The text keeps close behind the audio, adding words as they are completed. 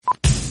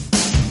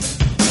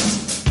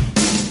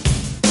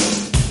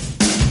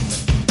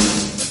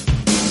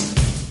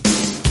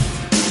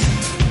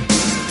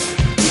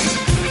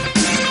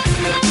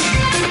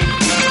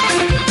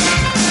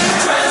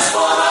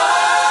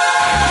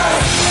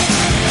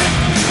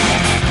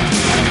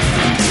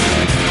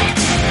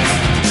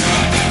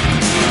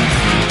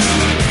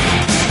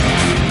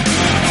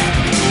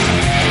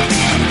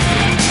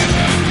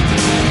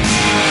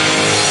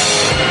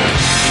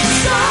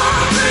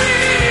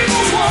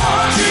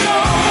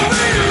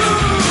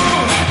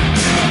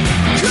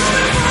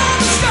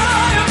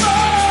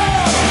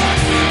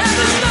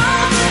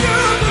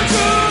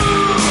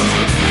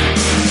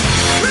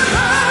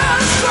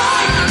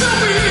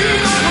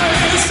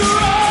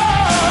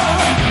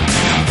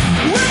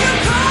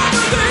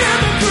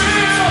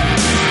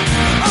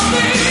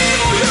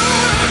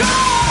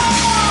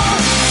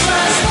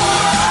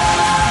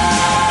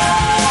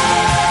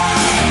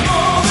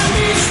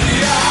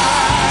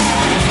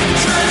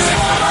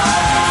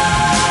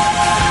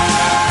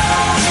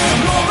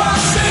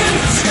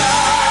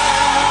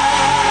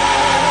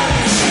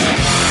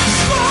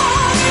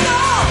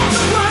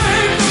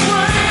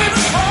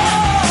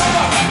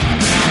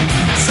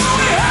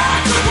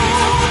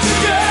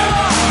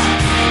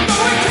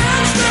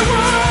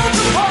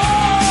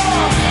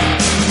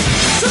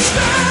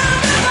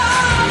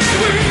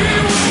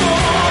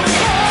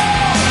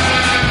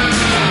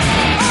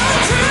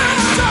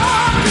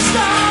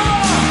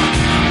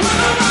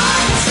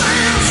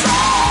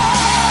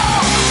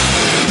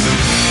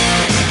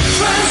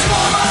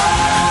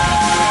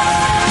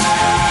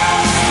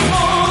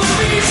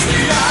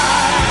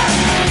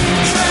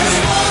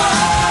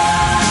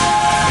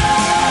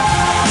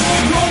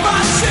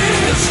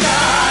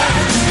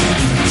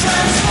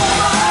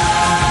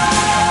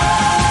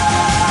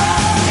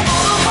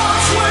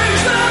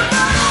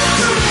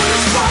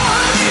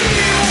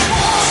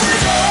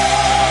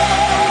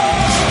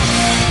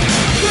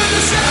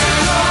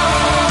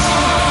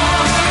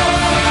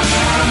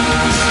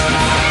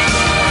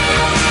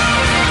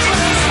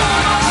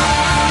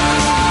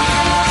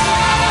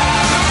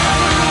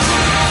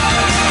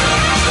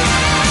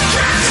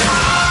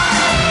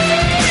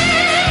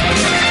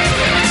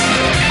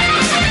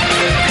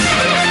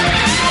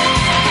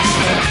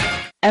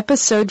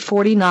Episode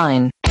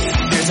 49.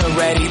 There's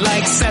already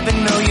like 7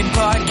 million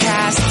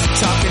podcasts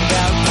talking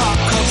about pop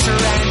culture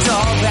and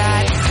all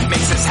that.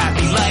 Makes us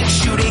happy like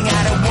shooting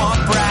at a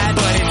womp rat.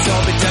 But it's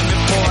all been done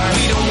before.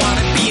 We don't want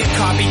to be a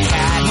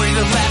copycat. We're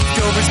the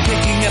leftovers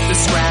picking up the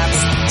scraps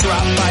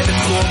dropped by the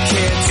cool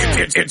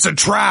kids. It's a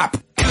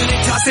trap. Good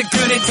at toss it,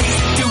 good at taste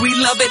it. Do we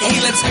love it?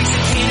 Hey, let's face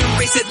it, can't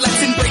erase it.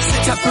 Let's embrace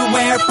the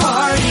Tupperware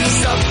party.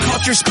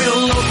 Subculture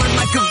spill over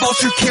like a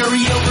vulture.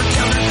 Carry over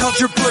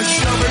counterculture,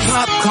 pushover,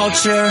 pop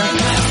culture.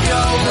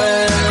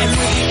 Leftovers. And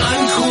we're the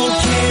uncool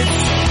kids.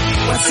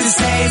 What's to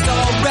say has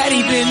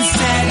already been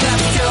said.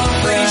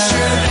 Leftovers. Pretty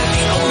sure that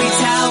the only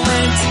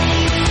talent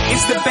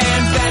is the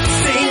band that's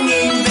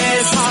singing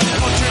this. Pop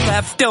culture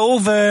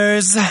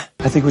leftovers.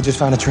 I think we just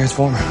found a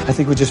transformer. I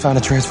think we just found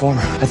a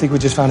transformer. I think we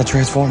just found a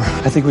transformer.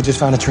 I think we just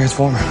found a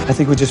transformer. I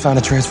think we just found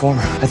a transformer.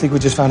 I think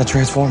we just found a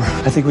transformer.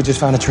 I think we just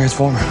found a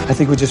transformer. I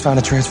think we just found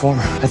a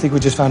transformer. I think we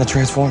just found a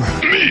transformer.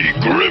 Me,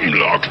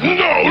 Grimlock,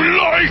 no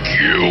like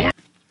you.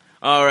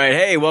 All right,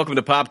 hey, welcome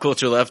to Pop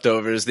Culture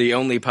Leftovers, the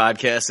only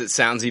podcast that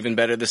sounds even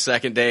better the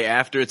second day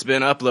after it's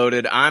been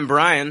uploaded. I'm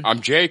Brian.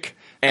 I'm Jake.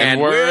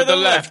 And we're the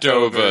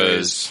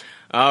Leftovers.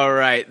 All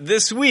right,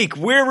 this week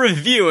we're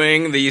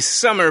reviewing the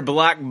summer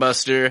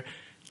blockbuster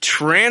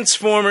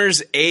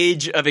Transformers: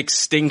 Age of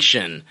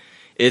Extinction.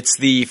 It's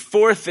the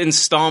fourth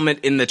installment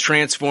in the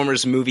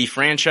Transformers movie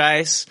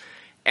franchise.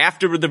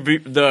 After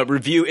the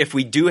review, if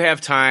we do have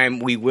time,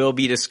 we will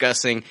be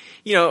discussing,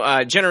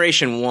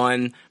 Generation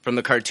 1 from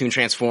the cartoon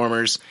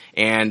Transformers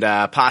and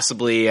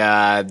possibly the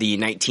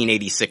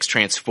 1986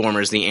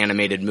 Transformers, the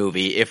animated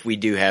movie, if we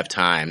do have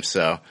time.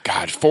 So,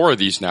 God, 4 of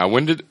these now.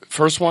 When did the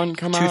first one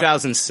come out?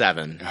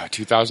 2007.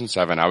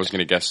 2007. I was going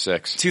to guess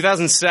 6.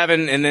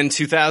 2007, and then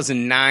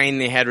 2009,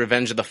 they had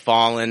Revenge of the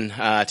Fallen.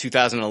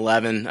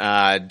 2011,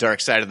 Dark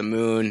Side of the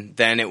Moon.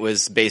 Then it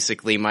was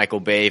basically Michael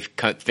Bay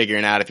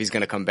figuring out if he's going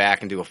to come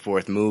back and do a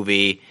fourth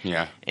movie.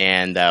 Yeah.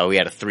 And we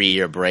had a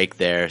 3-year break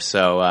there.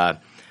 So,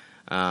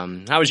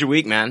 how was your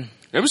week, man?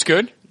 It was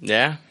good.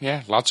 Yeah?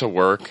 Yeah, lots of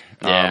work.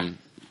 Yeah.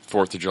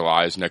 4th of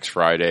July is next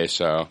Friday,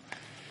 so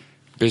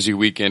busy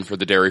weekend for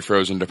the dairy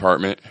frozen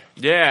department.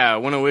 Yeah, I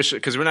want to wish,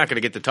 because we're not going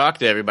to get to talk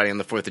to everybody on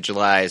the 4th of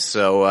July,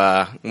 so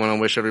I want to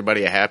wish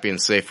everybody a happy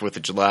and safe 4th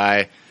of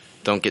July.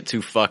 Don't get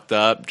too fucked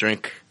up,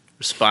 drink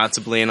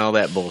responsibly and all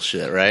that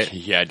bullshit, right?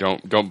 Yeah,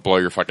 don't blow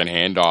your fucking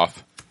hand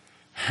off.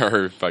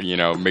 Or,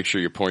 make sure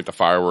you point the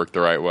firework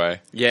the right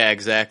way. Yeah,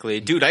 exactly.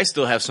 Dude, I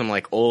still have some,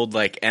 old,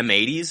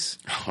 M80s.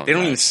 Oh, they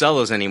don't even sell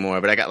those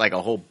anymore, but I got,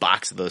 a whole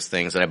box of those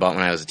things that I bought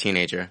when I was a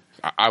teenager.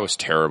 I was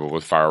terrible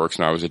with fireworks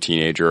when I was a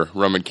teenager.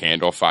 Roman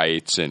candle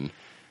fights and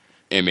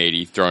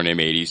throwing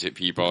M80s at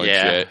people and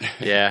shit.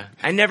 Yeah.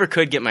 I never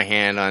could get my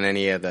hand on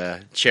any of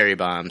the cherry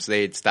bombs.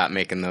 They'd stopped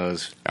making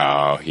those.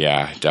 Oh,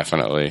 yeah,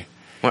 definitely.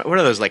 What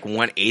are those,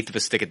 1/8 of a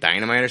stick of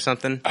dynamite or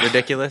something?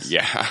 Ridiculous?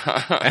 Yeah.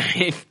 I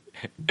mean,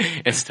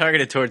 it's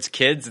targeted towards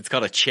kids. It's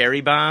called a cherry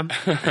bomb.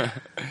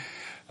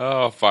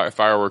 Oh,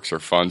 fireworks are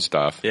fun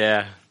stuff.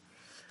 Yeah.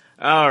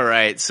 All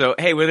right. So,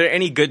 hey, were there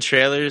any good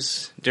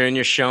trailers during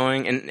your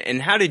showing?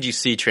 And how did you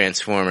see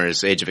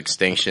Transformers: Age of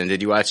Extinction?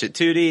 Did you watch it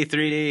 2D,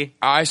 3D?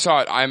 I saw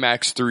it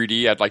IMAX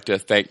 3D. I'd like to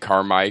thank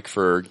Carmike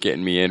for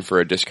getting me in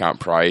for a discount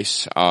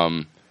price.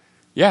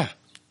 Yeah.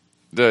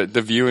 The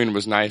viewing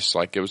was nice.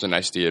 It was a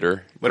nice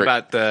theater. What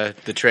about the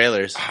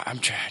trailers? I'm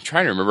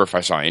trying to remember if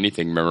I saw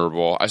anything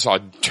memorable. I saw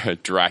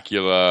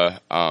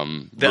Dracula.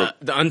 The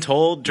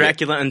Untold?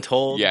 Dracula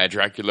Untold? Yeah,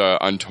 Dracula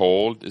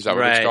Untold. Is that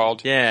what it's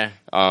called? Yeah.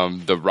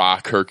 The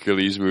Rock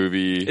Hercules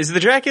movie. Is the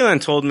Dracula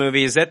Untold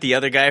movie, is that the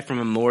other guy from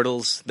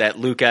Immortals? That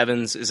Luke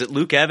Evans? Is it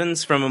Luke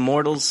Evans from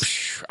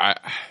Immortals? I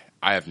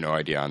have no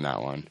idea on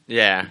that one.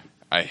 Yeah.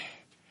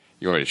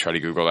 You want me to try to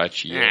Google that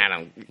shit?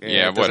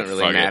 It doesn't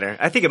really matter.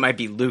 I think it might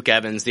be Luke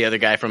Evans, the other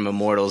guy from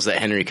Immortals that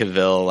Henry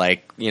Cavill,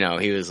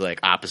 he was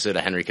opposite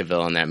of Henry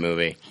Cavill in that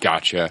movie.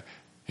 Gotcha.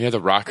 Yeah, the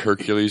Rock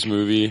Hercules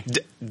movie.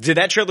 Did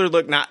that trailer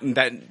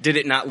did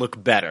it not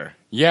look better?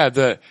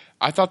 Yeah,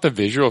 I thought the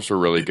visuals were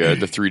really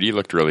good. The 3D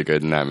looked really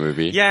good in that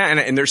movie. Yeah,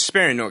 and they're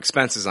sparing no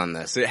expenses on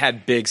this. It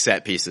had big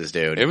set pieces,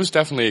 dude. It was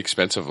definitely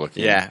expensive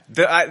looking. Yeah.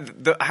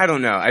 I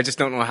don't know. I just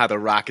don't know how The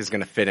Rock is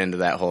going to fit into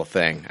that whole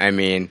thing. I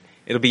mean,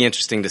 it'll be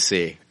interesting to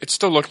see. It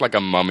still looked like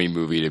a Mummy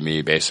movie to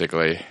me,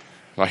 basically.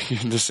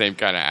 The same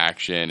kind of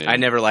action. I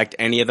never liked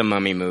any of the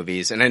Mummy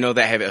movies, and I know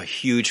they have a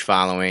huge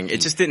following.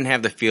 It just didn't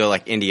have the feel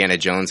like Indiana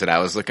Jones that I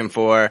was looking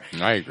for.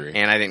 I agree.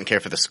 And I didn't care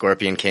for the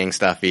Scorpion King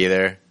stuff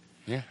either.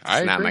 Yeah,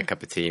 it's not my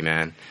cup of tea,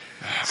 man.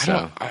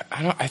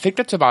 I think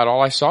that's about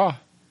all I saw.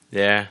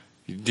 Yeah.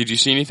 Did you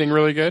see anything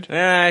really good?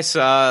 I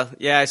saw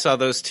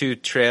those 2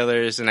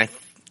 trailers, and I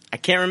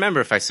can't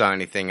remember if I saw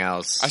anything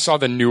else. I saw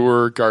the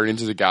newer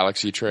Guardians of the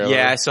Galaxy trailer.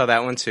 Yeah, I saw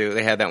that one too.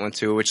 They had that one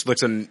too, which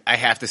looks. I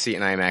have to see it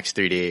in IMAX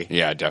 3D.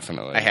 Yeah,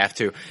 definitely. I have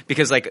to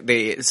because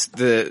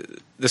the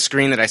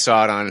screen that I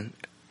saw it on,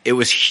 it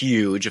was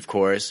huge, of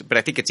course, but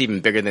I think it's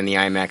even bigger than the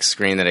IMAX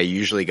screen that I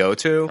usually go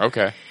to.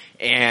 Okay.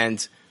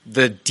 And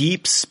the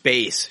deep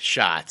space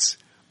shots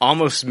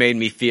almost made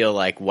me feel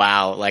like,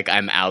 wow, like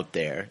I'm out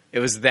there. It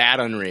was that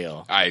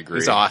unreal. I agree.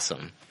 It was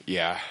awesome.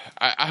 Yeah.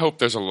 I hope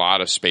there's a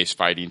lot of space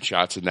fighting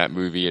shots in that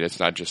movie, and it's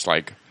not just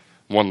like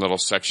one little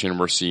section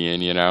we're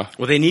seeing, you know?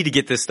 Well, they need to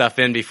get this stuff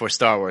in before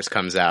Star Wars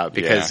comes out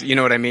because, you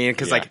know what I mean?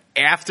 Because, like,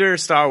 after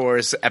Star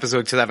Wars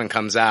Episode 7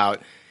 comes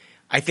out,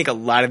 I think a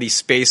lot of these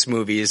space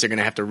movies are going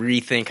to have to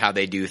rethink how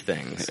they do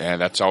things. And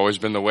that's always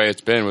been the way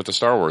it's been with the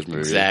Star Wars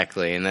movie.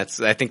 Exactly, and I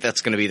think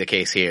that's going to be the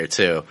case here,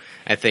 too.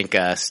 I think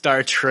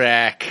Star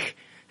Trek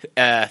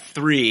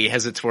 3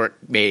 has its work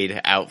made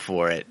out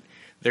for it.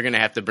 They're going to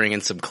have to bring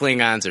in some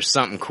Klingons or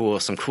something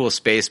cool, some cool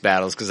space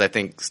battles, because I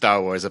think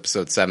Star Wars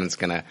Episode 7 is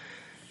going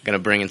to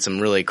bring in some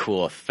really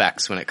cool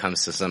effects when it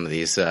comes to some of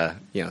these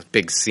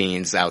big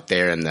scenes out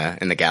there in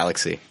the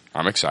galaxy.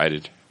 I'm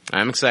excited.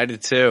 I'm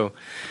excited too.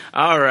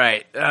 All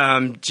right,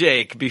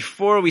 Jake,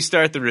 before we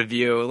start the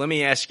review, let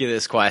me ask you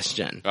this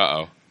question.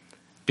 Uh-oh.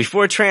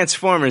 Before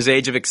Transformers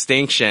Age of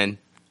Extinction,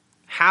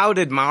 how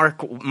did Mark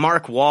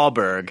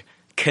Wahlberg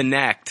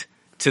connect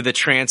to the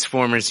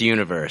Transformers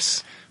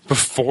universe?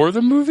 Before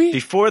the movie?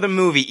 Before the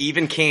movie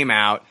even came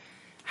out,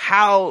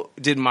 how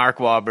did Mark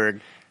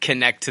Wahlberg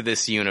connect to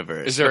this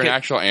universe? Is there an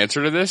actual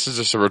answer to this? Is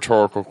this a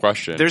rhetorical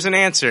question? There's an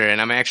answer, and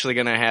I'm actually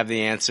going to have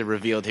the answer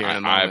revealed here in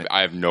a moment.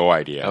 I have no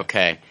idea.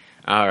 Okay.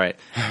 All right.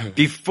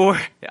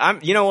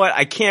 You know what?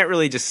 I can't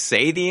really just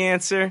say the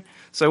answer,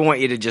 so I want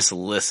you to just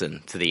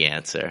listen to the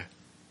answer.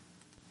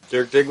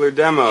 Dirk Diggler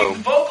demo. Keep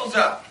the vocals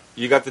up.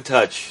 You got the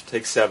touch.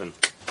 Take 7.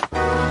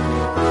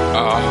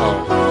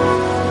 Oh.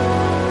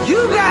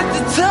 You got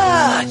the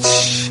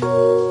touch.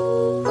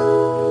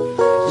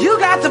 You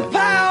got the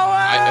power.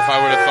 If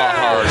I would have thought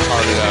hard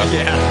enough.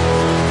 Yeah.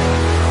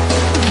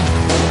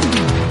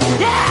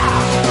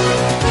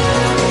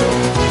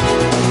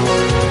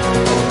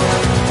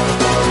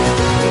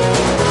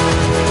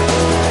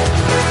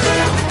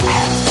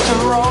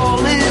 After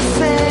all is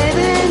said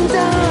and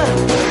done,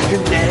 you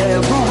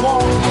never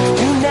walk,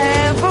 you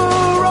never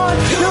run,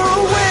 you're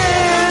a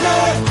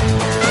winner.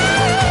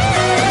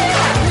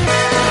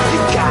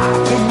 You got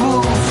the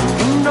moves,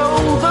 you know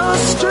the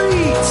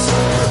streets,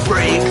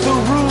 break the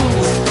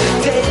rules,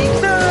 take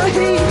the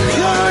heat,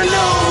 you're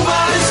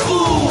nobody's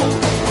fool.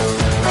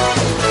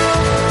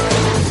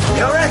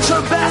 You're at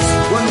your best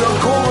when the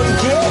going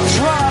gets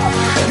rough.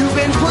 You've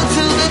been put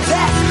to the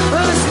test,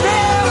 but it's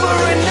never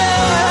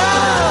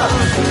enough.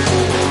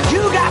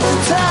 You got the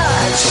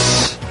touch.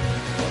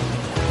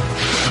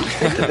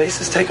 Think the bass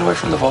is taken away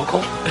from the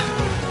vocal?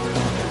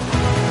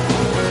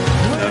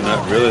 No,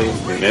 not really.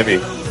 Maybe.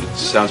 It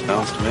sounds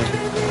balanced to me.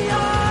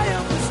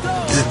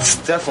 It's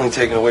definitely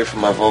taken away from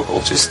my vocal.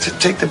 Just to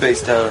take the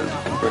bass down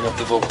and bring up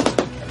the vocal.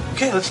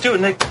 Okay, let's do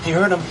it, Nick. You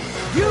heard him.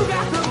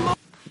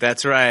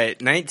 That's right.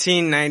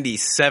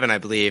 1997, I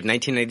believe.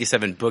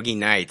 1997 Boogie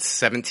Nights,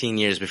 17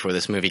 years before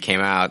this movie came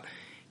out.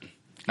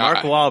 Mark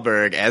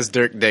Wahlberg as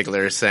Dirk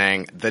Diggler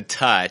sang The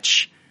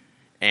Touch,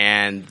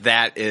 and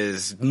that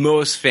is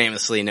most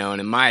famously known,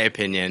 in my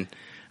opinion,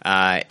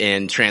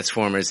 in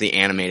Transformers, the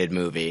animated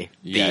movie.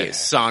 The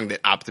song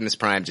that Optimus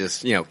Prime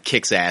just,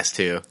 kicks ass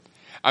to.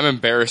 I'm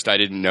embarrassed I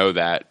didn't know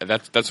that.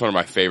 That's one of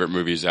my favorite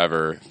movies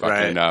ever.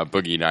 Fucking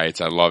Boogie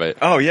Nights. I love it.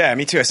 Oh, yeah,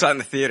 me too. I saw it in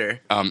the theater.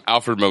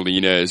 Alfred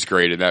Molina is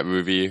great in that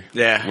movie.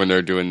 Yeah. When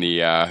they're doing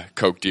the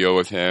Coke deal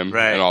with him.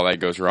 Right. And all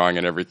that goes wrong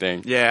and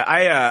everything. Yeah,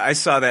 I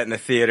saw that in the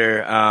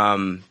theater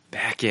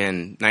back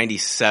in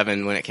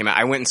 97 when it came out.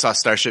 I went and saw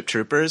Starship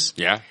Troopers.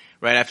 Yeah.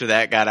 Right after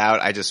that got out,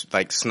 I just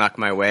snuck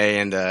my way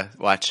into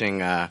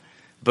watching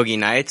Boogie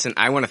Nights, and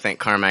I want to thank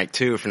Carmike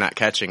too for not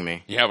catching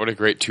me. Yeah, what a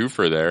great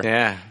twofer there.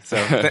 Yeah, so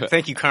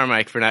thank you,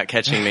 Carmike, for not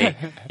catching me.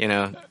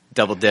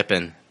 Double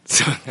dipping.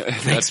 So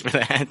thanks for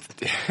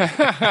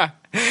that.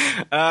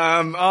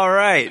 All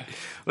right,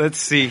 let's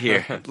see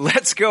here.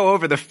 Let's go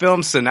over the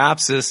film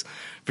synopsis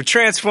for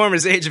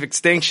Transformers: Age of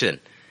Extinction.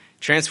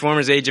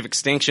 Transformers: Age of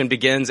Extinction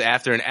begins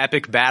after an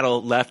epic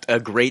battle left a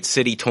great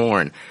city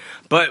torn.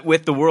 But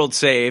with the world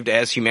saved,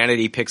 as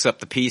humanity picks up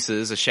the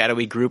pieces, a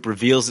shadowy group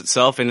reveals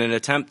itself in an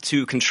attempt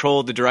to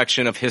control the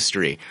direction of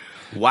history,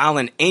 while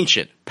an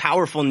ancient,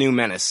 powerful new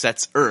menace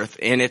sets Earth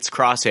in its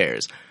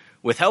crosshairs.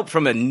 With help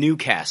from a new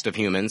cast of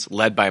humans,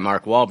 led by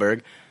Mark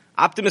Wahlberg,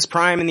 Optimus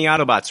Prime and the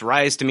Autobots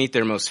rise to meet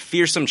their most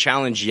fearsome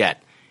challenge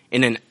yet.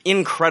 In an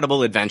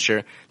incredible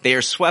adventure, they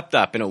are swept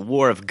up in a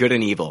war of good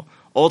and evil,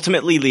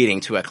 ultimately leading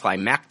to a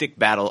climactic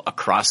battle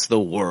across the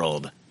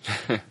world.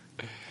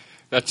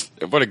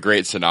 What a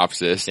great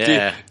synopsis.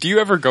 Yeah. Do you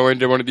ever go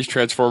into one of these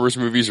Transformers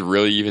movies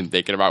really even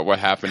thinking about what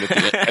happened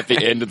at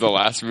the end of the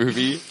last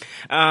movie?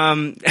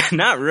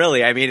 Not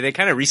really. I mean, they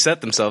kind of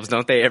reset themselves,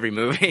 don't they, every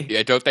movie?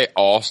 Yeah, don't they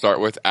all start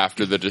with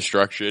after the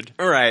destruction?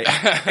 Right.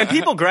 And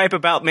people gripe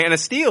about Man of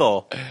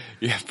Steel.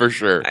 Yeah, for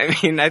sure. I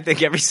mean, I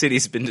think every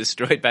city's been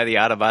destroyed by the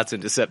Autobots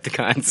and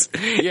Decepticons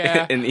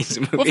in these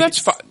movies. Well, that's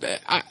fine.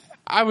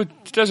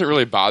 It doesn't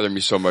really bother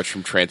me so much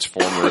from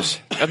Transformers.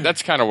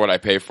 That's kind of what I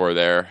pay for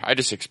there. I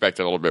just expect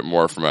a little bit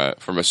more from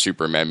a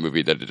Superman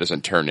movie, that it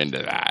doesn't turn into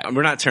that.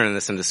 We're not turning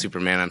this into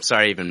Superman. I'm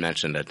sorry I even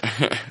mentioned it.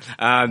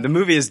 The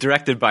movie is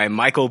directed by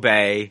Michael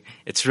Bay.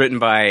 It's written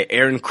by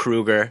Aaron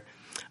Kruger.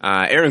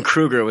 Aaron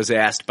Kruger was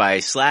asked by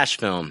Slash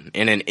Film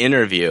in an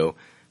interview,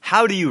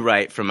 how do you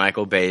write for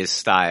Michael Bay's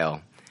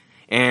style?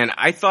 And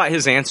I thought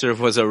his answer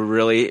was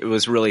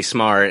really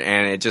smart,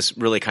 and it just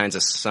really kind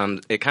of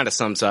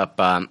sums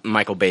up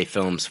Michael Bay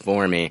films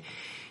for me.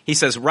 He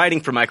says writing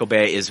for Michael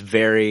Bay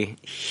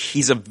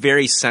he's a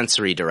very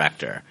sensory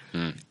director,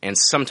 and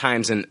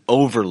sometimes an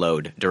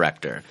overload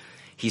director.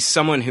 He's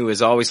someone who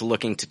is always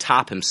looking to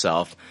top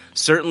himself,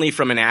 certainly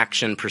from an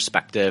action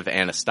perspective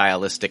and a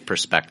stylistic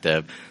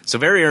perspective. So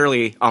very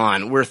early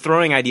on, we're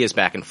throwing ideas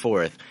back and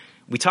forth.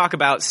 We talk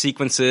about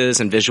sequences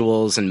and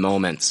visuals and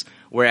moments,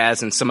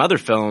 whereas in some other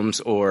films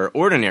or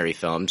ordinary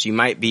films, you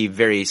might be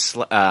very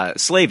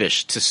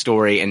slavish to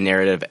story and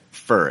narrative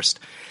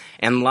first,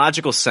 and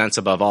logical sense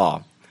above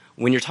all.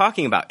 When you're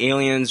talking about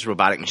aliens,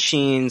 robotic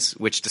machines,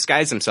 which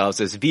disguise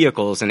themselves as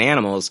vehicles and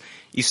animals,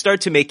 you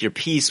start to make your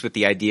peace with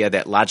the idea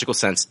that logical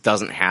sense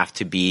doesn't have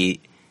to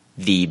be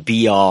the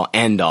be-all,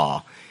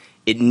 end-all.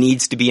 It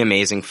needs to be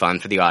amazing fun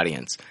for the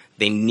audience.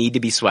 They need to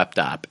be swept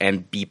up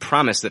and be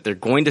promised that they're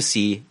going to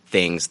see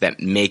things that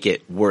make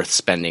it worth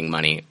spending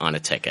money on a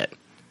ticket.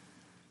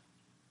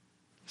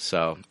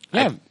 So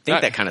Yeah, I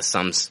think that kind of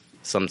sums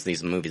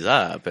these movies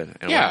up.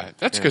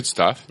 That's good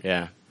stuff.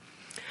 Yeah.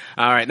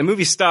 All right. The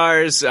movie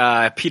stars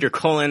Peter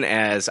Cullen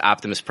as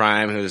Optimus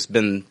Prime, who's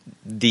been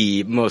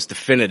the most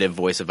definitive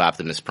voice of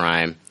Optimus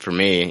Prime for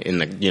me in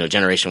the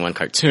Generation 1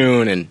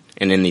 cartoon and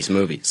in these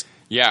movies.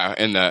 Yeah,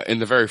 in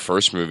the very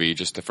first movie,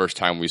 just the first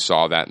time we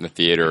saw that in the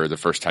theater, the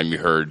first time you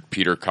heard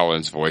Peter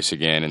Cullen's voice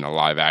again in a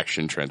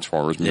live-action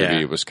Transformers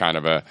movie, it was kind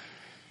of a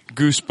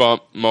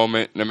goosebump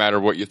moment. No matter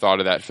what you thought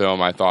of that film,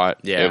 I thought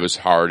it was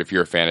hard, if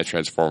you're a fan of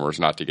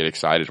Transformers, not to get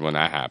excited when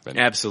that happened.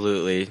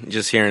 Absolutely.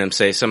 Just hearing him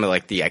say some of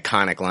like the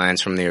iconic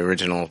lines from the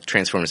original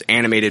Transformers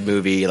animated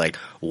movie, like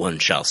 "One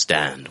shall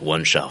stand,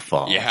 one shall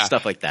fall,"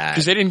 stuff like that.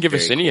 Because they didn't give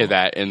us any of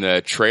that in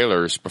the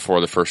trailers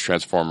before the first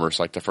Transformers.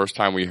 Like the first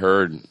time we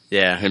heard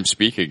him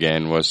speak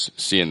again was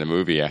seeing the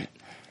movie.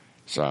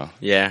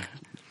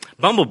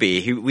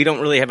 Bumblebee, we don't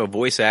really have a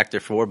voice actor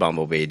for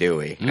Bumblebee, do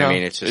we? No, I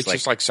mean, it's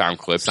just like sound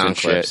clips sound and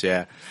clips,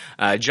 shit.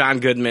 John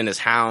Goodman is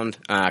Hound.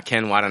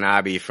 Ken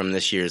Watanabe from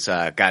this year's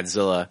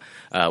Godzilla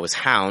was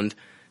Hound.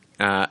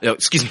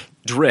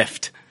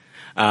 Drift.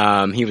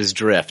 He was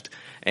Drift.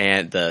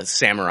 And the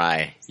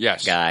samurai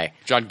guy.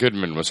 John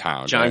Goodman was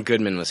Hound. John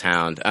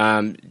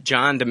DiMaggio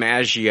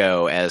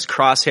as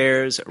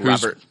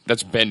Crosshairs.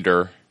 That's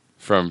Bender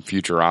from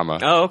Futurama.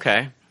 Oh,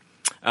 okay.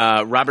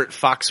 Robert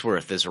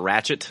Foxworth as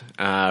Ratchet,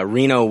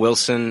 Reno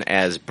Wilson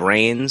as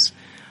Brains.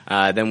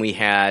 Then we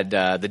had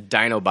the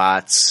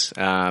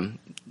Dinobots.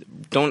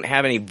 Don't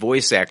have any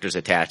voice actors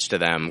attached to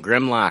them.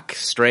 Grimlock,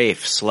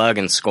 Strafe, Slug,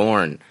 and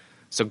Scorn.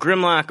 So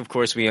Grimlock, of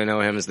course, we know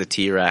him as the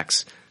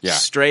T-Rex. Yeah.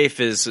 Strafe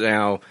is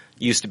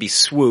used to be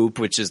Swoop,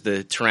 which is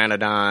the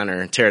Pteranodon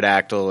or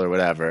Pterodactyl or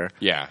whatever.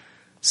 Yeah.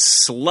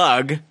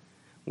 Slug,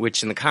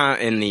 which in the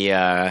comics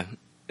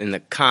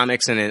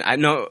and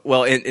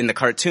in the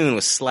cartoon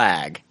was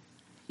Slag.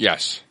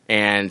 Yes.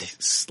 And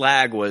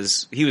Slag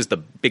was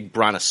the big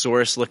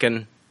brontosaurus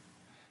looking.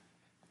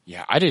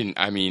 Yeah,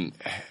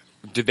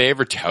 did they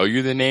ever tell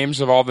you the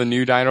names of all the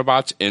new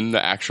Dinobots in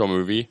the actual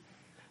movie?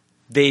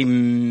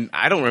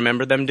 I don't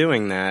remember them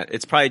doing that.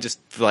 It's probably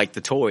just like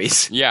the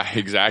toys. Yeah,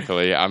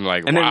 exactly. I'm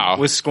like, and wow.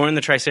 Then was Scorn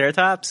the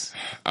Triceratops?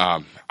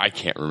 I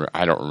can't remember.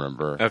 I don't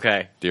remember.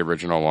 Okay. The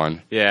original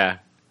one. Yeah.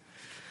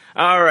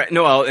 All right.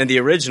 No, well, in the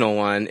original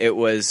one, it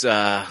was...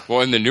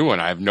 well, in the new one,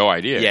 I have no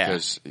idea. Yeah.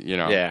 Because,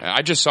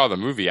 I just saw the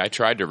movie. I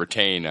tried to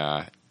retain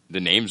the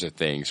names of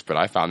things, but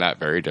I found that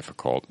very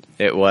difficult.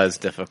 It was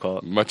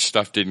difficult. Much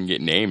stuff didn't get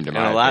named. And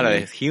a lot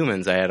of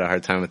humans, I had a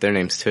hard time with their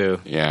names,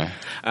 too. Yeah.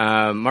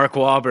 Mark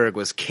Wahlberg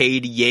was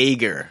Cade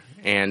Yeager.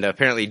 And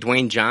apparently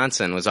Dwayne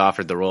Johnson was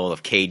offered the role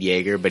of Cade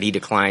Yeager, but he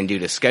declined due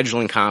to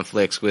scheduling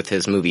conflicts with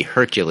his movie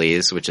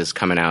Hercules, which is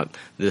coming out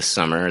this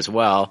summer as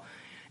well.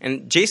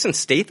 And Jason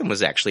Statham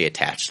was actually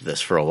attached to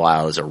this for a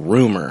while as a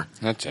rumor.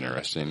 That's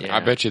interesting. Yeah.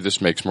 I bet you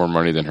this makes more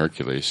money than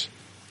Hercules.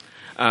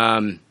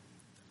 Yeah,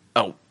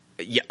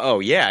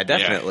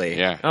 definitely.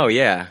 Yeah. Oh,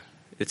 yeah.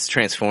 It's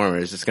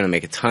Transformers. It's going to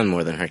make a ton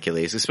more than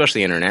Hercules,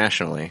 especially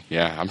internationally.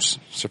 Yeah, I'm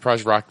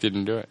surprised Rock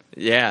didn't do it.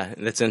 Yeah,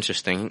 that's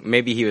interesting.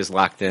 Maybe he was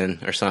locked in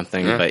or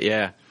something, but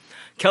yeah.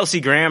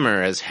 Kelsey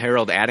Grammer as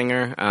Harold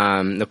Attinger.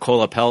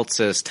 Nicola Peltz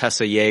as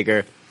Tessa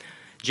Yeager.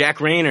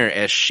 Jack Rayner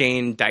as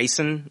Shane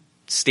Dyson.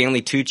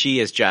 Stanley Tucci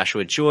as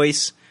Joshua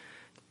Joyce.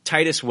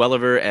 Titus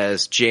Welliver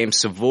as James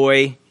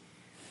Savoy.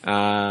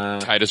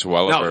 Titus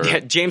Welliver. No,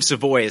 James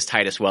Savoy is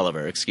Titus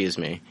Welliver, excuse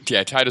me.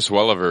 Yeah, Titus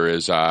Welliver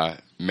is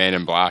Man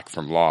in Black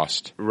from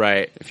Lost.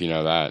 Right. If you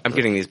know that. I'm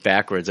getting these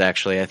backwards,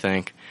 actually, I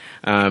think.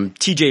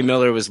 T.J.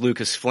 Miller was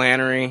Lucas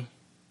Flannery.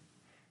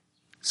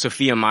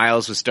 Sophia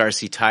Miles was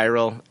Darcy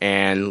Tyrell.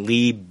 And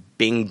Lee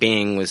Bing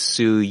Bing was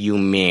Su Yu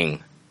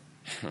Ming.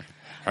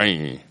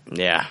 Hey.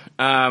 Yeah.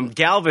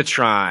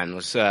 Galvatron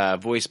was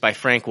voiced by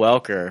Frank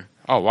Welker.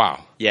 Oh,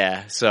 wow.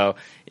 Yeah, so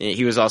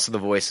he was also the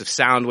voice of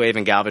Soundwave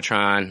and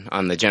Galvatron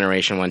on the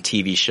Generation 1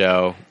 TV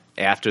show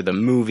after the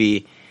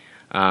movie,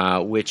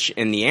 which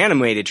in the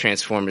animated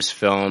Transformers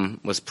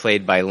film was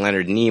played by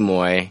Leonard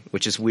Nimoy,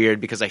 which is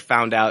weird because I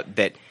found out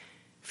that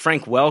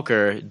Frank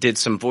Welker did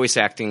some voice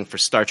acting for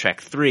Star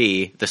Trek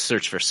III, The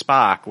Search for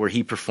Spock, where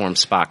he performed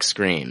Spock's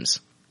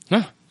screams.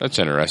 Huh, that's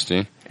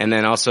interesting. And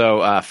then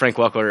also Frank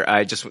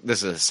Welker,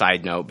 this is a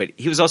side note, but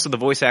he was also the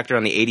voice actor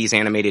on the 80s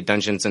animated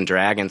Dungeons &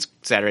 Dragons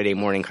Saturday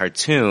morning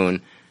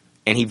cartoon,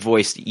 and he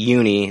voiced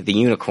Uni, the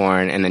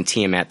unicorn, and then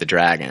Tiamat, the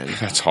dragon.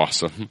 That's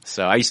awesome.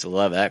 So I used to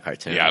love that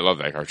cartoon. Yeah, I love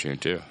that cartoon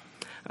too.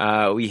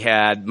 We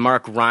had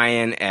Mark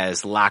Ryan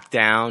as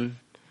Lockdown.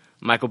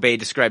 Michael Bay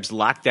describes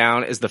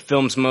Lockdown as the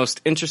film's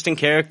most interesting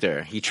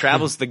character. He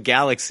travels the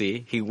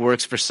galaxy. He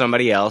works for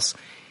somebody else.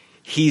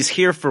 He's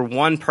here for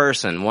one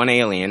person, one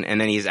alien, and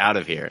then he's out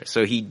of here.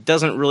 So he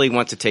doesn't really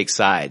want to take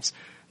sides.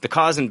 The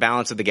cause and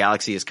balance of the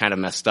galaxy is kind of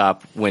messed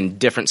up when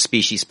different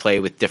species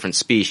play with different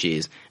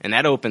species, and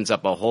that opens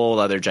up a whole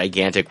other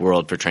gigantic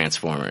world for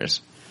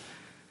Transformers.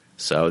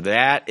 So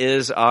that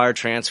is our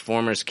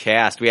Transformers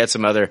cast. We had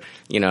some other,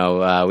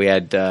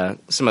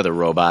 some other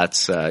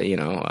robots,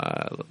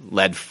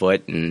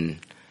 Leadfoot and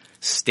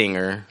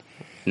Stinger,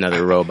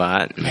 another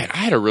robot. Man, I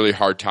had a really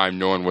hard time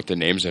knowing what the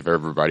names of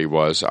everybody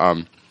was.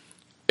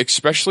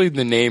 Especially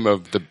the name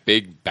of the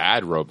big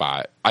bad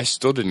robot. I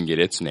still didn't get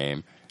its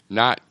name.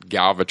 Not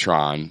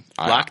Galvatron.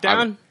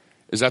 Lockdown?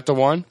 Is that the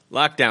one?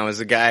 Lockdown was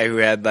the guy who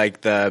had like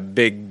the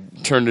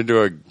big... Turned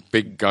into a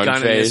big gun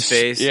face. In his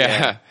face.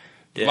 Yeah.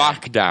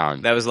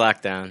 Lockdown. That was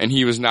Lockdown. And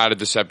he was not a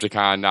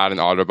Decepticon, not an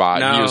Autobot.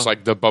 No. He was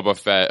like the Boba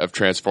Fett of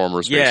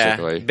Transformers,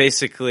 basically. Yeah,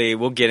 basically.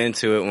 We'll get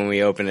into it when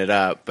we open it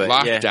up. But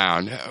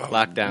Lockdown. Yeah.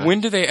 Lockdown.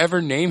 When did they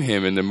ever name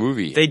him in the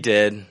movie? They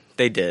did.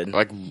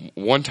 Like,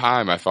 one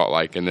time, I felt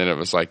like, and then it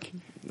was like...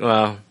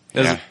 Well,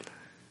 I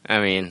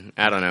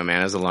don't know,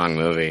 man. It was a long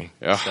movie.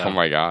 Oh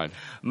my God.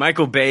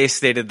 Michael Bay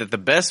stated that the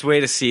best way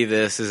to see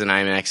this is in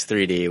IMAX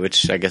 3D,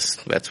 which I guess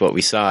that's what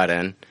we saw it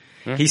in.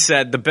 He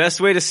said, the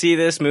best way to see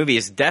this movie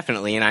is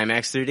definitely in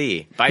IMAX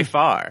 3D, by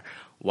far.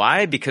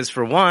 Why? Because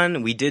for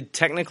one, we did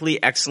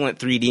technically excellent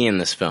 3D in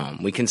this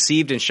film. We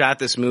conceived and shot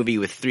this movie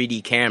with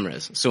 3D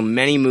cameras, so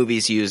many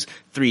movies use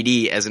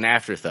 3D as an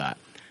afterthought.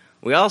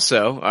 We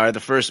also are the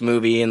first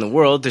movie in the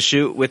world to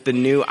shoot with the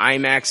new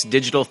IMAX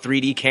digital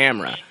 3D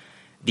camera.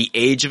 The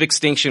Age of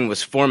Extinction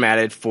was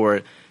formatted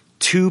for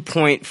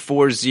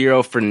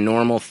 2.40 for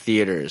normal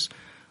theaters.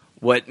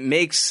 What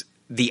makes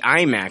the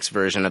IMAX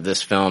version of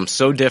this film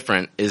so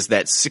different is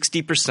that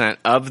 60%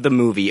 of the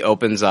movie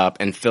opens up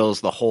and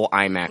fills the whole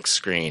IMAX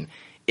screen.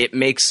 It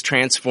makes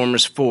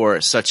Transformers 4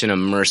 such an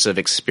immersive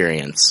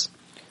experience.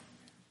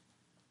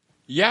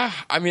 Yeah,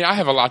 I mean, I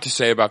have a lot to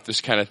say about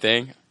this kind of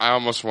thing. I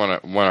almost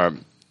want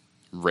to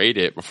rate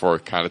it before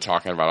kind of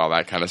talking about all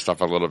that kind of stuff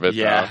a little bit.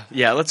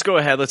 Yeah, let's go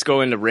ahead. Let's go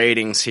into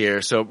ratings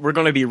here. So we're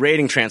going to be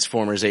rating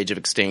Transformers Age of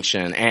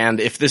Extinction. And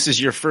if this is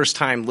your first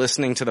time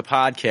listening to the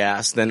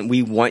podcast, then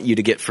we want you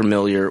to get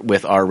familiar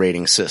with our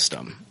rating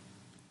system.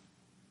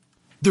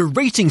 The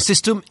rating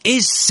system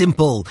is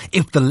simple.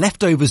 If the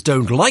leftovers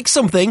don't like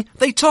something,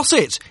 they toss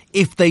it.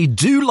 If they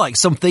do like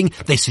something,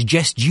 they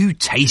suggest you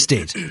taste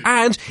it.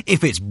 And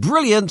if it's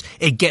brilliant,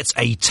 it gets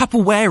a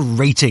Tupperware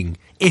rating.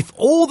 If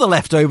all the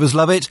leftovers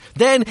love it,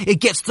 then it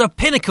gets the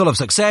pinnacle of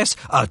success,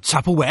 a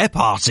Tupperware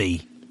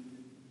party.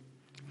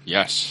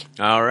 Yes.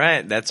 All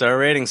right, that's our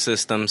rating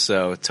system.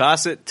 So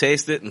toss it,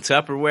 taste it, and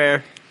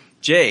Tupperware.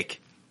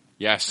 Jake.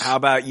 Yes. How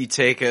about you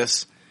take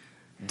us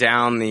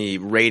down the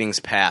ratings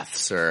path,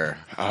 sir?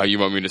 Oh, you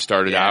want me to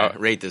start it out?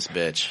 Rate this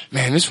bitch.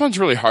 Man, this one's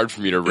really hard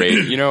for me to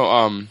rate.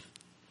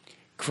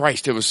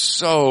 Christ, it was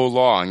so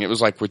long. It was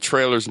like with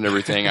trailers and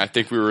everything. I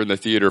think we were in the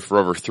theater for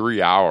over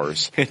 3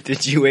 hours.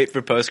 Did you wait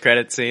for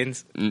post-credit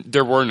scenes?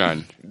 There were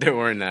none. There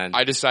were none.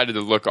 I decided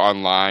to look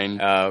online.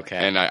 Oh, okay.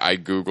 And I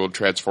Googled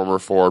Transformer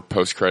 4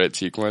 post-credit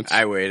sequence.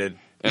 I waited.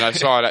 And I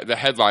saw it. The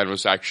headline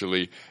was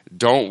actually,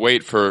 "Don't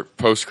wait for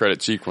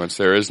post-credit sequence.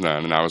 There is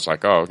none." And I was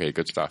like, "Oh, okay,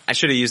 good stuff." I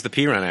should have used the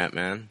P-Run app,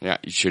 man. Yeah,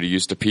 you should have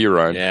used the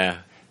P-Run. Yeah.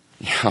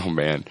 Oh,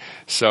 man.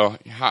 So,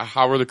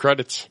 how were the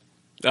credits?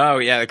 Oh,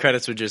 yeah, the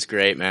credits were just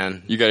great,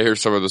 man. You got to hear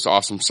some of those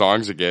awesome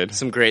songs again.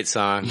 Some great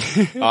songs.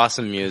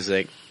 Awesome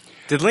music.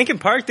 Did Linkin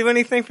Park do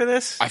anything for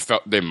this? I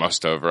felt they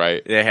must have,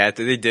 right? They had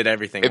to. They did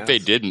everything If else. they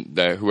didn't,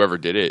 whoever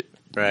did it,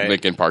 right.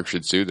 Linkin Park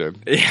should sue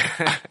them.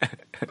 Yeah.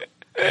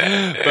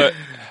 But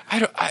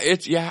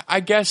I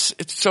guess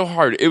it's so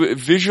hard.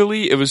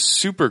 Visually, it was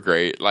super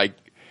great. Like,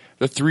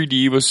 the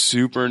 3D was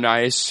super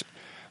nice.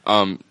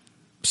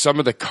 Some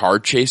of the car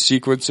chase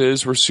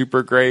sequences were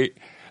super great.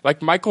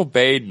 Like, Michael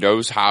Bay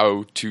knows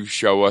how to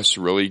show us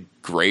really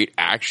great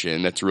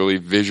action that's really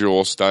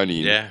visual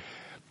stunning. Yeah.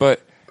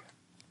 But,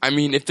 I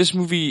mean, if this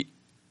movie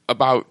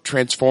about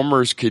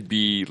Transformers could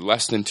be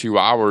less than 2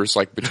 hours,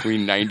 like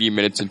between 90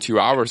 minutes and 2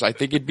 hours, I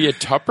think it'd be a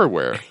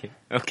Tupperware.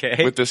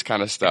 Okay. With this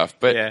kind of stuff.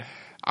 But, yeah.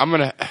 I'm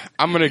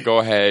gonna go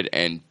ahead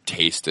and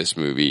taste this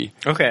movie.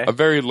 Okay. A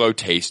very low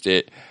taste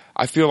it.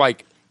 I feel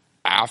like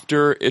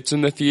after it's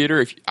in the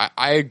theater,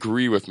 I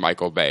agree with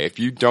Michael Bay. If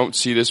you don't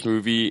see this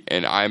movie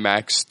in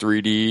IMAX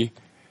 3D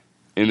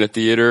in the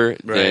theater,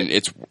 then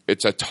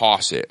it's a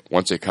toss it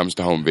once it comes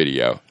to home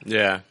video.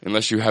 Yeah.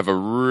 Unless you have a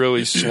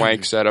really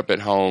swank setup at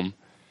home,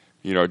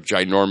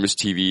 ginormous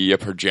TV, a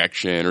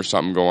projection or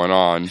something going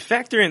on.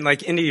 Factor in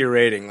into your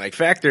rating,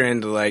 factor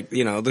into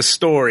the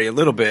story a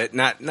little bit,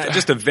 not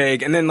just a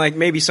vague, and then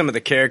maybe some of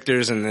the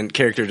characters and then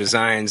character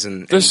designs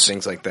and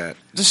things like that.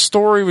 The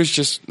story was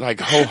just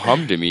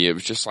ho-hum to me. It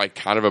was just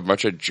kind of a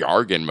bunch of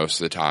jargon most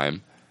of the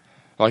time.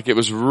 It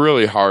was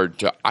really hard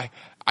to,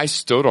 I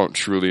still don't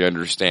truly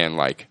understand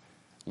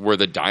where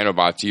the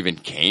Dinobots even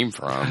came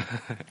from.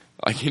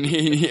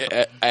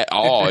 At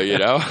all,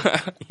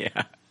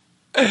 Yeah.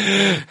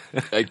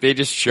 They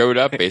just showed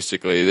up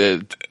basically.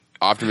 The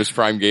Optimus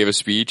Prime gave a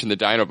speech and the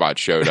Dinobots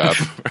showed up.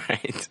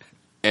 Right.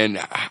 And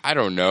I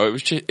don't know.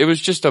 It was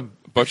just a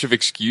bunch of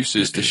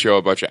excuses to show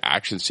a bunch of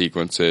action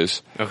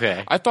sequences.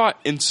 Okay. I thought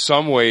in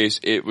some ways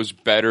it was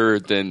better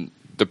than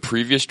the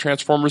previous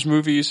Transformers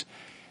movies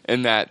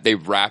in that they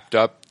wrapped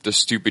up the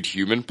stupid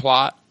human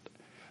plot.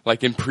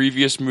 In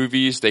previous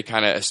movies, they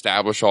kind of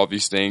establish all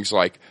these things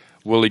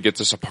will he get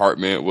this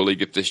apartment? Will he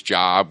get this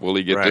job? Will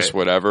he get this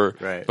whatever?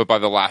 Right. But by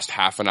the last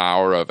half an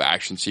hour of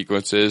action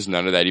sequences,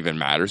 none of that even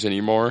matters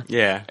anymore.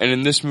 Yeah. And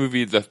in this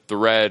movie, the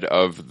thread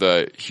of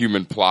the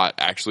human plot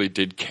actually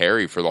did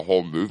carry for the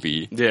whole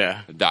movie.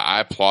 Yeah. I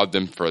applaud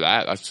them for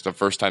that. That's the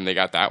first time they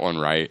got that one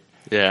right.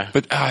 Yeah.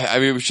 But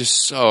it was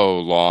just so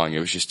long. It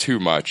was just too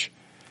much.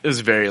 It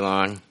was very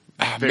long.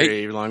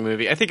 Very long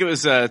movie. I think it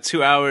was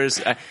 2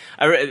 hours.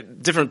 I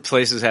read, different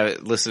places have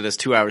it listed as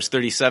 2 hours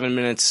 37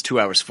 minutes, 2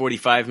 hours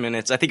 45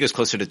 minutes. I think it was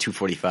closer to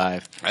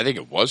 2:45. I think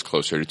it was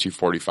closer to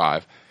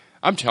 2:45.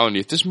 I'm telling you,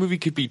 if this movie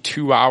could be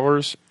 2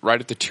 hours,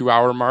 right at the 2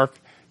 hour mark,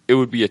 it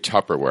would be a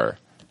Tupperware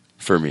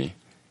for me.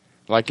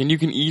 And you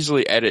can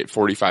easily edit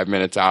 45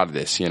 minutes out of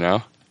this,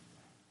 Yeah,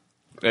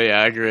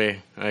 I agree.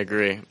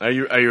 Are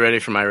you ready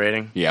for my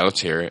rating? Yeah,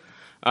 let's hear it.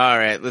 All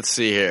right, let's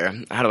see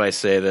here. How do I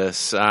say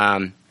this?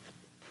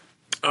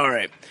 All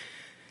right.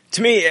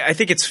 To me, I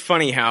think it's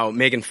funny how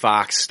Megan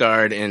Fox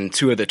starred in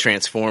two of the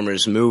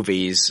Transformers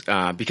movies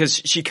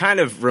because she kind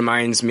of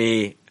reminds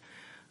me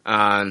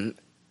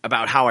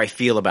about how I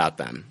feel about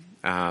them.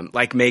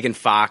 Like Megan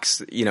Fox,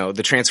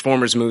 the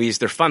Transformers movies,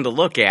 they're fun to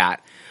look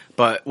at,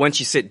 but once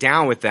you sit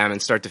down with them and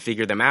start to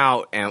figure them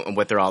out and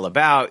what they're all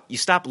about, you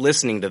stop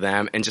listening to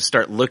them and just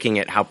start looking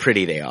at how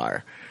pretty they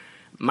are.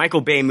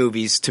 Michael Bay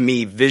movies, to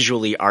me,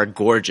 visually are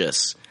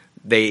gorgeous.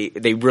 They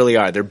really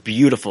are. They're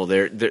beautiful.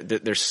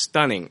 They're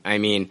stunning. I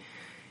mean,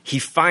 he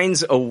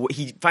finds a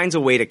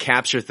way to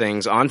capture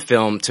things on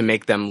film to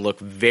make them look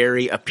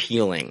very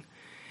appealing.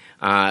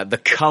 The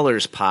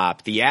colors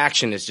pop. The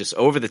action is just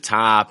over the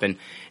top, and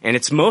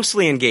it's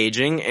mostly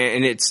engaging,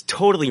 and it's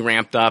totally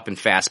ramped up and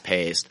fast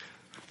paced.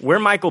 Where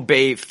Michael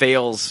Bay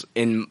fails,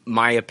 in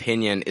my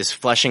opinion, is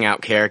fleshing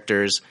out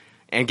characters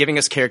and giving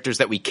us characters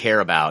that we care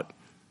about.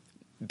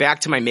 Back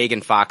to my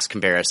Megan Fox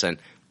comparison.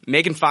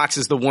 Megan Fox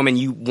is the woman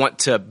you want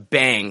to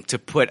bang to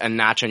put a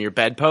notch on your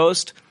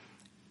bedpost.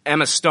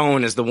 Emma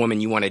Stone is the woman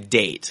you want to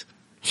date.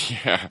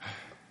 Yeah.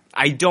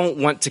 I don't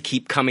want to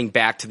keep coming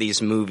back to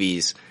these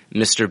movies,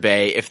 Mr.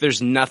 Bay, if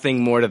there's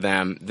nothing more to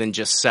them than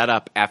just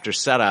setup after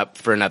setup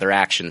for another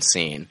action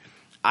scene.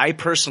 I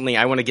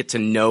want to get to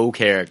know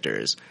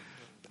characters.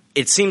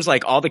 It seems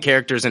like all the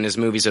characters in his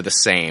movies are the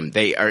same.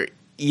 They are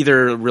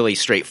either really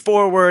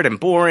straightforward and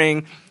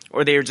boring,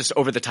 or they are just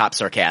over-the-top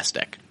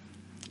sarcastic.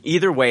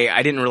 Either way,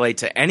 I didn't relate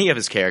to any of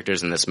his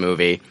characters in this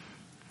movie.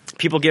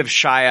 People give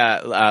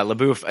Shia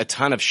LaBeouf a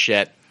ton of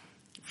shit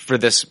for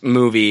this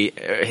movie,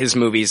 his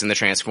movies and the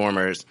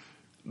Transformers,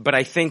 but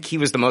I think he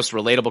was the most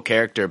relatable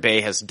character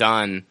Bay has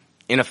done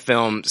in a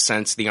film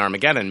since the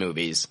Armageddon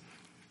movies,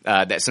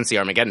 since the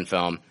Armageddon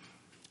film.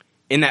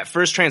 In that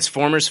first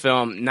Transformers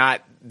film,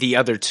 not the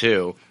other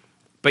two,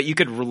 but you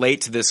could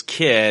relate to this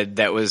kid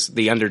that was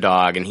the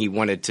underdog and he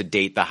wanted to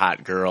date the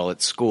hot girl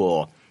at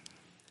school.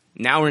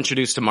 Now we're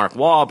introduced to Mark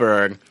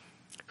Wahlberg,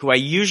 who I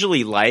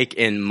usually like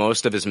in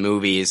most of his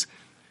movies,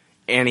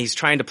 and he's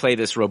trying to play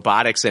this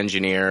robotics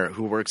engineer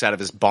who works out of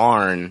his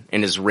barn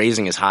and is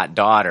raising his hot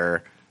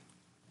daughter.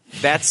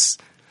 That's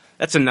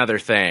another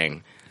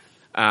thing.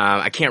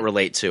 I can't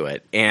relate to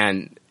it.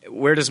 And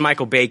where does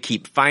Michael Bay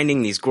keep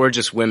finding these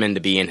gorgeous women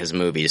to be in his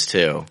movies,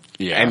 too?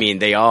 Yeah. I mean,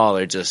 they all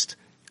are just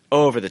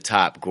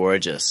over-the-top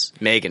gorgeous.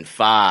 Megan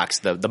Fox,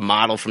 the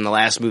model from the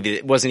last movie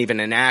that wasn't even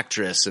an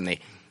actress, and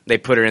they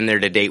put her in there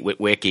to date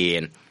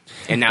Witwicky,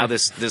 and now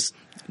this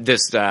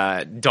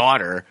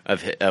daughter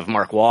of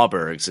Mark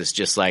Wahlberg's is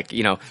just like,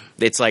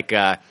 it's like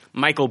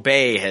Michael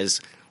Bay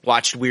has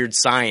watched Weird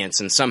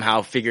Science and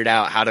somehow figured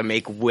out how to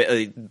make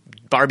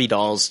Barbie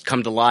dolls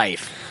come to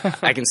life.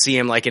 I can see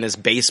him in his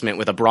basement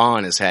with a bra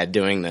on his head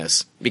doing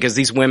this because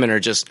these women are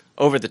just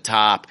over the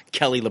top,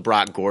 Kelly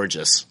LeBrock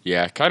gorgeous.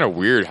 Yeah, kind of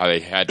weird how they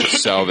had to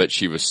sell that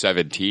she was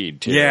 17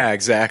 too. Yeah,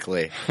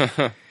 exactly.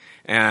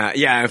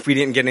 Yeah, if we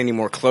didn't get any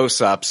more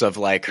close-ups of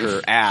like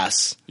her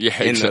ass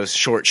in those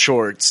short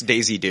shorts,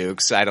 Daisy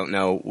Dukes, I don't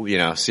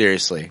know,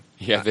 seriously.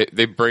 Yeah,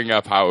 they bring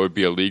up how it would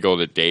be illegal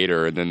to date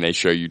her, and then they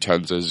show you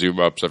tons of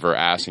zoom-ups of her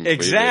ass and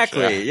cleavage.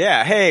 Exactly,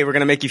 yeah. Hey, we're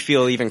going to make you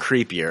feel even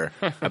creepier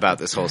about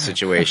this whole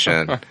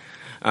situation.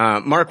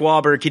 Mark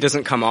Wahlberg, he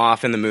doesn't come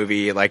off in the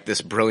movie like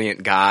this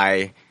brilliant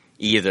guy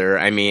either.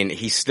 I mean,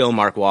 he's still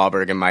Mark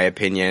Wahlberg in my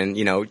opinion,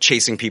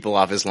 chasing people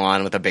off his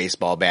lawn with a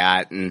baseball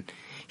bat, and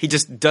he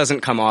just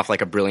doesn't come off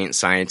like a brilliant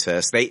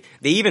scientist. They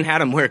even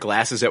had him wear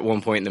glasses at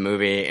one point in the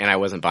movie, and I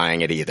wasn't buying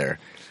it either.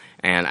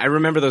 And I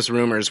remember those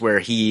rumors where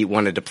he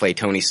wanted to play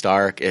Tony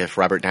Stark if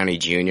Robert Downey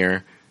Jr.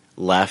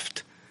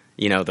 left,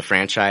 the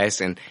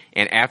franchise. And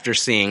after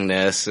seeing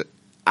this,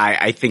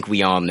 I think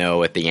we all know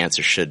what the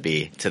answer should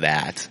be to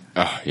that.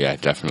 Oh, yeah,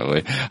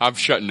 definitely. I'm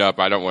shutting up.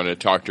 I don't want to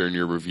talk during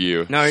your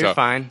review. No, you're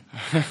fine.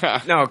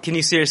 No, can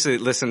you seriously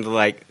listen to,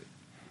 like,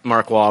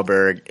 Mark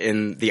Wahlberg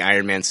in the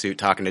Iron Man suit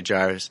talking to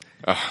Jarvis?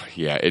 Oh,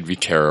 yeah, it'd be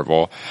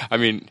terrible. I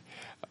mean,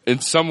 in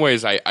some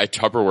ways, I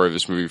Tupperware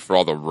this movie for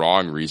all the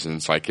wrong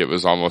reasons. Like, it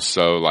was almost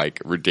so,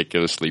 like,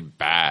 ridiculously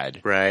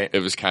bad. Right. It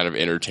was kind of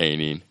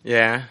entertaining.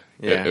 Yeah.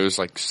 It was,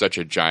 like, such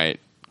a giant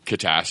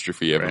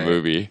catastrophe of a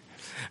movie.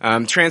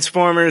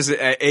 Transformers,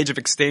 Age of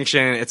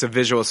Extinction, it's a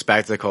visual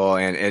spectacle,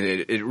 and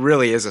it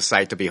really is a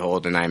sight to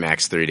behold in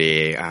IMAX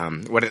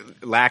 3D. What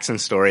it lacks in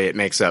story, it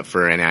makes up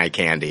for in eye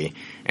candy,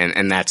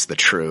 and that's the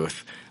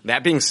truth.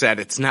 That being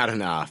said, it's not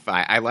enough.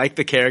 I like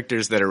the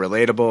characters that are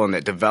relatable and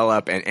that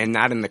develop, and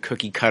not in the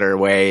cookie-cutter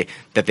way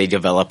that they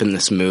develop in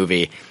this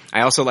movie.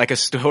 I also like a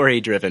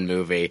story-driven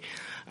movie.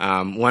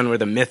 One where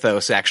the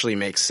mythos actually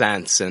makes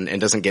sense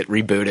and doesn't get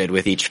rebooted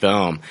with each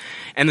film.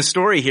 And the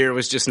story here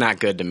was just not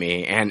good to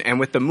me. And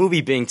with the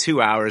movie being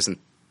 2 hours and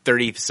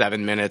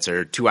 37 minutes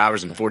or 2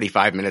 hours and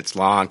 45 minutes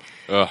long,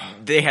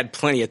 they had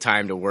plenty of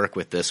time to work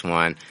with this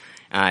one.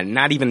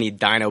 Not even the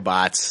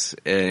Dinobots,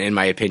 in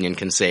my opinion,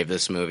 can save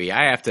this movie.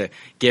 I have to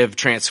give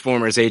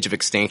Transformers Age of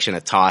Extinction a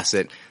toss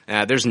it.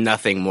 There's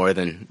nothing more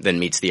than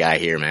meets the eye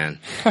here, man.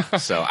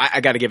 So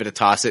I got to give it a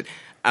toss it.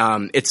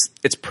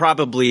 It's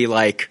probably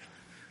like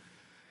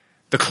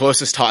the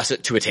closest toss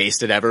it to a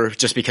taste it ever,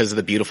 just because of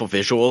the beautiful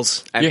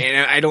visuals. And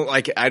I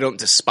don't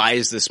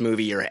despise this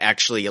movie or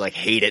actually like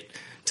hate it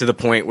to the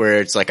point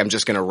where it's like I'm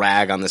just going to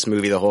rag on this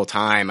movie the whole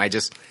time.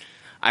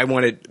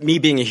 Me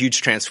being a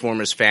huge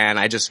Transformers fan,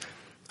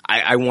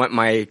 I want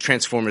my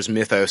Transformers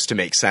mythos to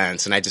make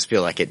sense, and I just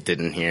feel like it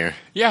didn't here.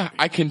 Yeah,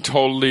 I can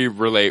totally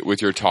relate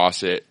with your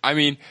toss it. I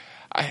mean,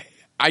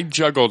 I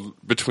juggled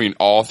between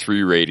all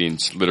three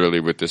ratings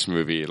literally with this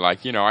movie.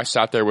 Like, I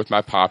sat there with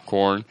my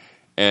popcorn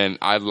and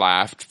I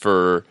laughed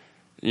for,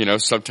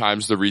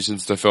 sometimes the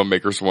reasons the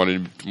filmmakers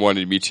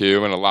wanted me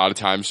to, and a lot of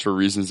times for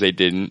reasons they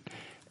didn't.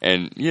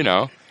 And,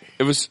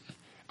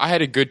 I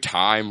had a good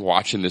time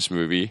watching this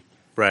movie.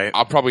 Right.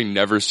 I'll probably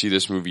never see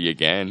this movie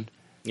again.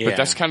 Yeah, but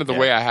that's kind of the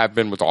way I have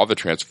been with all the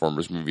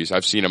Transformers movies.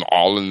 I've seen them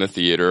all in the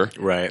theater.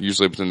 Right.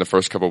 Usually within the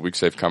first couple of weeks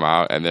they've come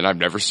out, and then I've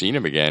never seen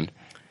them again.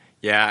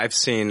 Yeah, I've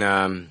seen,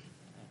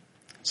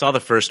 saw the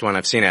first one.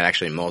 I've seen it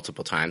actually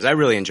multiple times. I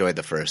really enjoyed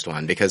the first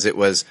one because it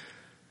was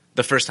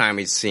the first time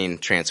we'd seen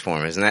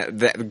Transformers. And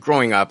that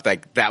growing up,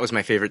 like, that was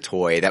my favorite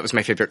toy. That was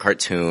my favorite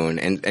cartoon.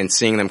 And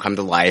seeing them come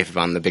to life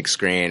on the big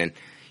screen. And,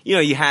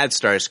 you had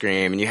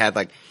Starscream,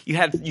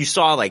 and you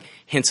saw like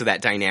hints of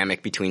that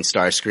dynamic between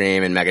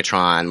Starscream and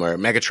Megatron, where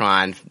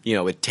Megatron,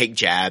 would take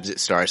jabs at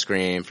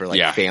Starscream for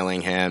failing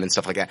him and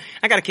stuff like that.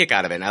 I got a kick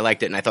out of it, and I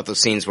liked it, and I thought those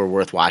scenes were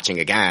worth watching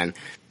again.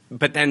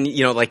 But then,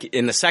 like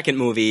in the second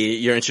movie,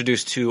 you're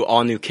introduced to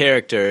all new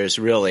characters,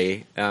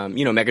 really.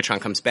 Megatron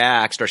comes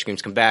back,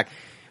 Starscream's come back.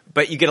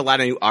 But you get a lot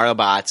of new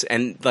Autobots,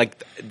 and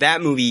like that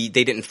movie,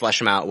 they didn't flesh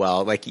them out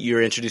well. Like you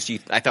were introduced to,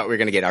 I thought we were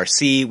going to get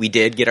RC. We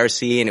did get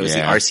RC, and it was the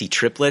RC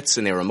triplets,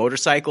 and they were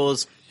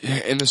motorcycles.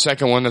 In the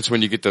second one, that's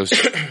when you get those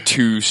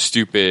two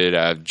stupid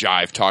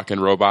jive talking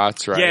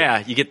robots, right?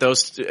 Yeah, you get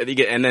those,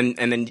 and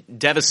then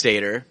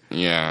Devastator.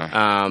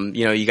 Yeah.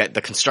 You got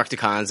the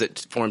Constructicons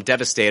that form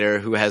Devastator,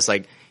 who has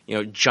like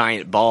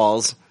giant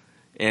balls.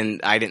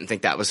 And I didn't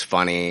think that was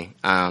funny.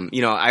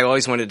 I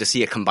always wanted to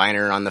see a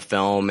combiner on the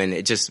film, and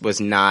it just was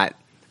not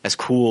as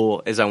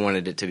cool as I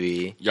wanted it to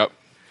be. Yep.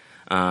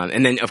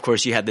 And then, of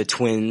course, you had the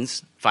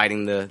twins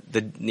fighting the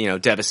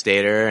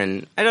Devastator,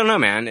 and I don't know,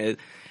 man.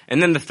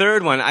 And then the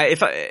third one,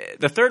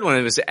 the third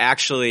one was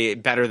actually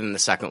better than the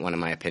second one, in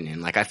my opinion.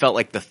 Like, I felt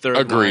like the third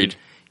one. Agreed.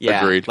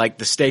 Yeah. Agreed. Like,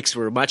 the stakes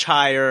were much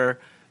higher.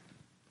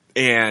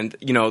 And,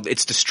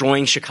 it's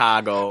destroying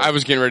Chicago. I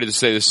was getting ready to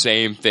say the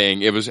same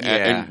thing. It was,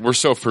 and we're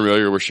so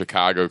familiar with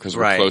Chicago because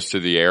we're close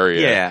to the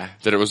area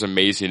that it was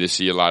amazing to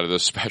see a lot of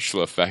those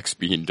special effects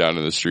being done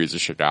in the streets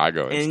of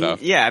Chicago and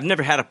stuff. Yeah, I've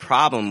never had a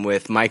problem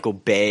with Michael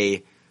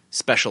Bay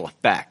special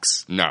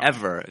effects. No.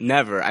 Ever.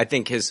 Never. I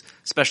think his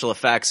special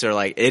effects are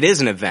like, it is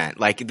an event.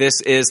 Like,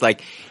 this is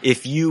like,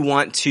 if you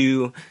want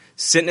to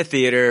sit in a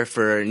theater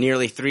for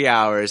nearly 3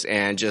 hours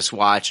and just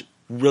watch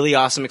really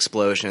awesome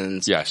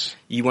explosions. Yes.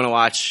 You want to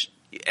watch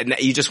and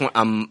you just want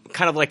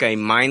kind of like a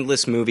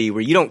mindless movie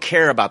where you don't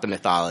care about the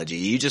mythology.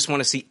 You just want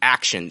to see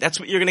action. That's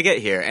what you're going to get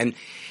here.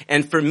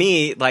 And for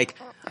me, like,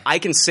 I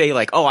can say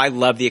like, oh, I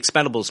love the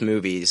Expendables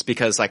movies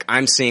because like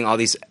I'm seeing all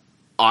these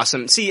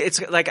awesome. See,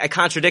 it's like I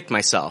contradict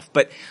myself,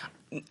 but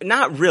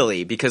not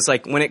really, because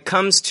like when it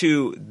comes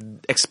to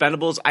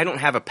Expendables, I don't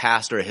have a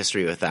past or a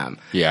history with them.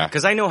 Yeah.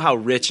 Because I know how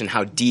rich and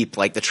how deep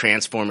like the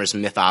Transformers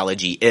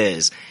mythology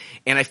is.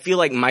 And I feel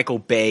like Michael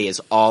Bay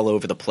is all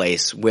over the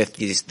place with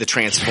the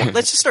Transformers.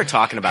 Let's just start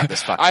talking about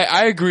this fucking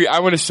I agree. I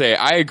want to say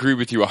I agree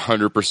with you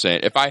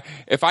 100%.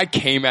 If I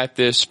came at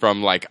this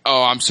from like,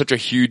 oh, I'm such a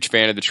huge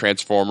fan of the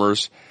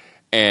Transformers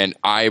and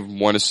I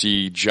want to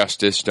see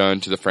justice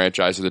done to the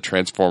franchise of the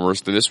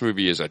Transformers, then this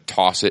movie is a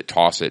toss it.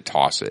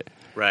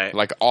 Right.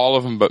 Like all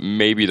of them, but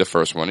maybe the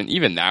first one. And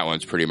even that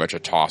one's pretty much a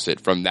toss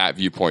it from that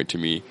viewpoint to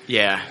me.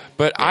 Yeah.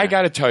 But I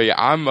got to tell you,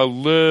 I'm a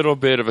little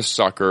bit of a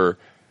sucker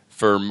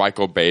for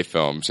Michael Bay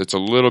films. It's a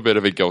little bit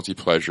of a guilty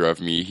pleasure of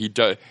me.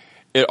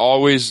 It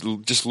always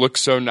just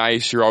looks so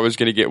nice. You're always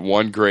going to get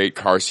one great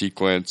car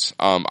sequence.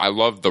 I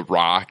love The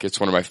Rock. It's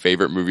one of my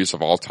favorite movies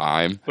of all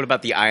time. What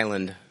about The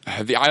Island?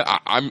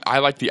 I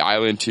like The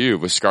Island too,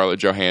 with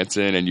Scarlett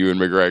Johansson and Ewan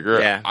McGregor.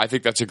 Yeah. I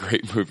think that's a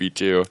great movie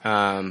too.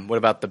 What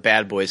about the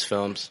Bad Boys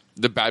films?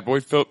 The Bad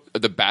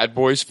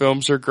Boys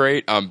films are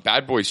great.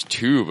 Bad Boys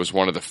 2 was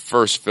one of the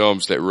first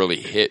films that really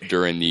hit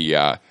during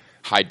the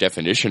high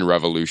definition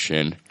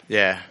revolution.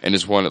 Yeah. And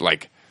is one that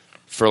like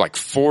for like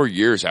 4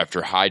 years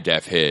after high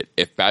def hit,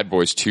 if Bad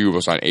Boys 2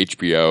 was on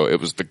HBO, it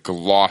was the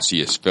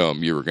glossiest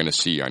film you were going to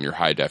see on your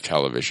high def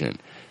television.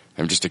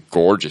 And just a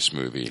gorgeous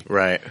movie.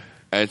 Right.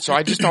 And so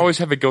I just always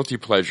have a guilty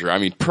pleasure. I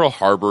mean, Pearl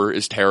Harbor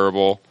is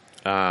terrible.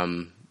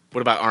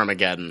 What about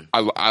Armageddon?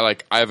 I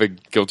have a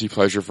guilty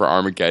pleasure for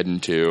Armageddon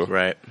too.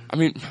 Right. I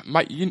mean,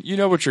 you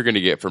know what you're going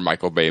to get for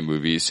Michael Bay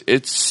movies.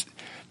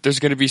 There's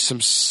going to be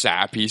some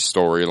sappy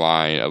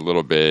storyline a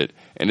little bit,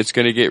 and it's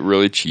going to get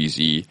really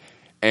cheesy.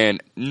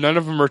 And none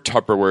of them are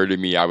Tupperware to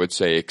me, I would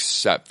say,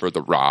 except for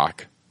The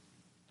Rock.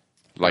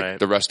 Like, right.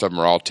 The rest of them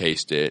are all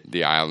Taste It,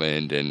 The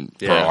Island, and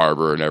Pearl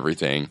Harbor and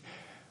everything.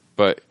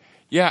 But,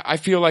 yeah, I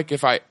feel like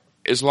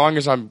as long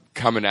as I'm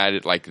coming at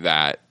it like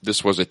that,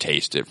 this was a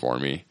Taste It for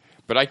me.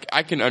 But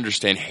I can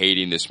understand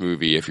hating this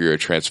movie if you're a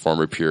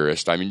Transformer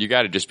purist. I mean, you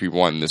got to just be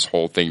wanting this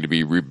whole thing to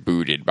be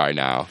rebooted by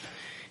now.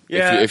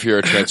 Yeah. If you're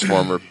a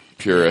Transformer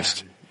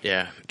purist.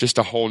 Yeah. Just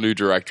a whole new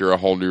director, a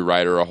whole new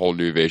writer, a whole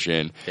new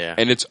vision. Yeah.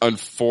 And it's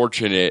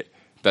unfortunate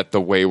that the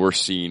way we're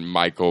seeing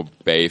Michael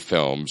Bay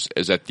films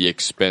is at the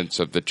expense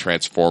of the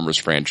Transformers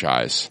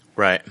franchise.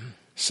 Right.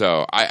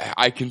 So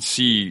I can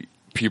see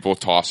people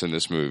tossing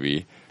this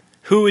movie.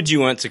 Who would you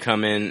want to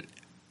come in?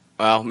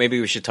 Well, maybe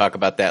we should talk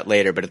about that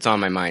later, but it's on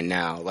my mind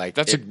now. Like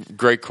That's a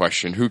great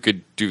question. Who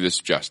could do this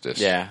justice?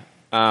 Yeah.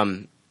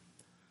 I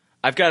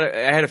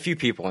had a few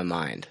people in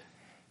mind.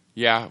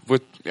 Yeah,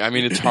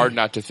 it's hard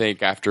not to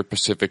think after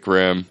Pacific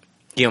Rim.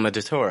 Guillermo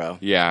del Toro.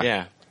 Yeah.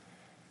 Yeah.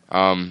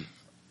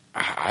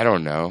 I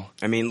don't know.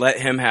 I mean, let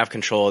him have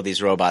control of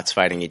these robots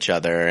fighting each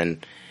other,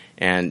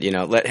 and you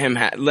know, let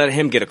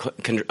him get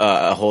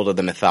a hold of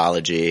the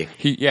mythology.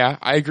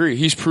 I agree.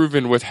 He's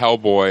proven with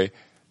Hellboy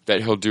that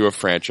he'll do a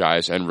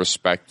franchise and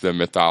respect the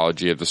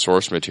mythology of the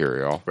source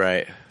material.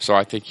 Right. So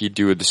I think he'd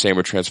do the same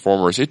with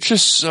Transformers. It's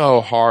just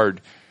so hard.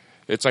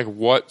 It's like,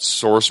 what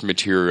source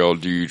material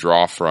do you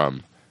draw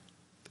from?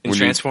 In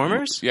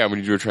Transformers? When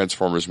you do a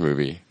Transformers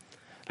movie.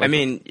 I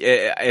mean,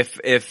 if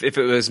it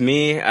was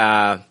me,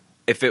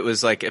 if it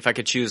was like, if I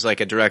could choose like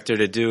a director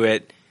to do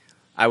it,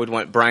 I would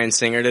want Bryan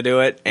Singer to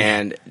do it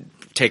and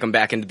take him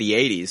back into the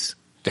 80s.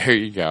 There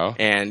you go.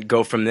 And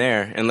go from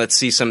there. And let's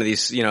see some of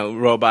these, you know,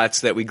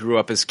 robots that we grew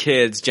up as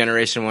kids,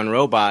 Generation 1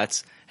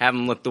 robots, have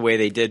them look the way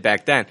they did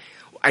back then.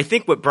 I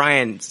think what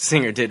Bryan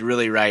Singer did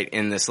really right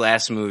in this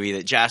last movie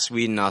that Joss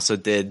Whedon also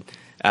did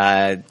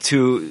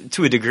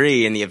to a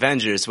degree in the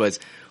Avengers was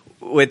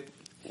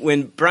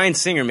when Bryan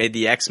Singer made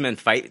the X-Men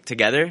fight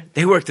together,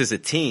 they worked as a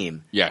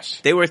team. Yes.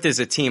 They worked as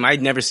a team.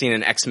 I'd never seen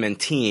an X-Men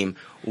team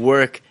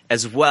work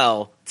as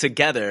well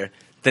together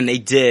than they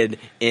did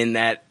in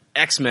that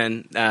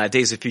X-Men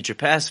Days of Future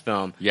Past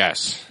film.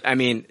 Yes. I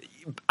mean,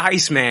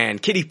 Iceman,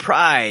 Kitty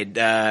Pryde,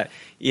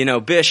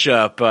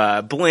 Bishop,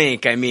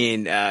 Blink. I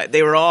mean,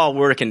 they were all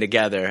working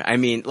together. I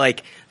mean,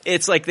 like,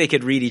 it's like they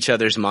could read each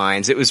other's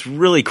minds. It was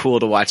really cool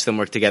to watch them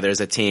work together as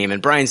a team. And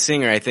Bryan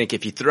Singer, I think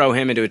if you throw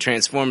him into a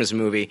Transformers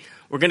movie,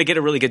 we're going to get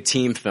a really good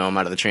team film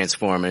out of the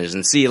Transformers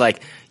and see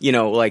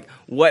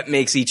what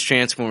makes each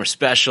Transformer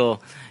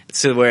special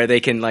so where they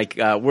can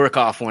work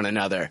off one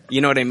another.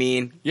 You know what I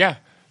mean? Yeah.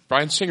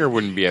 Bryan Singer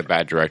wouldn't be a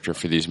bad director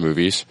for these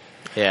movies.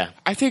 Yeah.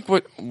 I think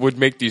what would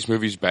make these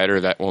movies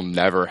better that will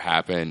never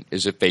happen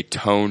is if they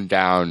tone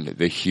down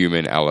the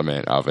human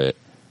element of it.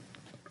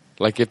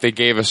 Like if they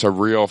gave us a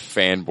real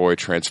fanboy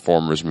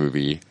Transformers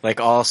movie. Like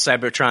all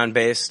Cybertron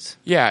based?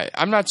 Yeah,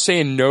 I'm not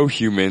saying no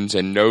humans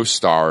and no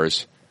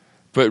stars,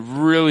 but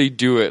really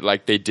do it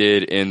like they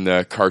did in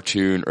the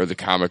cartoon or the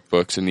comic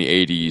books in the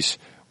 80s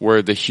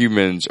where the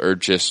humans are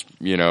just,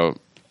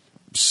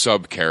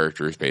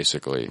 sub-characters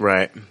basically.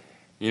 Right.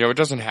 You know, it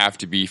doesn't have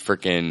to be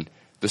freaking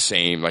the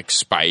same, like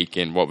Spike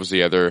and what was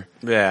the other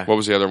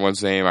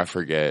one's name? I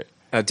forget.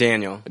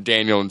 Daniel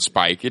and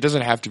Spike. It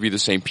doesn't have to be the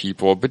same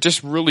people, but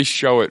just really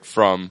show it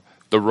from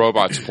the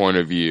robot's point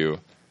of view.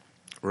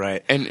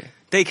 Right. And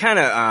they kind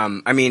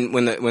of, I mean,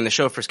 when the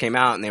show first came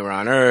out and they were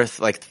on Earth,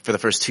 like for the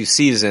first 2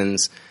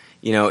 seasons,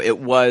 you know, it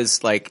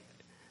was like,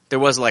 there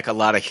was like a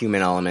lot of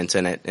human elements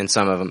in it in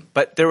some of them,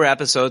 but there were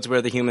episodes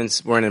where the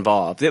humans weren't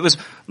involved. It was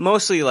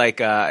mostly like,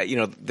 you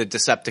know, the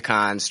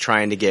Decepticons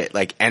trying to get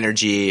like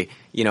energy,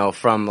 you know,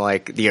 from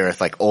like the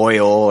Earth, like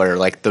oil or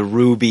like the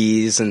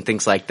rubies and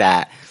things like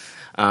that.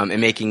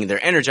 And making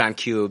their Energon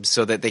cubes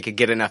so that they could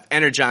get enough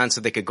Energon so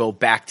they could go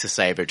back to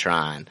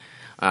Cybertron.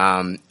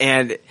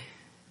 And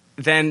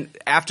then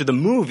after the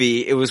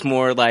movie, it was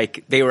more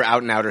like they were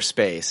out in outer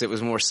space. It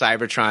was more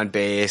Cybertron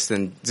based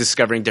and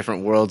discovering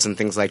different worlds and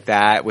things like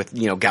that with,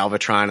 you know,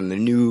 Galvatron and the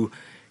new,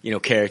 you know,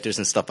 characters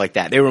and stuff like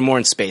that. They were more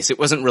in space. It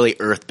wasn't really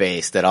Earth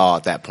based at all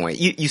at that point.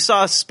 You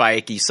saw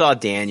Spike, you saw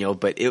Daniel,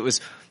 but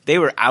they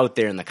were out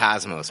there in the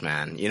cosmos,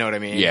 man. You know what I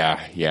mean?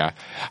 Yeah.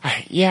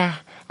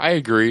 I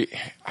agree.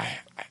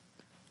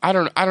 I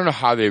don't know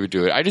how they would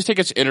do it. I just think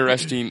it's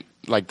interesting,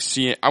 like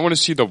I want to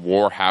see the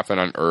war happen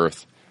on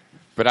Earth,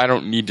 but I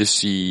don't need to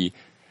see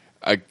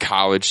a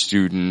college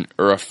student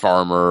or a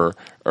farmer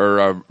or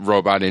a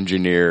robot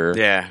engineer.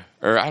 Yeah.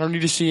 Or I don't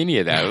need to see any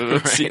of that.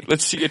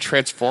 Let's see a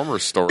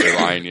Transformers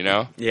storyline, you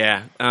know?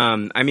 Yeah.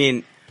 I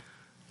mean,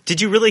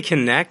 did you really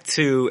connect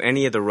to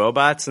any of the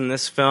robots in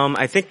this film?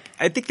 I think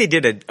they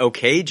did an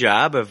okay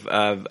job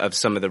of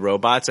some of the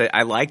robots.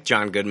 I like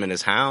John Goodman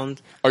as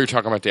Hound. Oh, you're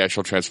talking about the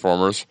actual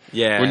Transformers?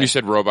 Yeah. When you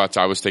said robots,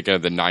 I was thinking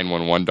of the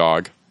 911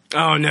 dog.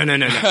 Oh, no.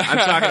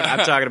 I'm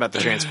talking about the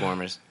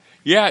Transformers.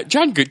 Yeah,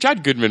 John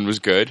Goodman was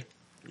good.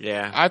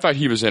 Yeah. I thought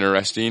he was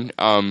interesting.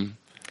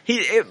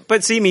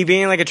 But see, me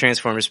being like a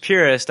Transformers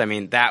purist, I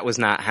mean, that was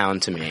not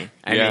Hound to me.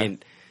 I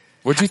mean,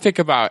 what'd you think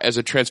about, as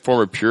a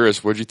Transformer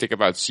purist, what'd you think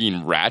about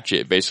seeing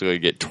Ratchet basically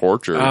get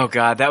tortured? Oh,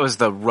 God, that was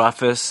the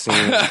roughest scene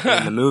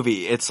in the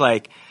movie. It's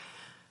like,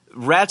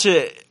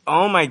 Ratchet,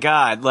 oh my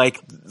God, like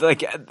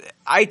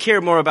I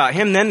care more about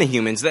him than the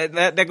humans.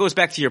 That goes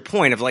back to your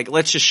point of like,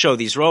 let's just show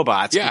these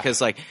robots because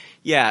like,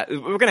 yeah,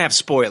 we're gonna have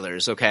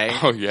spoilers, okay?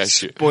 Oh yeah,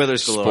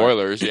 spoilers galore.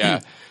 Spoilers,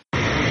 yeah.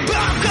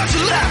 I've got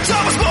your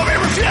laptop, movie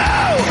review.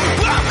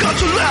 I've got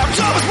your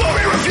laptop,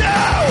 movie review.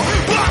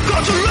 I've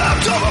got your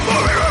laptop,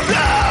 movie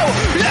review.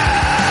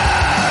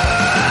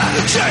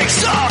 Yeah, Jake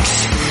sucks.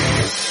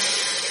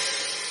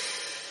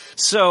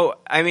 So,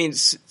 I mean,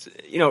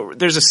 you know,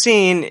 there's a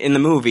scene in the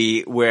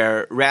movie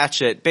where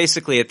Ratchet,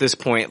 basically at this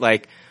point,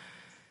 like,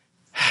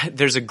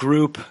 there's a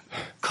group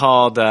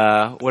called,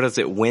 what is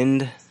it,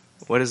 Wind?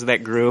 What is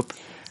that group?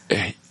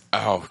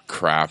 Oh,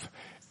 crap.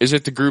 Is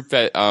it the group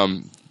that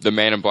the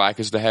Man in Black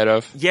is the head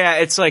of? Yeah,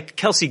 it's like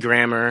Kelsey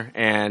Grammer,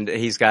 and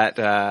he's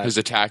got... his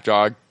attack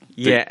dog?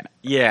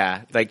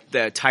 Yeah, like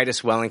the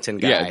Titus Wellington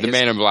guy. Yeah, the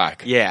Man in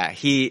Black. Yeah,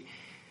 he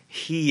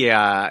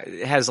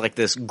has like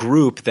this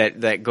group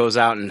that goes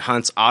out and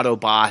hunts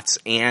Autobots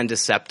and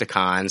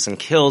Decepticons and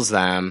kills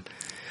them,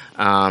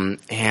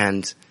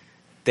 and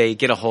they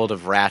get a hold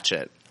of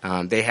Ratchet.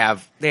 They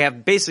have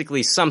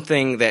basically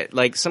something that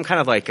like some kind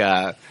of like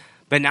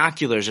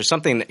binoculars or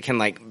something that can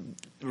like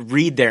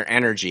read their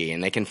energy,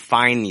 and they can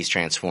find these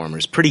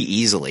Transformers pretty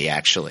easily.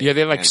 Actually, yeah,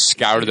 they like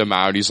scouted them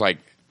out. He's like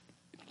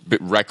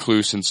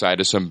recluse inside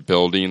of some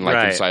building,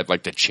 like inside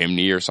like the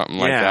chimney or something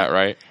like that,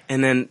 right?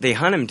 And then they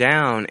hunt him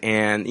down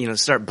and, you know,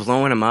 start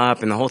blowing him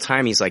up. And the whole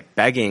time he's like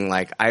begging,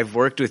 like, I've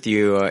worked with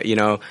you, you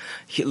know,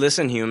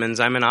 listen, humans,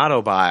 I'm an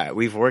Autobot.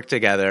 We've worked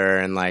together.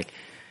 And like,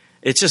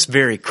 it's just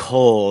very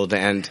cold.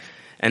 And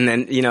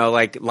then, you know,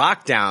 like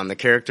Lockdown, the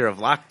character of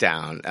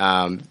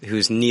Lockdown,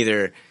 who's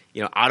neither,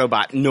 you know,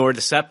 Autobot nor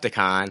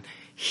Decepticon,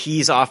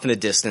 he's off in the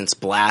distance,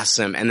 blasts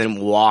him, and then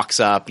walks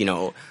up, you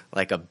know,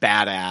 like a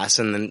badass,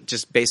 and then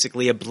just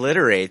basically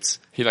obliterates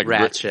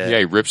Ratchet.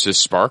 He rips his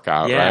spark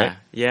out, right?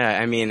 Yeah,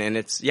 I mean, and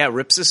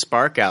rips his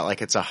spark out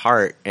like it's a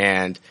heart,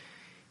 and,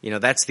 you know,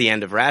 that's the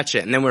end of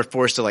Ratchet. And then we're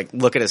forced to, like,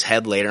 look at his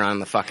head later on in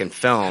the fucking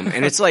film.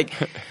 And it's like,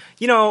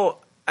 you know,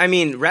 I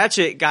mean,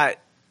 Ratchet he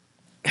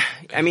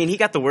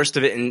got the worst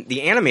of it in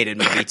the animated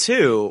movie,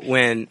 too,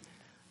 when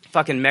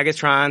fucking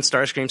Megatron,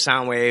 Starscream,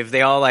 Soundwave,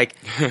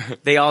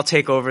 they all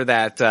take over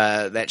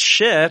that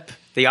ship,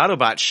 the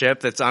Autobot ship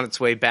that's on its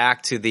way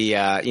back to the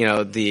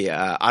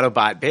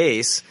Autobot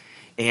base,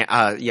 and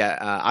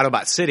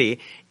Autobot City,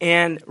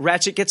 and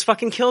Ratchet gets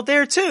fucking killed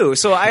there too.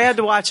 So I had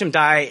to watch him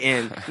die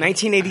in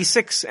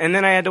 1986, and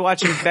then I had to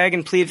watch him beg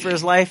and plead for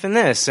his life in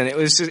this, and it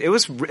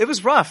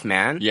was rough,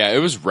 man. Yeah, it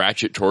was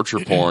Ratchet torture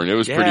porn. It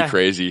was pretty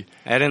crazy.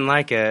 I didn't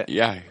like it.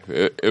 Yeah,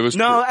 it was.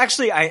 No,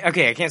 actually, I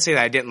can't say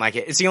that I didn't like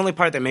it. It's the only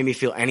part that made me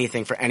feel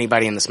anything for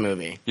anybody in this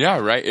movie. Yeah,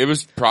 right. It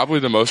was probably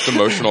the most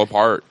emotional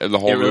part of the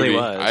whole movie. It really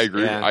was. I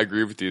agree. Yeah. I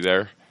agree with you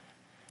there.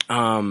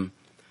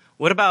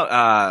 What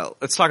about?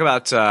 Let's talk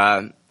about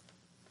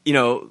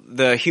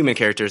the human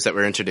characters that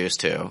we're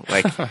introduced to.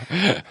 Like,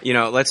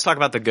 let's talk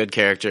about the good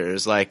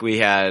characters. Like, we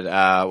had,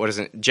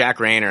 Jack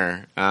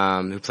Rayner,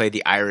 who played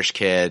the Irish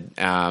kid,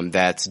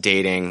 that's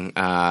dating,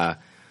 Mark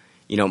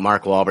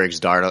Wahlberg's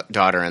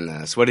daughter in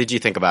this. What did you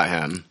think about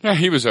him? Yeah,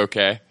 he was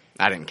okay.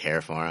 I didn't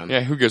care for him.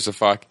 Yeah, who gives a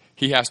fuck?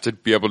 He has to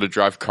be able to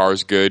drive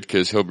cars good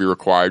because he'll be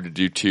required to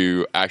do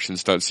 2 action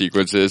stunt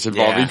sequences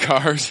involving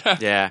cars.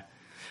 Yeah.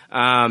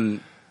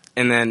 And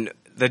then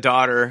the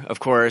daughter,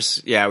 of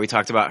course, we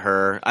talked about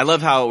her. I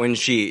love how when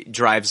she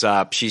drives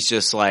up, she's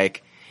just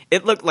like,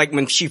 it looked like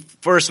when she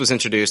first was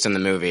introduced in the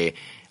movie,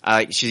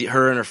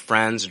 her and her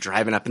friends are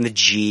driving up in the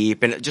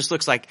Jeep, and it just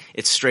looks like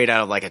it's straight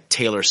out of like a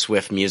Taylor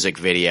Swift music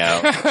video.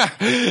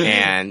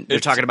 And they're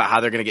talking about how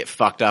they're going to get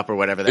fucked up or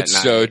whatever that night.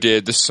 So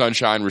did. The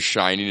sunshine was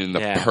shining in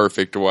the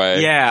perfect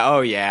way. Yeah,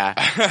 oh yeah.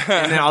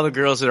 And then all the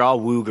girls are all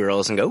woo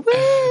girls and go,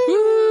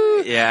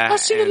 woo! Yeah. I'll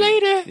see you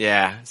later.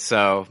 Yeah,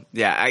 so,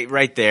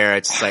 right there,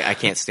 it's like I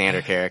can't stand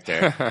her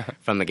character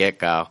from the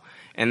get-go.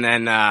 And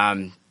then,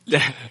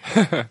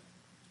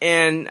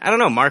 and I don't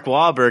know, Mark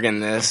Wahlberg in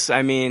this.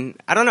 I mean,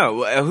 I don't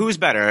know. Who's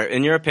better?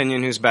 In your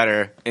opinion, who's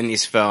better in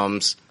these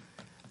films?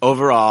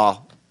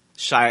 Overall,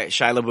 Shia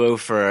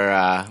LaBeouf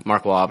or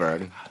Mark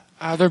Wahlberg?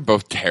 They're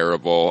both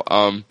terrible.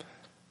 I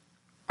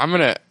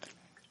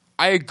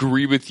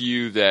agree with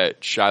you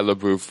that Shia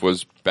LaBeouf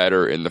was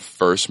better in the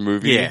first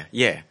movie.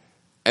 Yeah.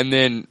 And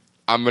then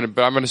I'm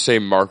gonna say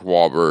Mark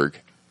Wahlberg.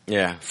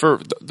 Yeah. For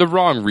the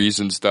wrong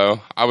reasons, though.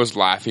 I was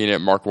laughing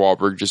at Mark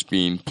Wahlberg just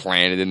being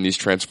planted in these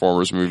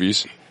Transformers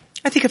movies.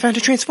 I think I found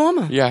a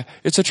Transformer. Yeah,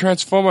 it's a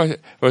Transformer.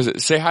 What was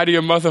it? Say hi to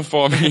your mother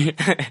for me.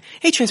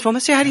 Hey, Transformer,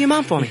 say hi to your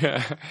mom for me.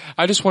 Yeah.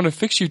 I just want to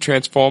fix you,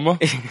 Transformer.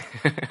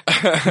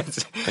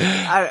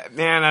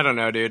 I don't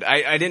know, dude.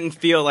 I didn't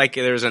feel like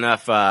there was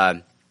enough,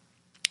 there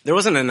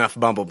wasn't enough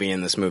Bumblebee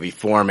in this movie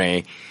for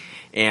me.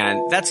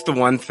 And that's the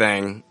one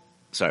thing.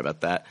 Sorry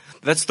about that.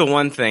 That's the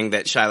one thing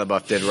that Shia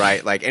LaBeouf did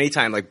right. Like,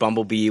 anytime, like,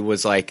 Bumblebee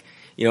was, like,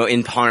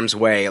 in harm's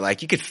way,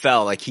 like, you could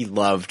feel like he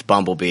loved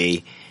Bumblebee.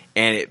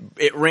 And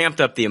it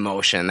ramped up the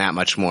emotion that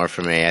much more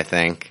for me, I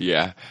think.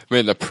 Yeah. I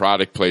mean, the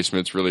product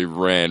placements really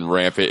ran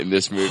rampant in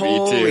this movie,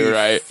 Holy too,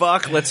 right?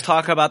 fuck, let's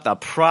talk about the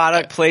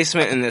product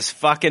placement in this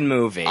fucking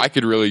movie. I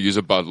could really use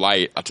a Bud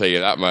Light, I'll tell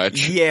you that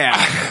much.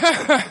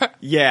 Yeah.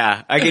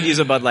 Yeah, I could use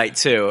a Bud Light,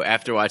 too,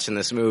 after watching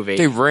this movie.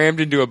 They rammed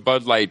into a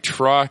Bud Light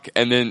truck,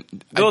 and then...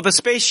 Well, the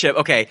spaceship,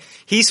 okay,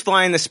 he's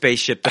flying the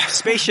spaceship. The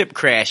spaceship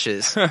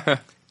crashes.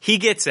 He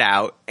gets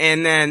out,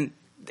 and then...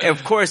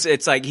 Of course,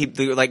 it's like he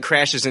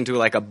crashes into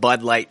like a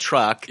Bud Light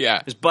truck.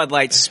 Yeah. There's Bud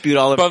Light spewed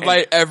all over. Bud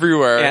Light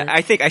everywhere. Yeah,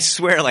 I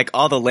swear like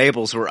all the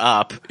labels were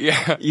up.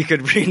 Yeah. You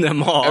could read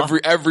them all.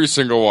 Every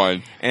single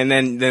one. And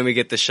then we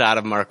get the shot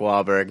of Mark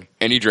Wahlberg.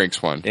 And he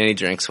drinks one.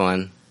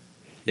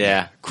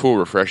 Yeah. Cool,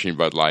 refreshing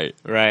Bud Light.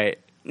 Right.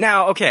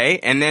 Now, okay,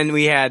 and then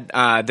we had,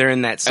 they're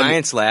in that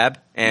science lab,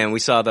 and we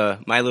saw the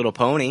My Little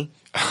Pony,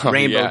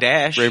 Rainbow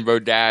Dash. Rainbow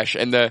Dash.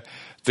 And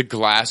the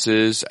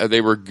glasses, they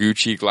were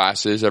Gucci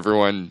glasses.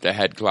 Everyone that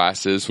had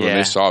glasses when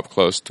they saw up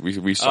close,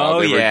 we saw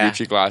they were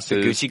Gucci glasses.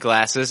 The Gucci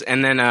glasses.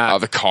 And then,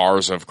 the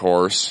cars, of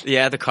course.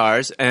 Yeah, the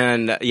cars.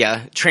 And,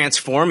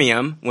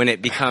 Transformium, when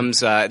it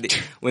becomes,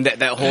 when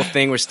that whole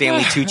thing where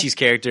Stanley Tucci's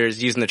character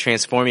is using the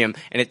Transformium,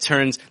 and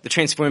the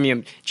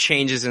Transformium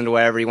changes into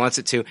whatever he wants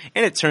it to,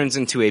 and it turns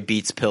into a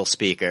Beats pill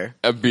speaker.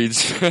 A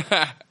Beats.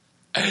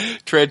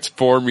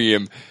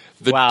 Transformium.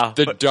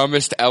 The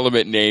dumbest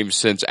element name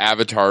since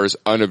Avatar's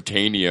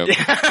Unobtainium.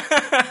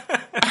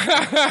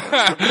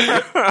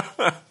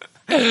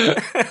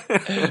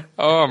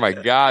 Oh my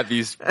god,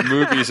 these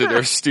movies and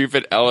their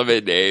stupid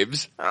element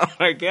names. Oh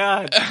my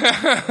god.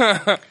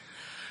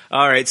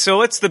 Alright, so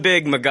what's the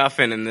big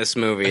MacGuffin in this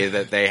movie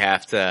that they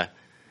have to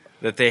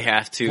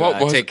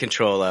take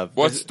control of?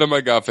 What's the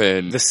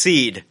MacGuffin? The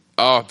seed.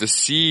 Oh, the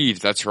seed.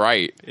 That's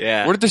right.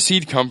 Yeah. Where did the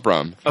seed come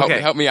from?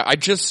 Help me out. I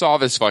just saw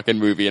this fucking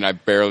movie and I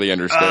barely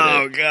understood it.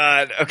 Oh,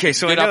 God. Okay,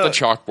 so Get out the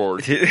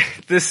chalkboard.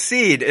 The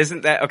seed,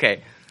 isn't that...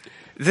 Okay.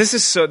 This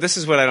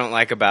is what I don't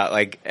like about,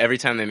 like, every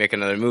time they make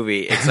another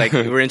movie, it's like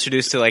we're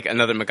introduced to, like,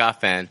 another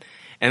MacGuffin.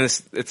 And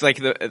it's like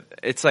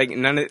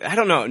none of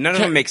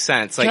them make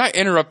sense. Like, can I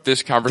interrupt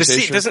this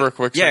conversation for a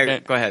quick second? Yeah,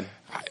 go ahead.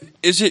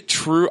 Is it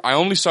true? I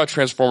only saw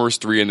Transformers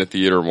 3 in the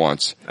theater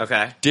once.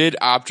 Okay. Did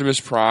Optimus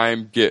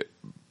Prime get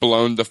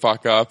blown the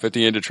fuck up at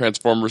the end of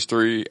Transformers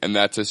 3 and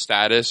that's his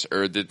status,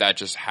 or did that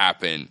just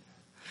happen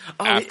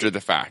after the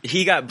fact?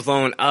 He got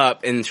blown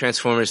up in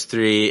Transformers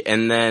 3,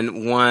 and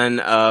then one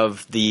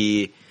of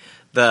the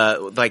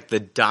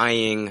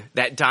dying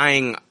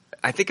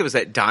I think it was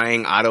that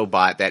dying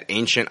Autobot, that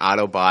ancient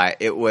Autobot.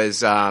 It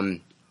was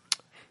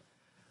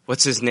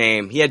what's his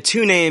name? He had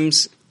two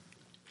names.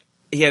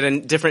 He had a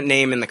different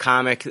name in the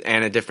comic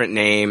and a different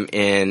name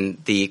in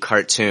the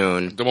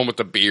cartoon. The one with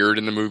the beard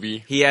in the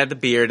movie? He had the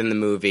beard in the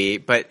movie,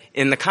 but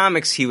in the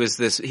comics he was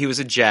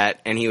a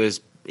Jet, and he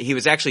was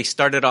actually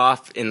started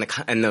off in the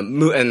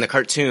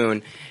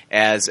cartoon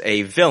as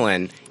a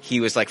villain.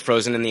 He was like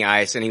frozen in the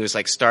ice, and he was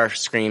like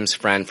Starscream's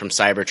friend from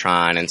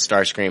Cybertron, and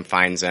Starscream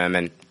finds him,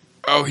 and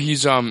Oh,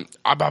 he's He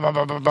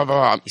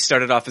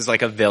started off as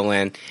like a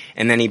villain,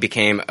 and then he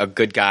became a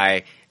good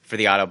guy for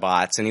the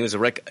Autobots. And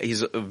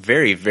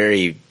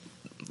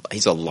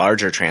he's a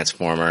larger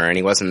Transformer, and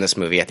he was in this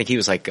movie. I think he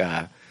was like,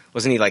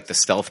 wasn't he like the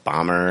stealth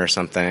bomber or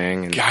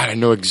something? And God, I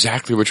know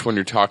exactly which one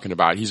you're talking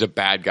about. He's a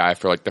bad guy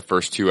for like the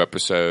first 2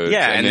 episodes.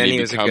 Yeah, and then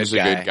he was becomes a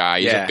good guy.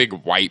 He's Yeah. a big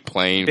white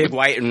plane. Big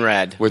white and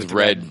red. With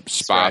red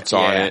spots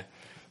on yeah. it.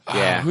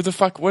 Yeah. Who the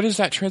fuck? What is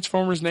that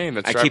Transformer's name?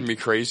 That's driving me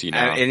crazy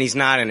now. And he's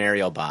not an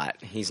aerial bot.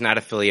 He's not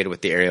affiliated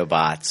with the aerial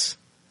bots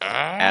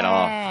at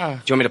all.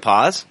 Do you want me to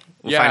pause?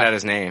 We'll find out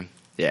his name.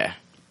 Yeah.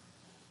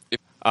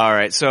 All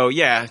right. So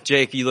yeah,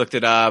 Jake, you looked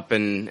it up,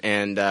 and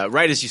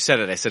right as you said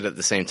it, I said it at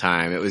the same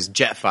time. It was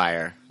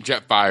Jetfire.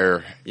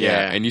 Jetfire.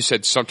 Yeah. And you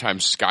said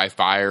sometimes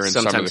Skyfire in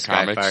some of the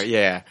comics. Skyfire,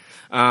 yeah.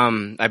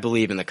 I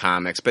believe in the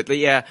comics, but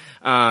he had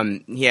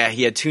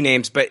 2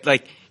 names, but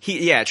like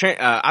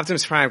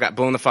Optimus Prime got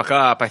blown the fuck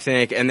up, I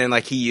think, and then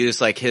like he used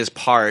like his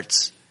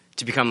parts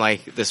to become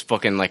like this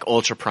fucking like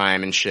Ultra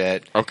Prime and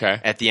shit. Okay.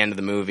 At the end of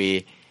the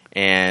movie,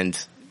 and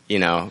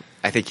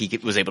I think he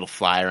was able to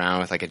fly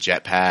around with like a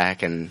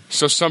jetpack, and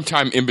so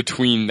sometime in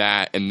between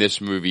that and this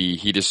movie,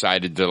 he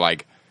decided to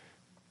like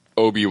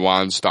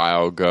Obi-Wan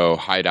style go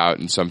hide out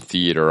in some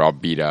theater all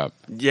beat up.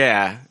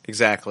 Yeah,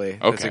 exactly.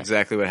 Okay. That's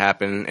exactly what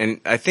happened.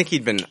 And I think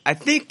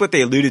what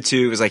they alluded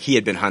to was like he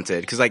had been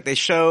hunted, because like they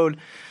showed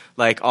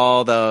like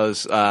all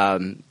those,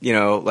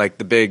 like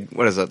the big,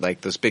 what is it,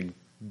 like those big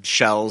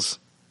shells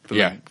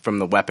from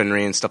the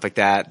weaponry and stuff like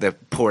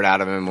that poured out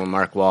of him when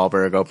Mark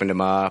Wahlberg opened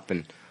him up,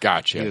 and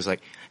gotcha. He was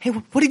like, "Hey,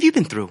 what have you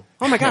been through?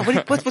 Oh my God,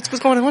 what's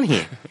going on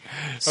here?"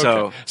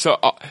 So,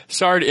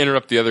 sorry to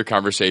interrupt the other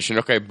conversation.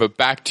 Okay, but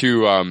back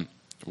to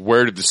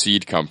where did the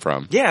seed come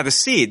from? Yeah, the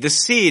seed. The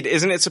seed,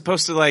 isn't it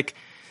supposed to like?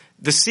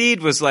 The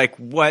seed was like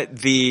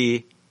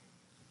wasn't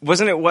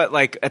it what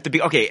like at the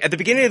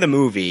beginning of the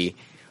movie,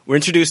 we're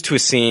introduced to a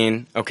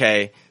scene.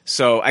 Okay,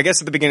 so I guess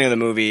at the beginning of the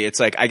movie, it's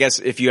like, I guess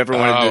if you ever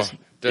wanted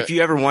if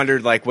you ever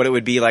wondered like what it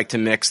would be like to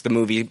mix the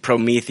movie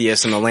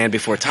Prometheus and The Land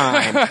Before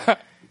Time,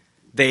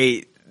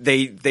 they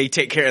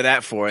take care of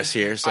that for us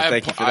here. So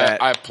thank you for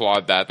that. I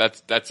applaud that.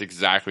 That's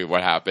exactly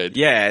what happened.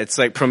 Yeah, it's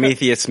like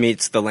Prometheus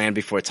meets The Land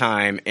Before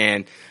Time,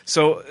 and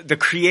so the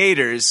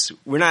creators,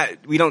 we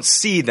don't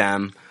see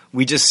them.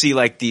 We just see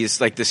like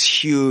this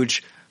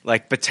huge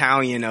like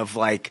battalion of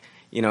like,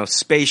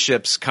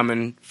 spaceships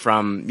coming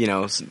from,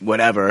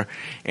 whatever,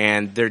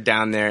 and they're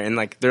down there, and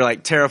like they're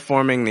like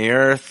terraforming the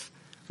Earth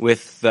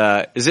with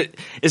is it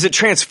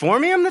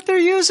Transformium that they're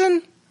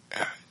using?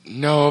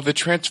 No, the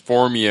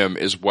Transformium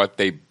is what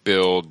they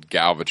build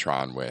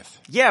Galvatron with.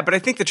 Yeah, but I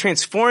think the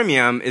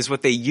Transformium is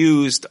what they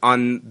used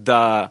on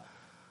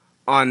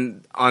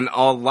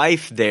all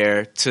life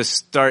there to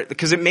start,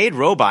 because it made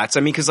robots.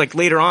 I mean, because like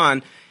later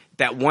on,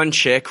 that one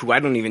chick who I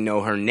don't even know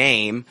her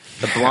name,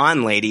 the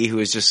blonde lady who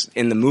is just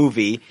in the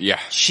movie,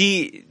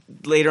 she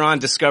later on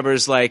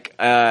discovers like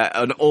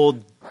an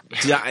old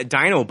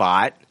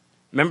Dinobot.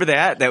 Remember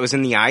that? That was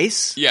in the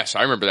ice? Yes,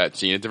 I remember that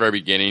scene at the very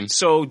beginning.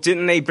 So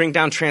didn't they bring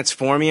down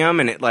Transformium,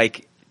 and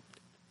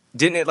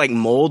didn't it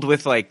mold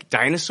with like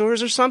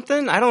dinosaurs or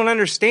something? I don't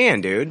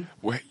understand, dude.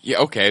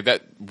 Yeah, okay.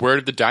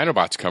 Where did the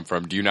Dinobots come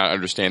from? Do you not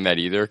understand that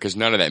either? Because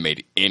none of that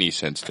made any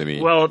sense to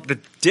me. Well, weren't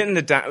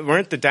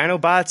the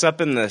Dinobots up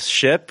in the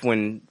ship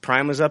when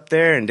Prime was up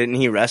there, and didn't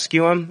he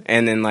rescue them?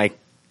 And then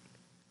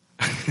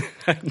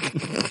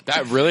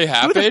that really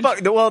happened? Who the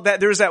fuck? Well,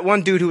 there was that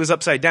one dude who was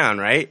upside down,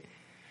 right?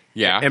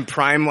 Yeah. And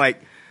Prime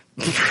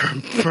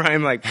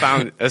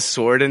found a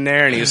sword in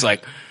there, and he was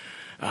like,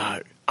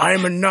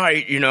 I'm a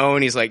knight,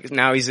 and he's like,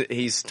 now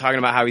he's talking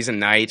about how he's a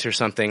knight or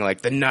something,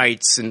 like the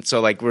knights, and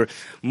so like we're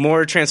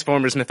more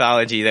Transformers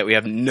mythology that we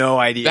have no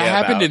idea that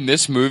about. happened in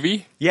this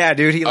movie? Yeah,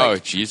 dude. Oh,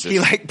 Jesus. He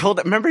he pulled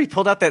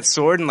out that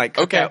sword and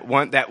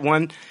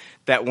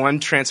that one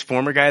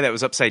Transformer guy that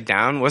was upside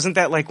down. Wasn't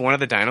that like one of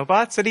the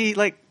Dinobots that he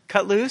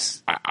cut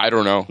loose? I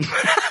don't know.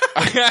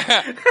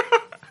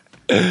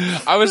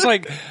 I was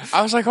like,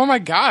 oh my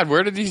God,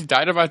 where did these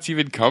Dinobots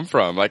even come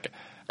from? Like,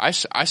 I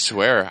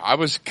swear, I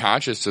was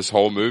conscious this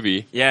whole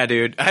movie. Yeah,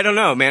 dude. I don't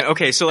know, man.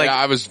 Okay, so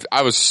I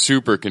was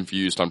super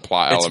confused on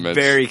plot elements.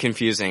 It's very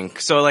confusing.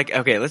 So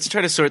okay, let's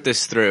try to sort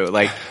this through.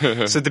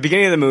 So at the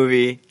beginning of the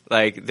movie,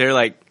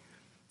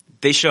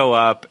 they show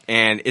up,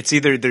 and it's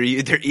either they're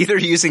either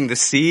using the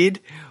seed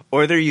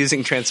or they're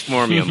using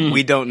Transformium.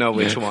 We don't know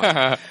which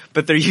one,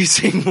 but they're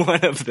using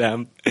one of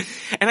them.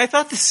 And I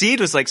thought the seed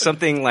was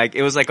something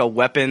it was a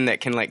weapon that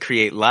can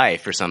create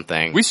life or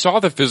something. We saw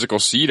the physical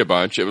seed a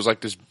bunch. It was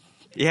like this.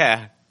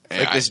 Yeah.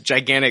 This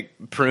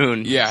gigantic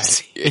prune. Yeah,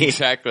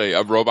 exactly.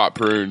 A robot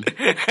prune.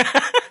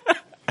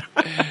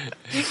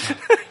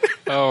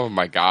 Oh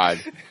my God.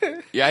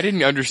 Yeah, I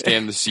didn't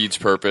understand the seed's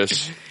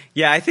purpose.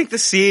 Yeah, I think the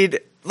seed,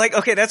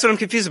 okay, that's what I'm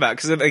confused about,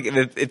 because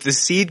if the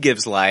seed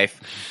gives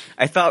life,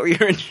 I thought we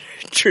were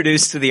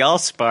introduced to the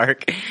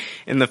Allspark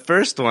in the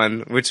first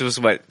one, which was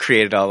what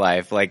created all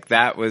life.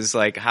 That was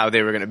how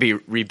they were going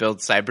to rebuild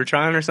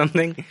Cybertron or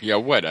something. Yeah,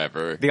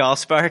 whatever. The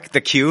Allspark,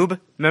 the cube.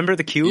 Remember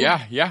the cube?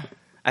 Yeah.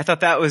 I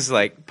thought that was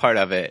part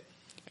of it.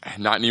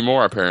 Not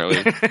anymore,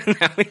 apparently.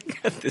 Now we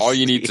got this All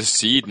you need seed. is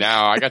seed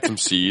now. I got some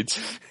seeds.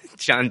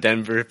 John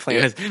Denver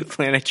plant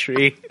a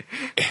tree.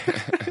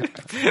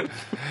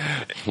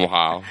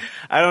 Wow.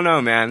 I don't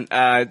know, man.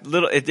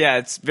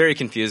 It's very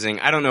confusing.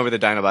 I don't know where the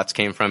Dinobots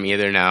came from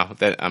either now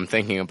that I'm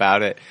thinking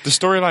about it. The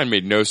storyline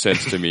made no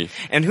sense to me.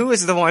 And who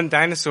was the one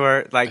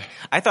dinosaur? Like,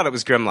 I thought it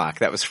was Grimlock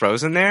that was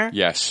frozen there.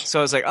 Yes. So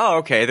I was like, oh,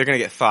 okay, they're going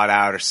to get thawed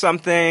out or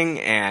something.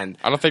 And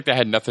I don't think that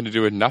had nothing to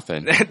do with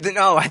nothing.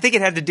 no, I think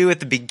it had to do with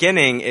the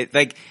beginning.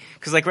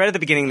 Because right at the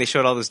beginning they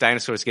showed all those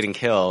dinosaurs getting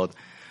killed.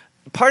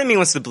 Part of me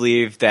wants to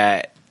believe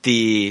that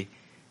the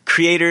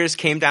creators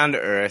came down to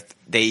Earth.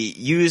 They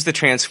used the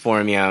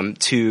Transformium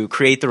to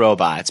create the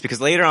robots,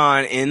 because later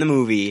on in the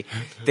movie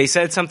they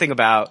said something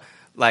about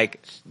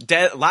like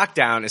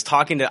Lockdown is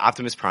talking to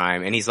Optimus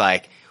Prime and he's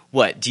like,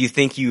 "What? Do you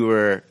think you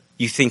were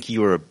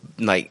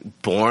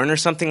like born or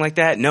something like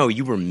that? No,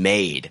 you were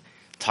made."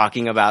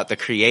 Talking about the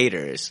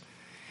creators.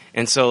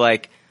 And so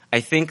like I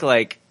think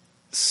like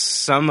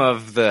some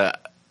of the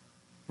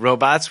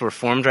robots were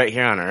formed right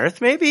here on Earth,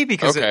 maybe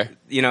because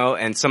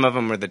and some of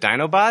them were the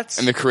Dinobots,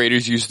 And the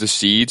creators used the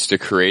seeds to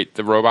create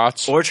the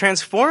robots? or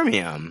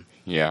Transformium.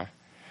 Yeah.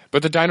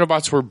 But the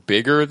Dinobots were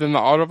bigger than the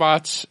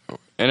Autobots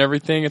and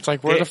everything. It's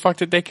like, where the fuck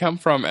did they come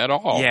from at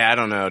all? Yeah, I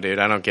don't know, dude.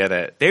 I don't get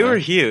it. They were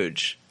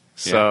huge.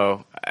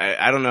 So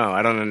I don't know.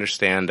 I don't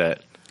understand it.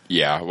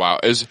 Yeah, wow.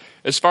 As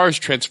far as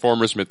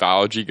Transformers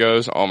mythology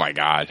goes, oh my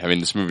god. I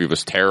mean, this movie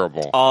was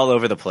terrible. All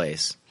over the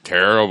place.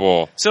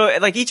 Terrible. So,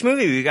 like, each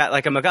movie we got,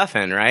 like, a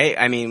MacGuffin, right?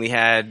 I mean, we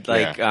had,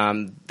 like,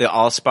 the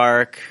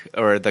Allspark,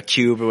 or the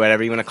Cube, or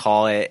whatever you want to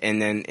call it, and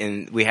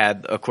then we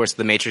had, of course,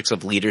 the Matrix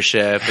of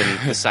Leadership,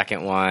 and the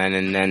second one,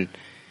 and then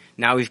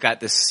now we've got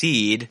the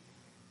Seed.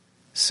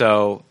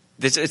 So,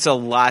 it's a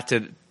lot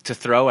to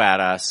throw at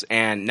us,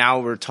 and now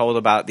we're told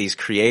about these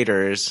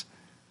creators.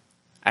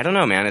 I don't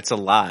know, man. It's a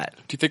lot.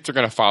 Do you think they're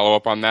going to follow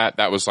up on that?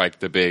 That was, like,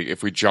 the big,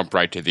 if we jump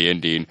right to the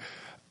ending,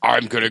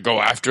 I'm going to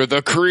go after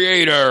the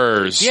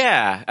creators.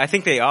 Yeah, I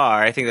think they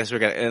are. I think that's what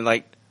we're going to, and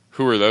like,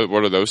 who are those?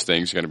 What are those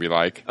things going to be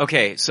like?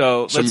 Okay,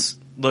 so let's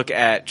look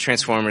at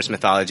Transformers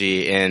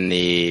mythology in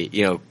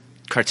the,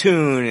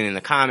 cartoon and in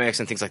the comics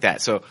and things like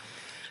that. So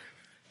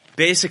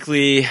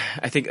basically,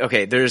 I think,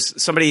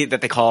 there's somebody that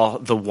they call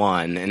the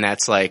One, and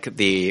that's like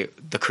the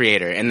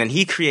creator. And then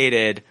he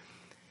created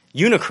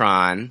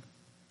Unicron,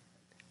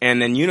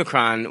 and then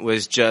Unicron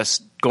was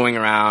just going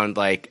around,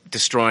 like,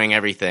 destroying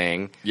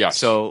everything. Yes.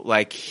 So,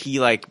 like, he,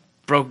 like,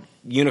 broke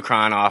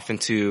Unicron off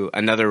into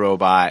another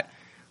robot,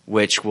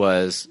 which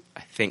was,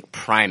 I think,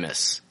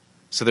 Primus.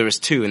 So there was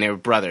two, and they were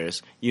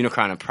brothers,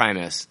 Unicron and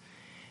Primus.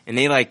 And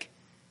they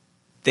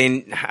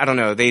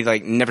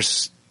never,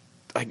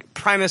 like,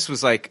 Primus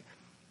was, like,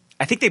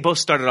 I think they both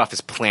started off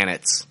as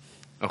planets,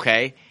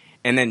 okay?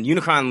 And then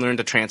Unicron learned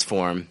to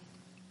transform.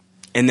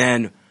 And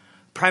then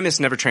Primus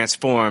never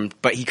transformed,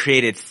 but he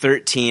created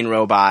 13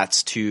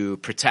 robots to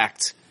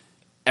protect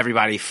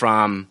everybody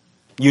from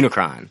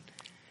Unicron.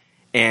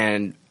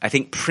 And I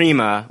think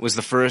Prima was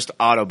the first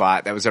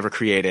Autobot that was ever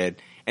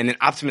created. And then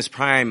Optimus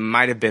Prime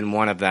might have been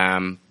one of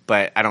them,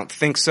 but I don't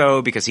think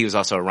so because he was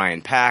also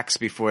Orion Pax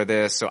before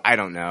this, so I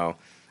don't know.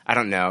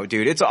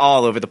 Dude. It's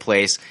all over the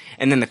place.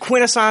 And then the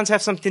Quintessons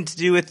have something to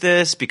do with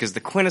this because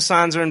the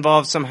Quintessons are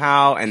involved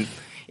somehow, and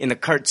in the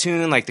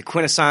cartoon, like the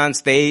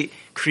Quintessons, they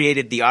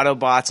created the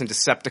Autobots and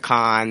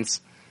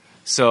Decepticons.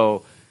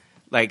 So,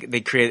 like,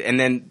 they created, and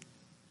then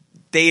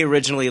they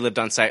originally lived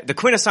on the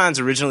Quintessons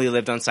originally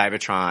lived on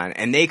Cybertron,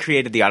 and they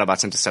created the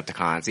Autobots and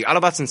Decepticons. The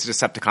Autobots and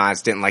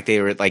Decepticons didn't like they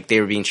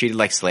were being treated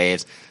like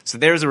slaves. So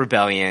there was a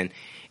rebellion,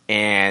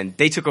 and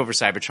they took over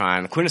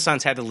Cybertron. The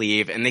Quintessons had to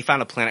leave, and they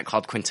found a planet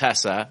called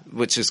Quintessa,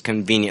 which is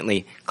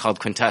conveniently called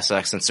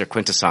Quintessa since they're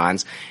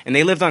Quintessons. And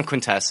they lived on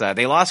Quintessa.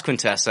 They lost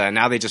Quintessa, and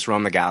now they just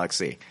roam the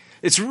galaxy.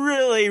 It's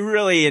really,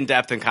 really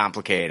in-depth and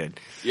complicated.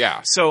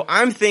 Yeah. So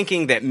I'm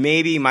thinking that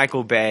maybe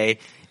Michael Bay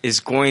is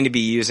going to be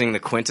using the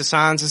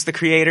Quintessons as the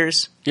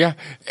creators. Yeah,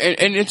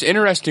 and it's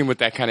interesting with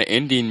that kind of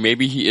ending.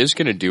 Maybe he is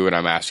going to do what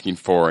I'm asking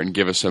for and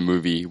give us a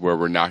movie where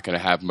we're not going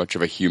to have much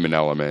of a human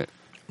element.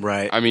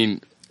 Right. I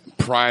mean,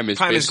 Prime is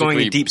going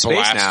basically to deep space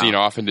blasting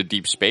now. off into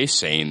deep space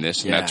saying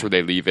this, and that's where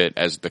they leave it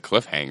as the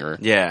cliffhanger.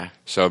 Yeah.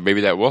 So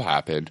maybe that will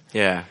happen.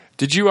 Yeah.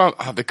 Did you,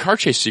 the car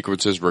chase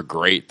sequences were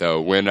great, though,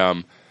 when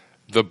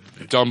the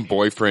dumb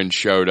boyfriend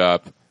showed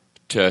up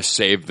to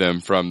save them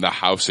from the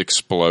house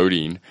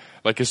exploding.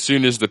 Like, as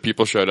soon as the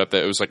people showed up,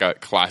 that it was like a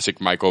classic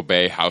Michael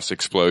Bay house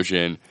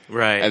explosion.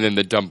 Right. And then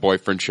the dumb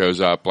boyfriend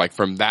shows up. Like,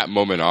 from that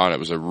moment on, it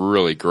was a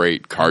really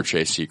great car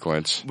chase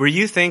sequence. Were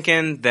you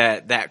thinking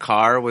that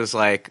car was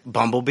like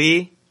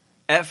Bumblebee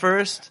at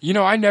first? You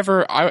know, I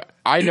never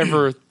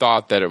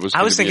thought that it was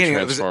going to be a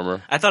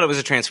Transformer. I thought it was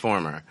a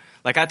Transformer.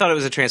 Like, I thought it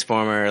was a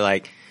Transformer,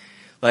 like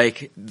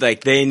Like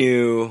they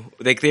knew,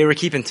 like they were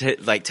keeping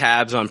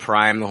tabs on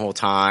Prime the whole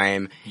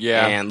time.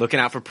 Yeah. And looking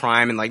out for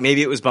Prime, and like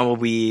maybe it was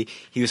Bumblebee.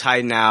 He was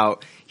hiding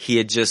out. He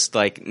had just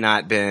like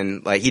not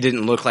been like, he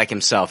didn't look like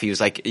himself. He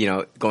was like,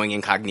 going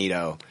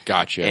incognito.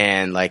 Gotcha.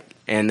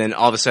 And then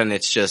all of a sudden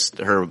it's just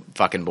her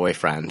fucking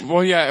boyfriend.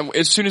 Well, yeah. And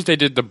as soon as they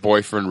did the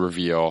boyfriend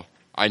reveal,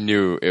 I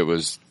knew it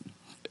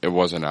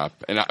wasn't up.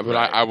 But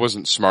I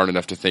wasn't smart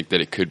enough to think that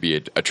it could be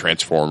a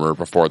Transformer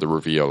before the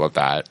reveal of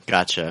that.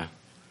 Gotcha.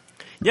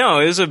 No,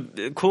 it was a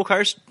cool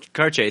car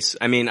chase.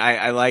 I mean,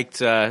 I liked,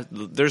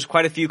 there's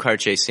quite a few car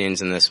chase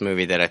scenes in this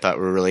movie that I thought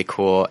were really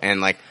cool. And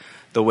like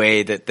the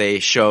way that they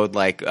showed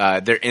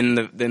they're in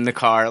the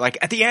car, like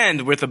at the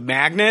end with a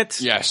magnet.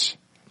 Yes.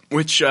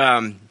 Which,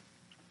 where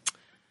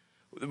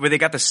they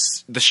got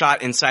the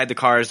shot inside the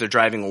car as they're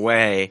driving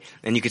away,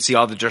 and you could see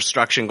all the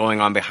destruction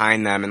going on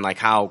behind them and like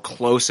how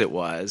close it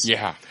was.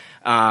 Yeah.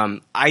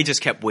 I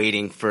just kept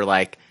waiting for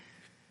like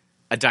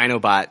a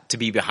Dinobot to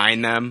be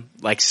behind them,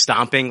 like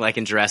stomping, like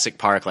in Jurassic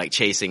Park, like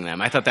chasing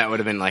them. I thought that would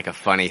have been like a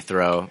funny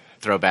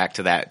throwback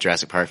to that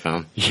Jurassic Park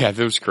film. Yeah,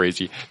 that was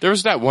crazy. There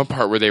was that one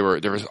part where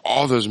there was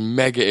all those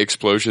mega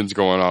explosions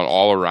going on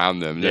all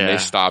around them. And then they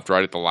stopped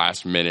right at the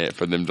last minute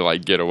for them to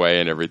like get away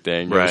and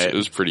everything. It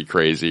was pretty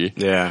crazy.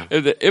 Yeah.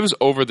 It was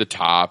over the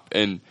top,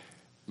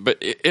 but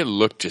it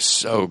looked just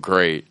so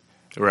great.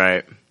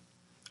 Right.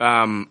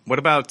 What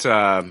about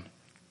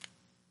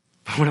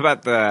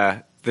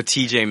the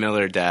T.J.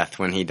 Miller death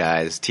when he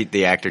dies?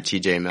 The actor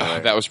T.J.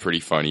 Miller. That was pretty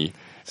funny.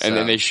 And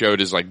then they showed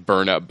his like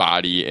burn up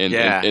body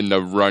in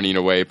the running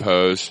away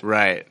pose.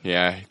 Right.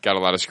 Yeah, got a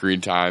lot of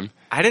screen time.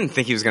 I didn't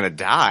think he was going to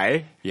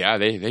die. Yeah,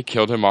 they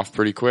killed him off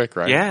pretty quick,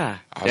 right? Yeah.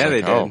 I was like,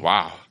 they did. Oh,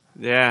 wow.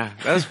 Yeah,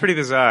 that was pretty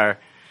bizarre.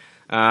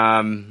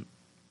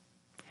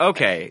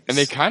 Okay. And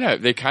they kind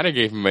of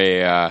gave him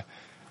a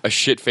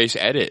shit face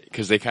edit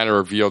because they kind of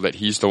revealed that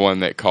he's the one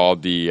that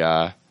called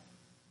the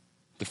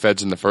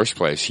feds in the first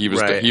place. He was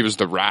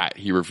the rat.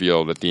 He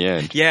revealed at the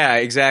end. Yeah,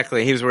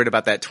 exactly. He was worried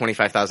about that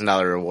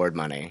 $25,000 reward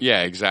money.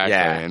 Yeah, exactly.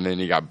 Yeah. And then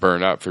he got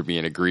burned up for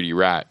being a greedy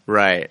rat.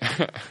 Right.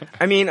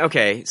 I mean,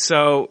 okay,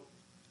 so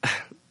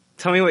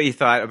tell me what you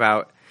thought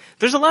about.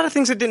 There's a lot of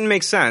things that didn't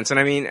make sense, and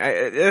I mean,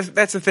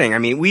 that's the thing. I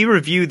mean, we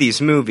review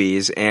these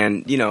movies,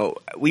 and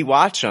we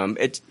watch them.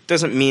 It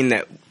doesn't mean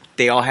that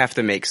they all have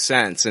to make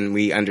sense, and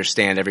we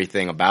understand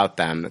everything about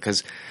them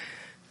because,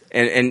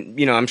 and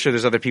I'm sure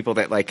there's other people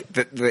that like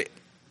that.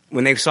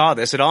 When they saw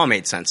this, it all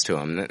made sense to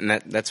them,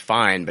 and that's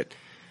fine. But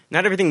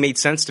not everything made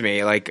sense to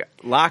me. Like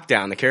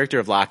Lockdown, the character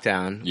of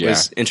Lockdown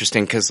was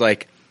interesting because,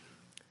 like,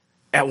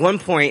 at one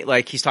point,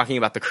 like he's talking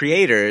about the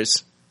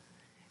creators,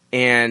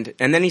 and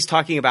then he's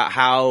talking about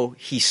how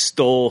he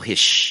stole his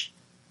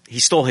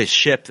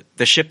ship,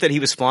 the ship that he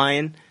was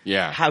flying.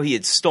 Yeah, how he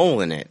had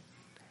stolen it,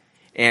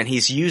 and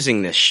he's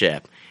using this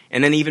ship.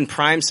 And then even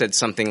Prime said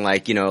something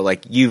like,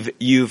 like you've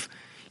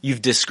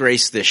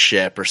disgraced this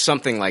ship or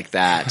something like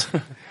that.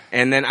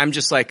 And then I'm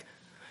just like,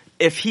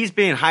 if he's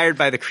being hired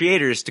by the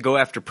creators to go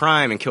after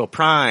Prime and kill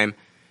Prime,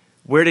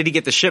 where did he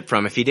get the ship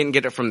from if he didn't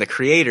get it from the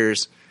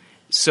creators?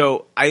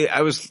 So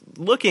I was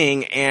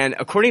looking, and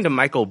according to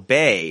Michael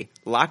Bay,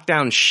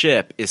 Lockdown's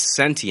ship is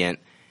sentient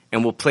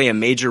and will play a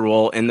major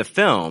role in the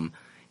film.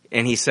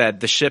 And he said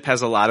the ship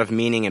has a lot of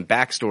meaning and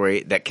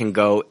backstory that can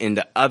go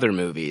into other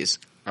movies.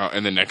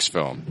 In the next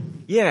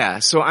film. Yeah,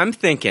 so I'm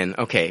thinking,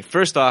 okay,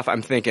 first off,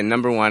 I'm thinking,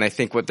 number one, I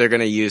think what they're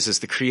going to use is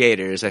the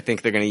creators. I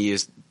think they're going to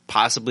use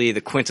possibly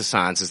the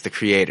Quintessons as the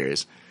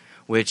creators,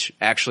 which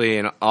actually,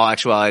 in all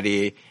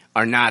actuality,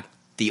 are not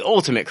the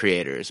ultimate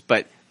creators,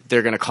 but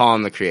they're going to call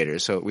them the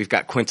creators. So we've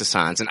got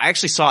Quintessons. And I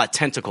actually saw a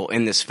tentacle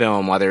in this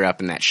film while they were up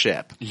in that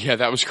ship. Yeah,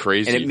 that was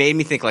crazy. And it made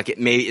me think, like,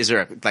 is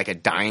there a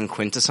dying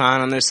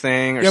Quintesson on this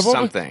thing or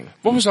something?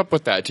 What was up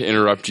with that, to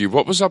interrupt you?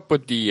 What was up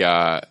with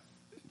the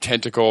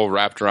tentacle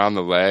wrapped around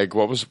the leg?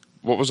 What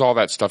was all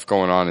that stuff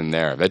going on in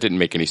there? That didn't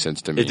make any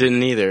sense to me. It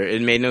didn't either.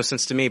 It made no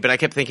sense to me, but I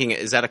kept thinking,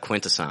 is that a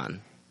Quintesson?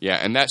 Yeah,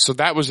 and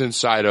that was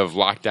inside of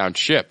Lockdown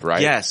ship,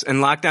 right? Yes, and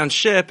Lockdown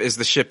ship is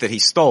the ship that he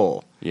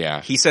stole.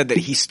 Yeah. He said that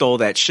he stole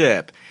that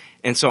ship.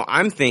 And so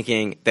I'm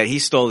thinking that he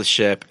stole the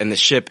ship and the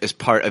ship is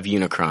part of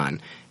Unicron.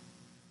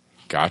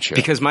 Gotcha.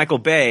 Because Michael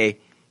Bay,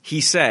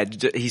 he said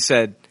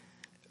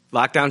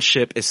Lockdown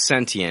ship is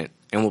sentient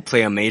and will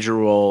play a major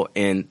role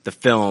in the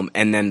film,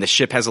 and then the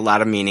ship has a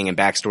lot of meaning and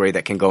backstory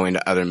that can go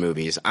into other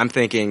movies. I'm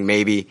thinking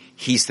maybe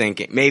it's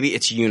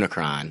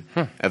Unicron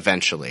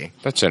eventually.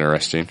 That's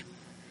interesting.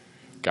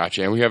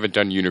 Gotcha. And we haven't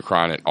done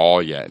Unicron at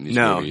all yet in these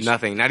movies. No,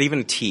 nothing. Not even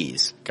a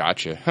tease.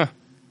 Gotcha. Huh.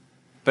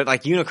 But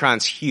like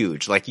Unicron's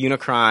huge. Like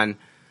Unicron,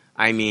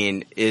 I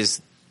mean,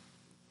 is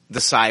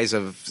the size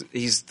of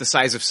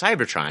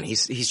Cybertron.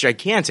 He's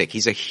gigantic.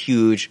 He's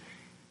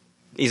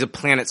a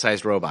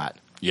planet-sized robot.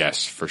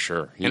 Yes, for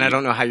sure. And I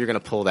don't know how you're going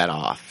to pull that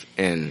off.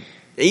 And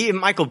even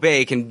Michael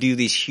Bay can do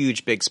these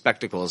huge, big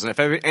spectacles. And if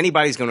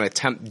anybody's going to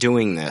attempt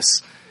doing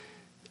this,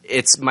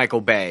 it's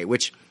Michael Bay,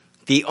 which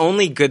the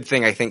only good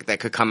thing I think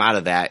that could come out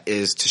of that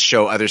is to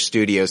show other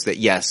studios that,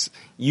 yes,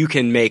 you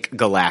can make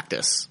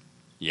Galactus.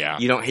 Yeah.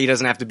 He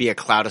doesn't have to be a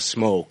cloud of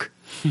smoke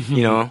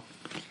You know?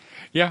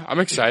 Yeah, I'm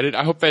excited.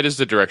 I hope that is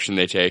the direction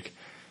they take.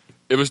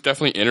 It was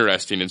definitely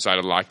interesting inside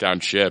of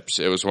lockdown ships.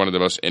 It was one of the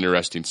most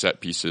interesting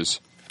set pieces.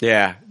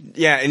 Yeah.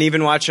 Yeah, and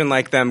even watching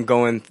like them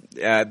going,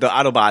 the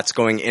Autobots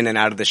going in and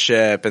out of the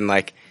ship and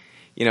like,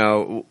 you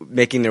know,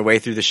 making their way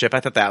through the ship. I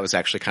thought that was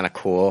actually kind of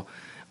cool.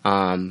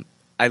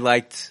 I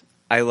liked,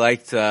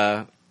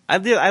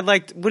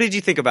 what did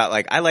you think about,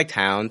 like, I liked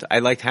Hound.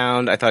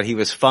 I thought he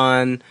was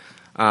fun.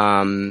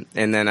 And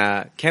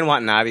then, Ken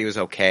Watanabe was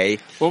okay.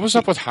 What was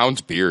up with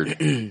Hound's beard?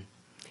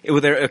 It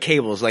was their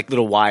cables, like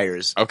little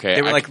wires. Okay.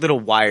 They were like little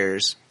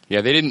wires. Yeah,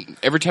 they didn't,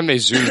 every time they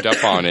zoomed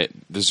up on it,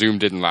 the zoom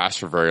didn't last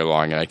for very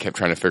long, and I kept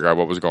trying to figure out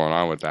what was going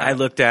on with that. I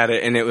looked at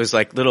it, and it was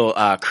like little,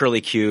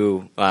 curly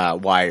Q,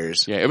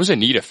 wires. Yeah, it was a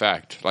neat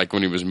effect, like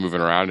when he was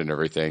moving around and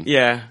everything.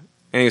 Yeah.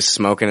 And he was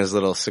smoking his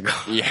little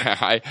cigar.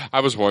 Yeah,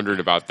 I was wondering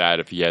about that,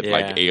 if he had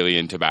like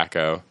alien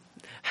tobacco.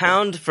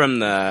 Hound from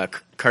the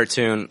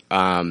cartoon,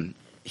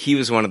 he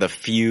was one of the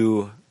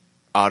few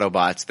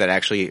Autobots that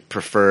actually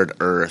preferred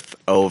Earth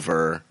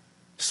over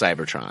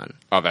Cybertron.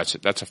 Oh, that's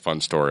a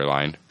fun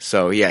storyline.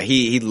 So yeah,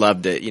 he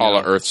loved it. All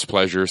of Earth's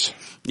pleasures.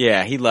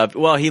 Yeah, he loved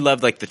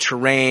like the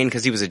terrain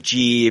because he was a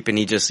Jeep, and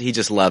he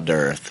just loved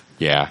Earth.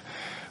 Yeah.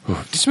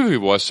 This movie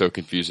was so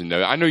confusing,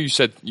 though. I know you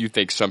said you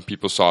think some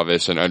people saw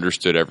this and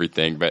understood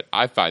everything, but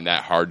I find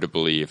that hard to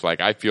believe.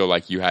 Like, I feel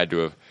like you had to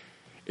have,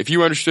 if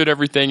you understood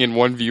everything in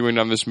one viewing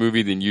on this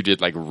movie, then you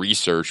did like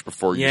research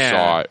before you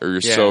saw it, or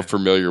you're so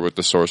familiar with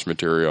the source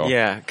material.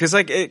 Yeah, because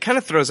like it kind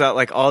of throws out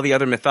like all the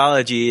other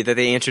mythology that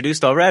they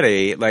introduced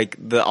already, like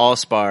the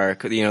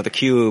Allspark, you know, the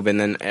cube, and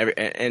then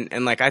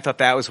and like I thought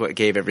that was what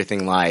gave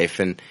everything life,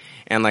 and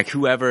like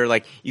whoever,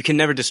 like you can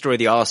never destroy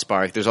the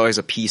Allspark. There's always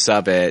a piece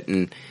of it,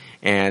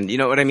 and you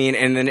know what I mean.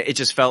 And then it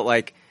just felt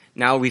like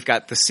now we've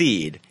got the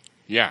seed,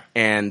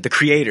 and the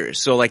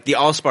creators. So like the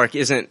Allspark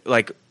isn't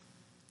like.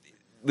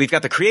 We've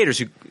got the creators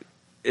who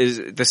is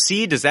the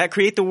seed. Does that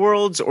create the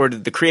worlds, or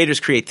did the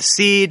creators create the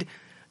seed?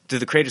 Do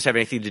the creators have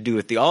anything to do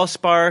with the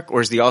Allspark,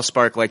 or is the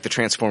Allspark like the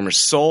Transformers'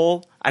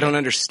 soul? I don't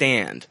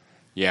understand.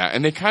 Yeah,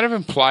 and they kind of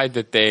implied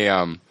that they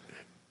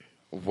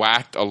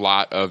whacked a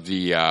lot of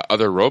the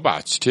other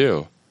robots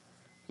too.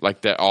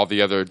 Like that, all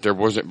the other, there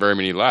wasn't very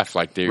many left.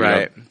 Like you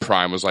know,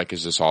 Prime was like,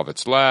 "Is this all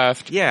that's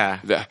left?" Yeah.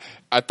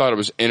 I thought it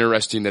was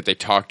interesting that they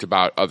talked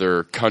about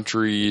other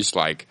countries,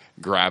 like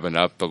grabbing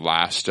up the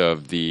last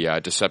of the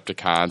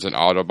Decepticons and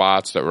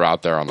Autobots that were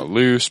out there on the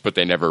loose, but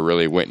they never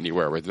really went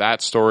anywhere with that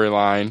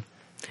storyline.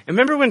 And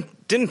remember when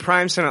didn't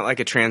Prime send out like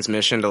a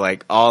transmission to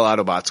like all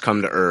Autobots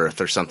come to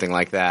Earth or something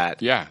like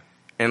that? Yeah.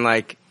 And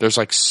like there's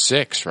like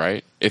 6,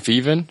 right? If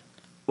even.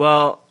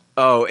 Well,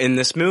 in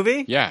this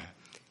movie? Yeah.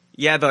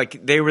 Yeah,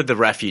 like they were the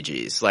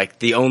refugees, like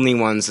the only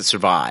ones that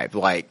survived.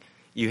 Like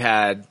you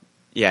had,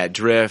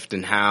 Drift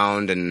and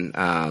Hound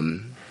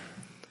and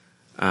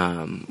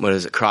what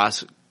is it,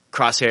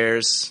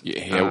 Crosshairs?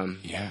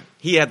 Yeah.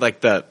 He had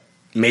like the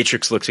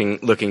Matrix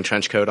looking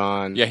trench coat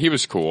on. Yeah, he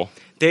was cool.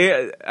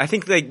 I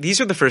think like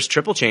these are the first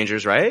triple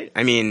changers, right?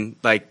 I mean,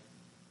 like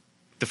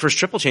the first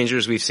triple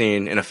changers we've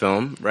seen in a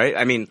film, right?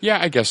 I mean, yeah,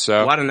 I guess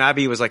so.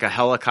 Watanabe was like a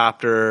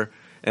helicopter.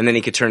 And then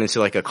he could turn into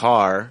like a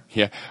car.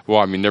 Yeah.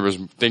 Well, I mean, there was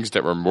things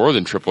that were more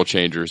than triple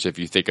changers if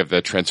you think of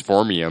the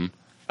Transformium.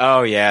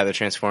 Oh, yeah, the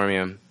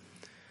Transformium.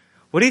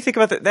 What do you think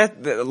about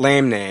that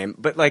lame name?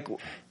 But like,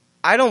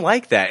 I don't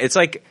like that. It's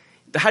like,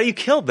 how do you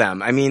kill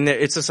them? I mean,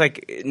 it's just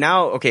like,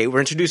 now, okay,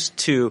 we're introduced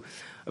to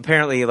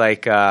apparently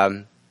like,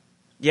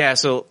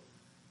 so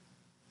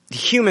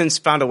humans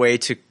found a way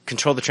to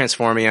control the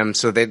Transformium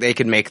so that they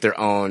could make their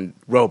own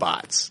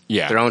robots.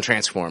 Yeah. Their own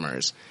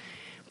Transformers.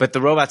 But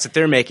the robots that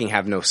they're making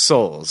have no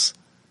souls.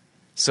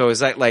 So is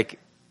that like,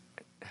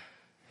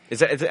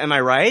 am I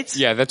right?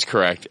 Yeah, that's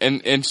correct.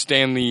 And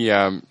Stanley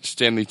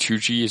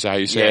Tucci, is that how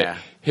you say it?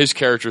 His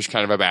character's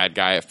kind of a bad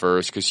guy at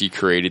first because he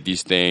created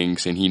these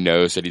things and he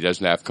knows that he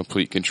doesn't have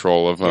complete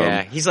control of them.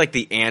 Yeah, he's like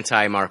the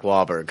anti-Mark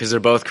Wahlberg because they're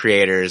both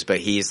creators, but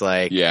he's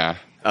like,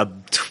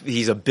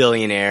 he's a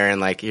billionaire, and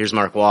like here's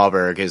Mark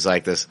Wahlberg who's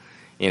like this,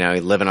 you know,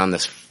 living on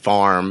this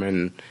farm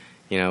and,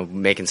 you know,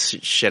 making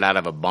shit out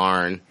of a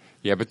barn.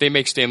 Yeah, but they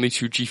make Stanley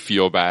Tucci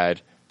feel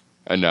bad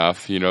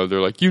enough, you know.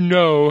 They're like,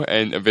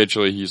 and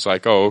eventually he's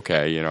like, oh,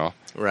 okay, you know,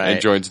 and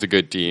joins the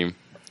good team.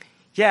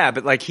 Yeah,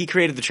 but like he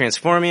created the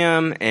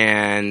Transformium,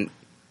 and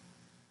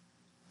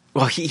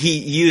well, he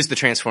used the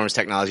Transformers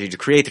technology to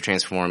create the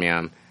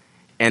Transformium,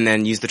 and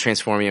then used the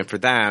Transformium for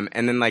them,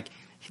 and then like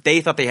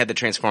they thought they had the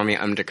Transformium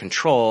under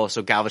control,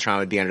 so Galvatron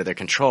would be under their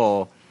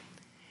control,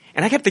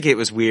 and I kept thinking it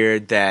was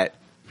weird that.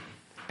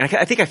 And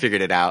I think I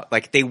figured it out.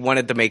 Like, they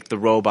wanted to make the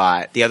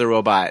other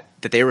robot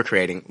that they were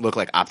creating, look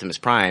like Optimus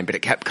Prime, but it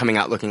kept coming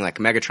out looking like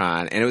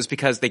Megatron. And it was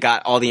because they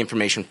got all the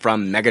information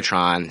from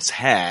Megatron's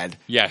head.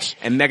 Yes.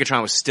 And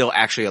Megatron was still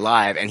actually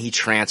alive, and he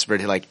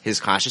transferred, like, his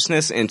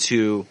consciousness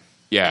into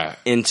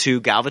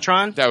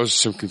Galvatron. That was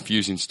some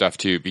confusing stuff,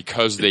 too,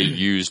 because they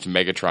used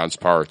Megatron's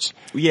parts.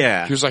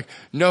 Yeah. He was like,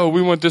 no,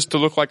 we want this to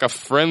look like a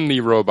friendly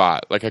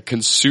robot, like a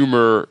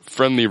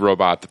consumer-friendly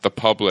robot that the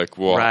public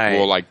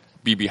will like,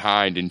 be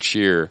behind and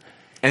cheer.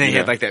 And then he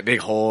had like that big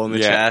hole in the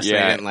chest. And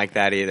I didn't like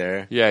that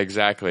either. Yeah,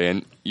 exactly.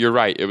 And you're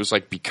right. It was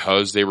like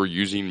because they were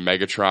using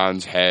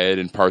Megatron's head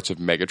and parts of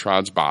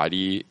Megatron's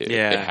body,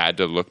 it had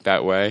to look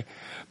that way.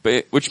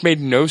 But which made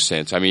no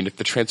sense. I mean, if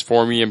the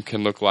Transformium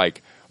can look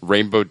like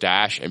Rainbow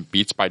Dash and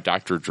Beats by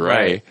Dr.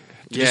 Dre,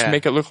 just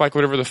make it look like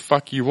whatever the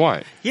fuck you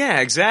want. Yeah,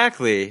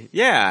 exactly.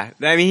 Yeah.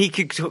 I mean, he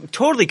could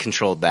totally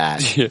controlled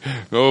that.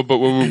 Oh, but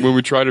when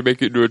we try to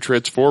make it into a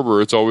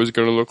Transformer, it's always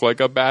going to look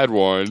like a bad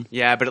one.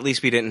 Yeah, but at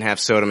least we didn't have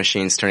soda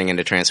machines turning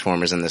into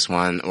Transformers in this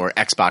one, or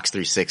Xbox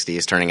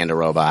 360s turning into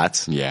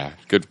robots. Yeah,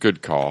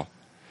 good call.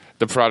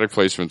 The product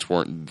placements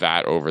weren't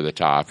that over the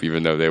top,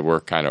 even though they were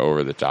kind of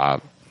over the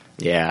top.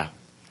 Yeah.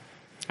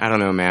 I don't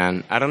know,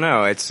 man. I don't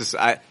know. It's just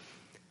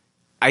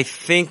I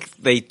think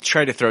they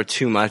tried to throw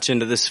too much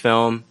into this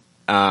film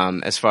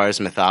as far as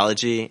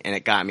mythology, and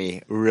it got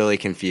me really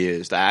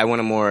confused. I want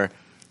a more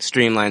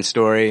streamlined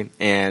story,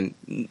 and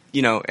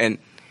and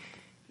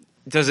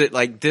does it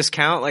like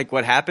discount like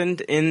what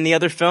happened in the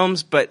other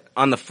films? But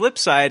on the flip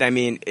side, I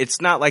mean, it's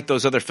not like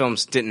those other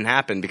films didn't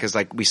happen, because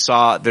like we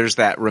saw, there's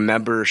that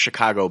Remember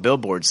Chicago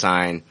billboard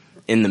sign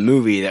in the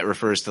movie that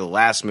refers to the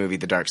last movie,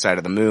 The Dark Side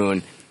of the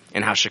Moon,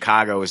 and how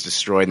Chicago was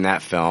destroyed in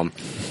that film.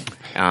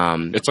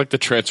 It's like the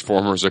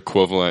Transformers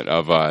equivalent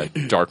of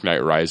Dark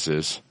Knight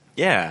Rises.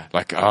 Yeah.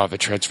 Like, the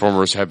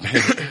Transformers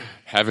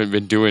haven't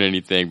been doing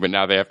anything, but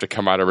now they have to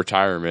come out of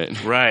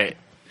retirement. Right.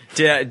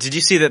 Did you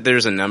see that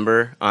there's a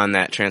number on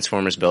that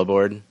Transformers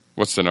billboard?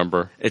 What's the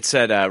number? It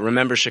said,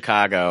 Remember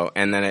Chicago,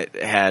 and then it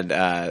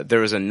had, there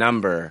was a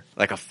number,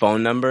 like a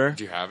phone number.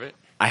 Do you have it?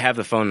 I have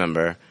the phone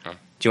number. Oh.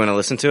 Do you want to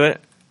listen to it?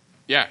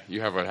 Yeah,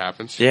 you have what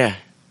happens. Yeah.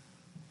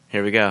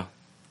 Here we go.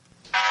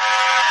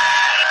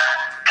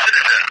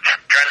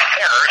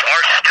 Transformers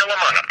are still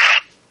among us.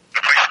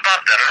 If we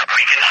spot them,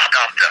 we can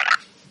stop them.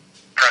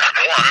 Press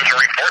 1 to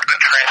report the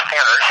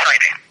Transformers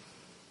sighting.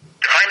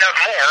 To find out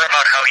more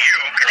about how you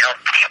can help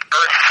keep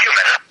Earth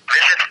human,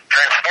 visit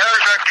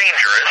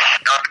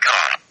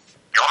TransformersAreDangerous.com.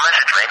 Your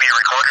message may be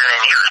recorded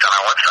and used on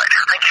our website.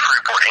 Thank you for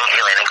reporting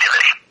alien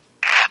activity.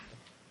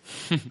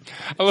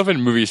 I love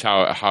in movies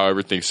how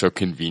everything's so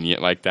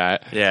convenient like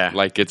that. Yeah.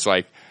 Like it's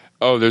like,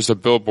 oh, there's a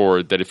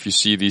billboard that if you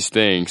see these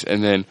things,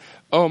 and then,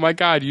 oh my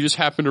God, you just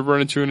happen to run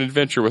into an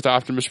adventure with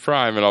Optimus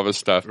Prime and all this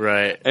stuff.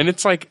 Right. And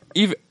it's like,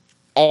 even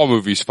all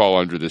movies fall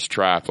under this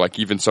trap. Like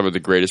even some of the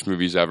greatest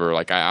movies ever.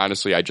 Like I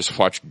just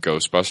watched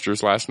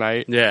Ghostbusters last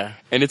night. Yeah.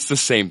 And it's the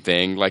same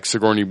thing. Like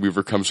Sigourney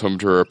Weaver comes home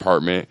to her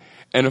apartment,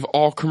 and of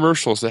all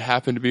commercials that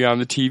happen to be on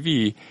the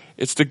TV,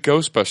 it's the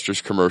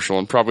Ghostbusters commercial,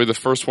 and probably the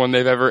first one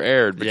they've ever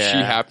aired. But she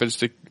happens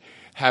to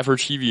have her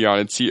TV on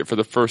and see it for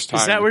the first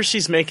time. Is that where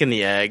she's making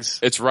the eggs?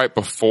 It's right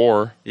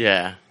before.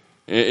 Yeah.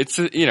 It's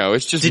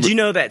it's just. Did you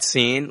know that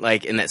scene,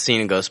 like in that scene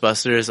in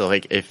Ghostbusters,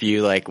 like if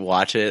you like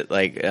watch it,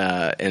 like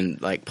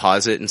and like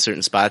pause it in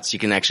certain spots, you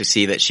can actually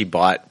see that she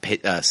bought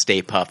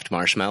Stay Puffed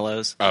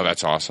marshmallows. Oh,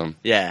 that's awesome.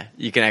 Yeah,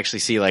 you can actually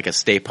see like a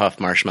Stay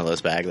Puffed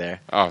marshmallows bag there.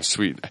 Oh,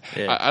 sweet.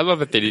 Yeah. I love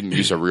that they didn't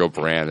use a real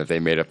brand, that they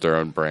made up their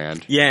own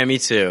brand. Yeah, me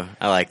too.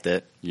 I liked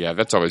it. Yeah,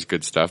 that's always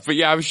good stuff. But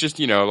yeah, I was just,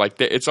 like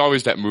it's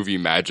always that movie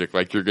magic.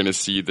 Like you're going to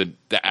see the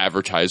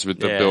advertisement,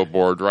 the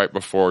billboard right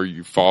before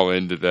you fall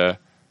into the.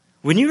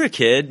 When you were a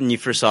kid and you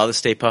first saw the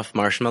Stay Puft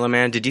Marshmallow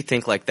Man, did you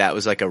think like that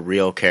was like a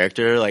real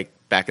character, like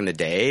back in the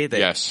day?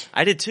 Yes.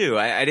 I did too.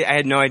 I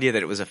had no idea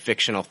that it was a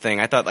fictional thing.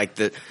 I thought like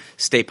the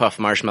Stay Puft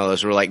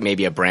Marshmallows were like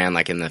maybe a brand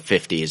like in the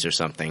 50s or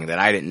something that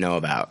I didn't know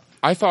about.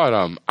 I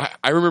thought,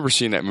 I remember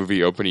seeing that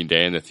movie opening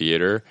day in the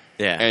theater.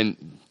 Yeah.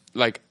 And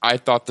like, I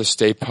thought the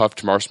Stay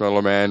Puft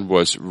Marshmallow Man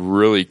was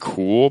really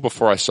cool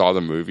before I saw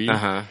the movie.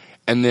 Uh-huh.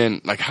 And then,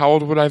 like, how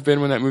old would I have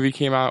been when that movie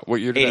came out? What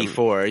year did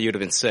 84. You'd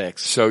have been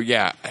 6. So,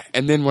 yeah.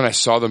 And then when I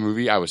saw the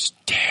movie, I was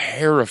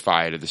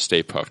terrified of the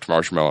Stay Puft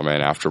Marshmallow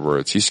Man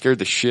afterwards. He scared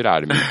the shit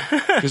out of me.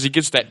 Because he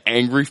gets that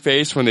angry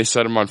face when they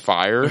set him on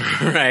fire.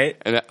 Right.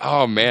 And,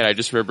 oh, man, I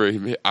just remember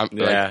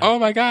like, oh,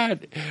 my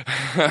God.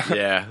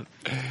 Yeah.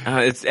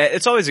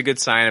 It's always a good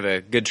sign of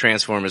a good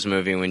Transformers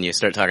movie when you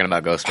start talking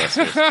about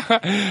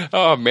Ghostbusters.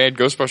 Oh, man,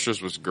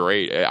 Ghostbusters was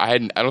great. I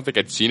don't think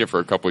I'd seen it for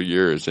a couple of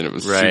years, and it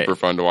was super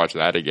fun to watch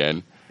that again.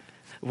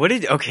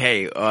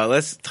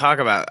 Let's talk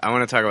about, I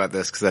want to talk about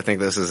this because I think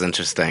this is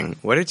interesting.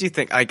 What did you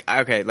think,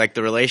 like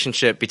the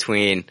relationship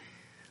between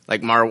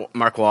like Mark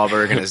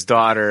Wahlberg and his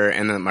daughter,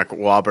 and then Mark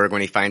Wahlberg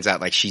when he finds out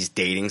like she's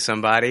dating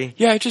somebody?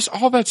 Yeah, just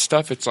all that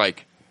stuff. It's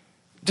like,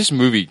 this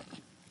movie,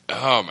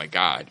 oh my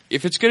God.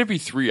 If it's going to be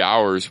 3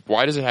 hours,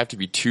 why does it have to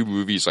be 2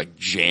 movies like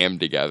jammed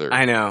together?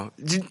 I know.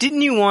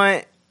 Didn't you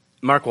want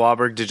Mark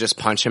Wahlberg to just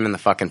punch him in the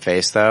fucking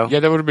face though? Yeah,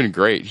 that would have been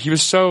great. He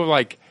was so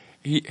like,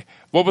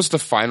 what was the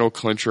final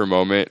clincher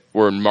moment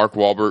where Mark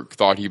Wahlberg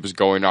thought he was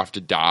going off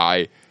to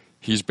die?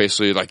 He's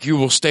basically like, you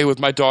will stay with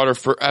my daughter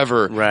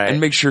forever and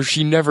make sure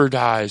she never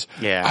dies.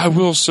 Yeah. I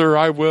will, sir,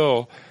 I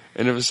will.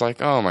 And it was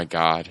like, oh my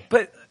God.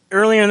 But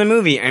earlier in the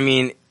movie, I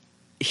mean,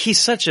 he's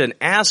such an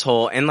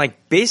asshole and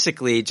like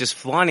basically just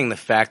flaunting the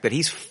fact that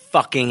he's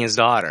fucking his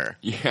daughter.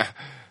 Yeah.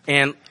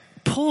 And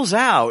pulls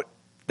out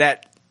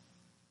that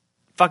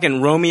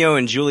fucking Romeo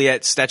and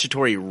Juliet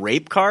statutory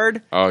rape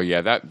card. Oh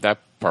yeah, that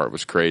part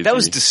was crazy. That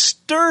was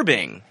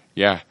disturbing.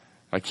 Yeah,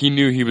 like he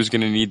knew he was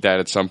going to need that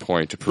at some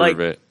point to prove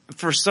it.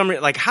 For some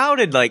reason, like, how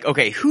did, like,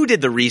 okay, who did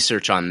the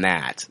research on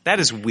that? That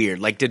is weird.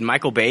 Like, did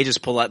Michael Bay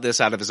just pull out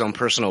this out of his own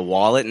personal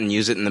wallet and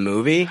use it in the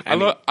movie? I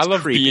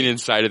love being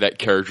inside of that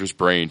character's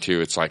brain, too.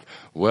 It's like,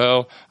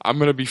 well, I'm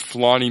going to be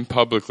flaunting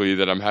publicly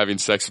that I'm having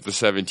sex with a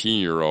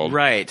 17-year-old.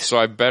 Right. So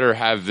I better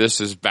have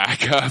this as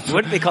backup.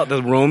 What did they call it?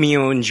 The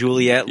Romeo and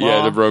Juliet law?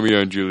 Yeah, the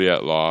Romeo and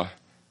Juliet law.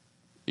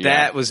 Yeah.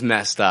 That was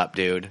messed up,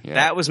 dude. Yeah.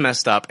 That was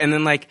messed up. And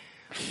then, like,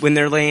 when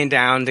they're laying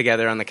down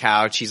together on the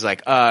couch, he's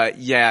like,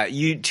 yeah,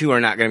 you two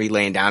are not going to be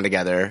laying down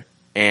together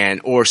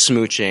or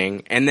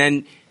smooching. And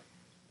then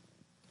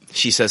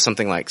she says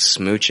something like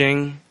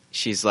smooching.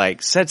 She's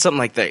like, said something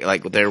like that,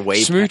 like they're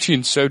way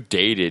smooching so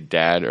dated,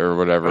 Dad, or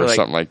whatever, or like,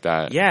 something like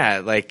that.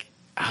 Yeah, like,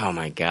 oh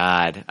my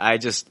God. I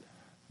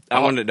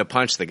wanted to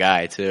punch the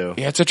guy too.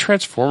 Yeah, it's a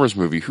Transformers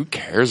movie. Who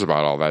cares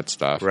about all that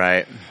stuff?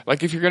 Right.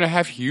 Like, if you're going to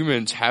have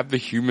humans, have the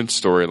human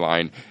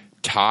storyline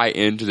tie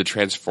into the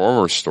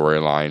Transformers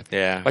storyline.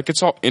 Yeah. Like,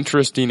 it's all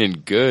interesting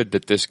and good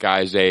that this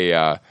guy's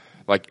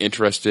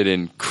interested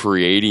in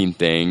creating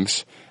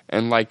things.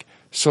 And, like,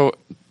 so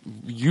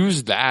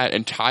use that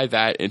and tie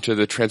that into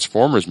the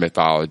Transformers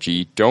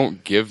mythology.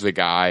 Don't give the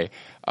guy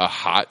a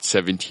hot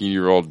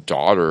 17-year-old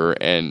daughter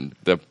and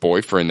the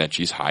boyfriend that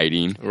she's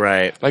hiding.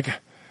 Right. Like,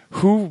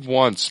 who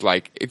wants,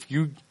 like, if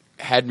you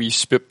had me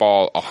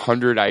spitball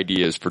 100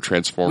 ideas for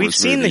Transformers We've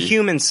seen the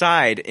human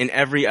side in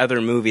every other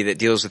movie that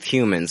deals with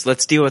humans.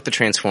 Let's deal with the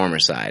Transformer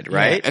side,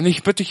 right? Yeah,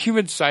 but the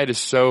human side is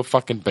so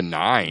fucking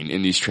benign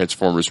in these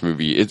Transformers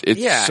movies.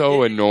 It's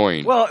so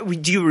annoying. Well,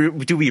 do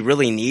we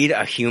really need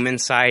a human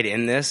side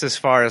in this as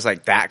far as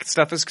like that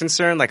stuff is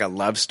concerned? Like a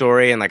love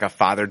story and like a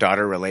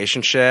father-daughter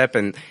relationship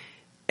and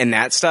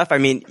that stuff? I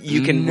mean,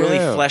 you can really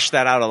flesh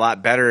that out a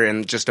lot better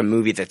in just a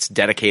movie that's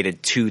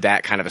dedicated to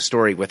that kind of a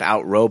story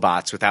without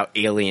robots, without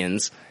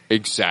aliens.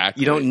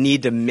 Exactly. You don't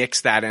need to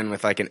mix that in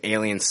with like an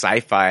alien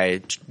sci-fi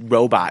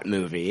robot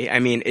movie. I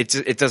mean,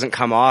 it doesn't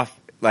come off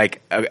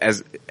like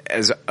as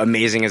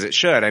amazing as it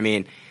should. I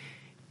mean,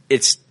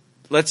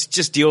 let's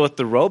just deal with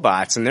the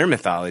robots and their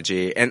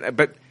mythology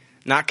but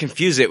not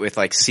confuse it with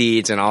like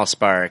Seeds and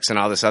Allsparks and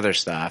all this other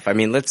stuff. I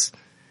mean, let's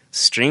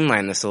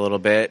streamline this a little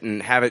bit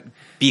and have it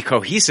be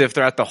cohesive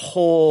throughout the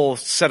whole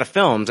set of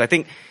films. I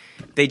think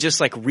they just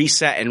like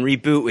reset and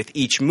reboot with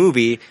each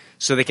movie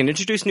so they can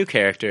introduce new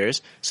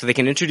characters, so they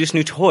can introduce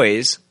new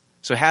toys,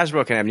 so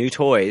Hasbro can have new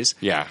toys.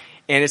 Yeah.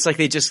 And it's like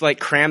they just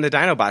like cram the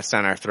Dinobots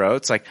down our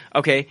throats. Like,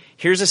 okay,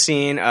 here's a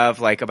scene of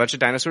like a bunch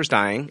of dinosaurs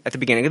dying at the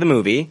beginning of the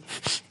movie,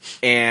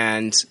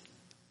 and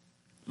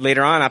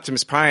later on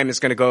Optimus Prime is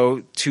going to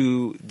go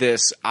to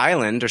this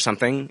island or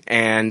something,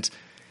 and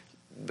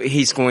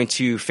he's going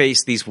to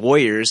face these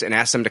warriors and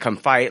ask them to come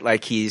fight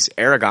like he's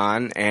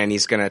Aragon, and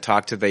he's going to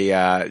talk to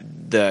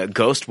the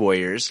Ghost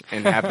Warriors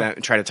and have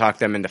them try to talk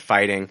them into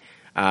fighting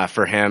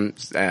for him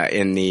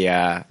in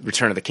the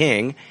Return of the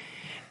King.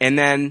 And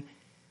then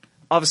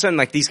all of a sudden,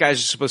 like, these guys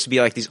are supposed to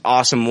be like these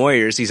awesome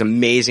warriors, these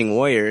amazing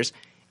warriors,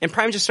 and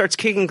Prime just starts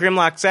kicking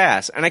Grimlock's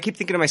ass. And I keep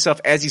thinking to myself,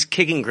 as he's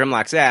kicking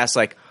Grimlock's ass,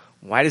 like,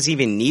 why does he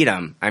even need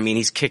him? I mean,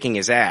 he's kicking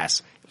his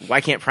ass. Why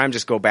can't Prime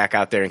just go back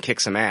out there and kick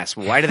some ass?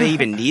 Why do they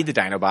even need the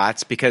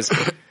Dinobots? Because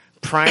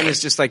Prime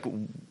is just like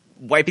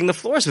wiping the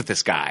floors with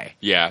this guy.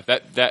 Yeah,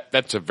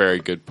 that's a very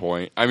good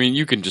point. I mean,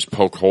 you can just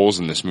poke holes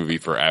in this movie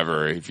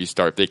forever if you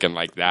start thinking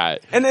like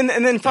that. And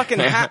then fucking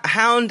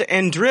Hound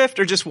and Drift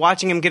are just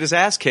watching him get his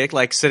ass kicked,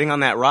 like sitting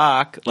on that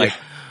rock, like,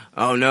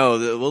 oh no,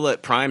 we'll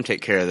let Prime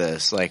take care of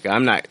this. Like,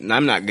 I'm not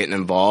getting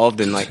involved.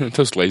 And like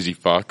those lazy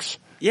fucks.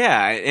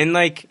 Yeah, and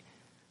like,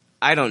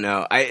 I don't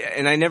know.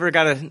 I never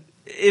got a.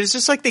 It was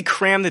just like they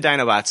crammed the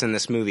Dinobots in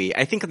this movie.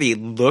 I think they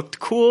looked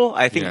cool.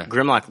 I think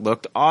Grimlock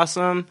looked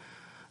awesome.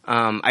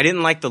 I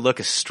didn't like the look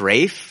of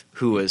Strafe,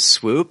 who was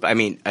Swoop. I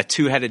mean, a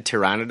two-headed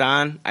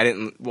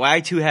Pteranodon.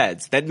 Why two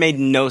heads? That made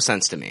no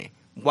sense to me.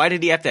 Why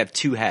did he have to have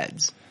two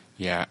heads?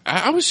 Yeah,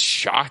 I was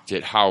shocked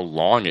at how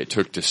long it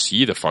took to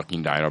see the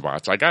fucking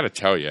Dinobots. I gotta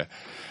tell you.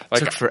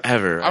 Like, it took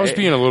forever. Right? I was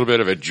being a little bit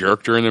of a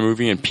jerk during the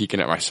movie and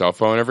peeking at my cell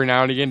phone every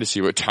now and again to see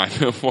what time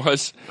it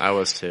was. I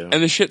was too.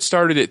 And the shit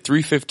started at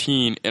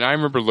 3:15, and I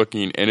remember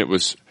looking, and it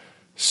was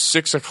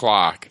 6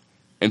 o'clock,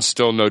 and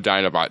still no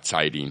Dinobot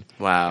sighting.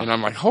 Wow. And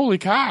I'm like, holy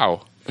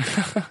cow.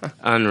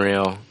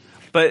 Unreal.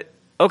 But,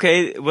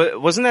 okay,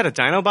 wasn't that a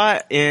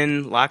Dinobot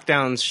in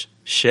Lockdown's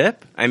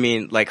ship? I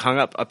mean, like, hung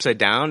up upside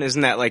down?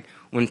 Isn't that, like,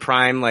 when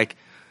Prime, like,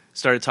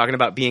 started talking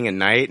about being a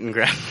knight and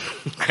grab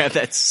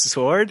that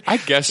sword? I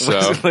guess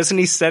so. Wasn't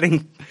he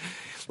setting...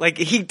 Like,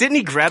 didn't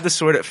he grab the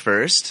sword at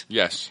first?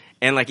 Yes.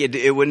 And, like,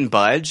 it wouldn't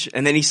budge?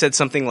 And then he said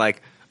something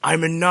like,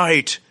 I'm a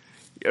knight!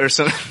 Or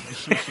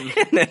something.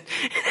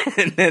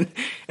 and then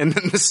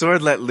the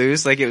sword let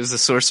loose like it was the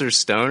Sorcerer's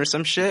Stone or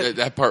some shit.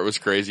 That part was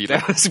crazy.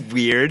 That was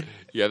weird.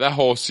 Yeah, that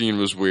whole scene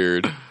was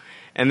weird.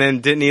 And then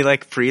didn't he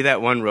like free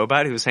that one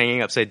robot who was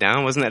hanging upside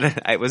down? Was that a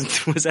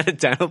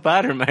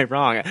Dinobot or am I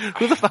wrong?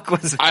 Who the fuck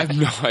was that? I have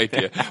no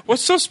idea.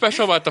 What's so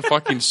special about the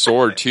fucking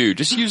sword too?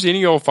 Just use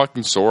any old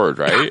fucking sword,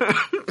 right?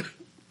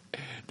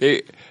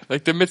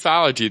 Like the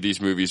mythology of these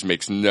movies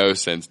makes no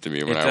sense to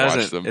me when I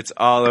watch them. It's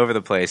all over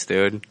the place,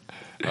 dude.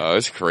 Oh,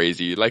 it's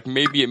crazy. Like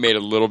maybe it made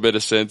a little bit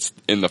of sense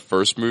in the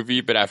first movie,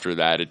 but after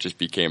that it just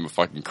became a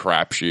fucking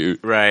crapshoot.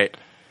 Right.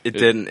 It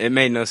didn't. It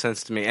made no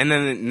sense to me. And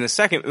then in the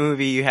second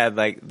movie, you had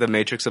like the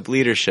Matrix of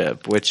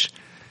Leadership, which,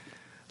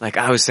 like,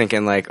 I was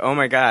thinking, like, oh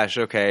my gosh,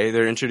 okay,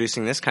 they're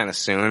introducing this kind of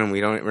soon, and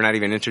we're not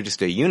even introduced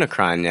to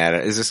Unicron yet.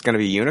 Is this going to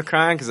be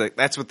Unicron? Because like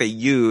that's what they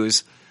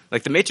use.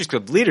 Like the Matrix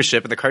of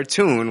Leadership in the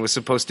cartoon was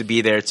supposed to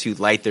be there to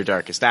light their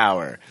darkest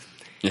hour,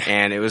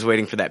 and it was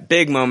waiting for that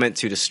big moment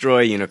to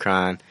destroy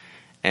Unicron.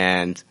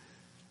 And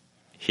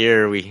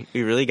here we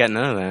really got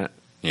none of that.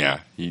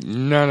 Yeah,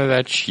 none of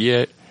that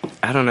shit.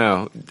 I don't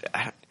know.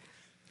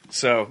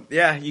 So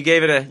yeah, you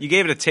gave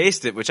it a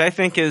taste it, which I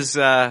think is.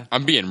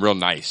 I'm being real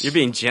nice. You're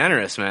being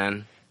generous,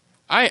 man.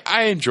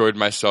 I enjoyed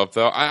myself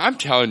though. I'm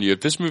telling you,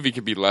 if this movie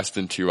could be less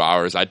than 2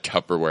 hours, I'd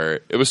Tupperware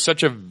it. It was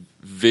such a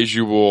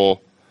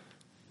visual,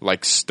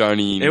 like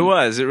stunning. It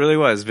was. It really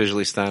was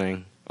visually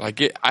stunning.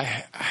 Like it.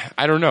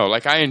 I don't know.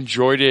 Like I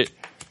enjoyed it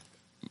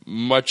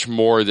much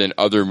more than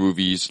other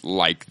movies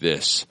like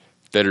this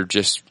that are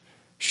just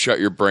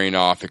shut your brain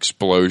off,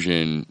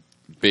 explosion,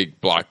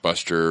 big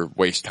blockbuster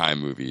waste time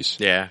movies.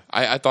 Yeah.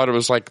 I thought it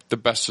was like the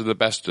best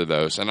of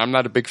those. And I'm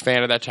not a big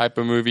fan of that type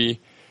of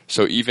movie.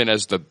 So even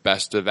as the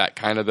best of that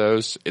kind of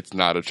those, it's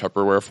not a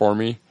Tupperware for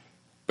me.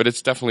 But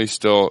it's definitely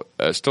still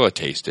a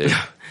taste it.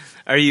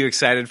 Are you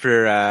excited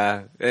for,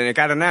 and it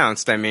got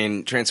announced. I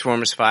mean,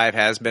 Transformers 5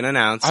 has been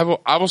announced.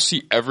 I will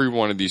see every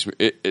one of these.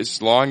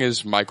 As long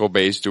as Michael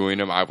Bay's doing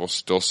them, I will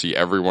still see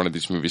every one of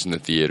these movies in the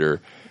theater.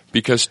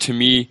 Because to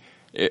me,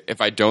 if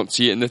I don't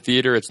see it in the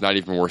theater, it's not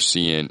even worth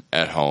seeing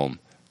at home.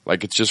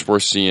 Like, it's just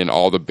worth seeing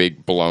all the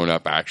big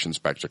blown-up action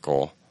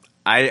spectacle.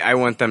 I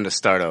want them to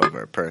start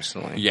over,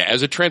 personally. Yeah,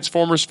 as a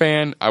Transformers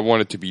fan, I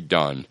want it to be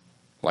done.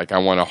 Like, I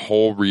want a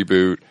whole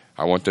reboot.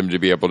 I want them to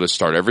be able to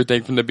start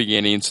everything from the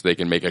beginning so they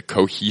can make a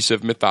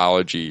cohesive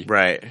mythology.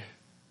 Right.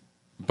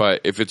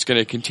 But if it's going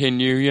to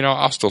continue,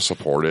 I'll still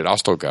support it. I'll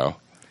still go.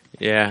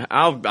 Yeah,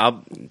 I'll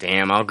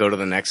go to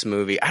the next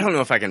movie. I don't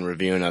know if I can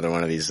review another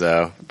one of these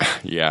though.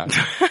 Yeah.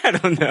 I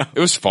don't know. It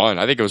was fun.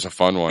 I think it was a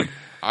fun one.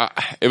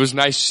 It was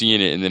nice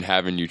seeing it and then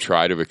having you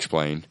try to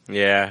explain.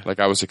 Yeah. Like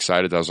I was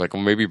excited. I was like,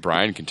 well, maybe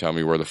Brian can tell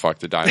me where the fuck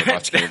the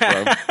Dinobots came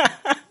from.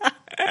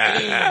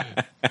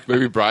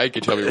 Maybe Brian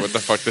can tell me what the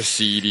fuck the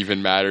seed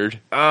even mattered.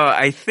 Oh,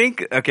 I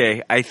think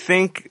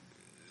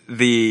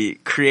the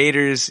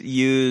creators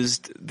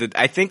used the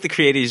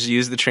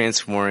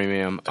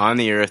Transformium on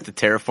the Earth to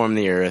terraform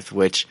the Earth,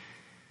 which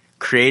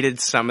created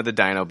some of the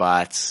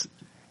Dinobots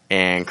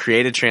and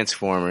created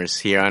Transformers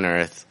here on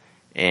Earth.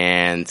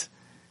 And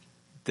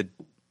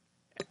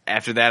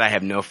after that, I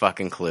have no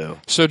fucking clue.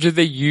 So did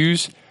they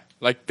use,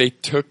 like, they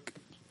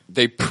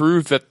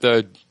proved that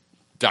the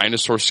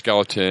dinosaur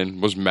skeleton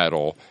was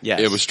metal.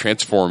 Yes. It was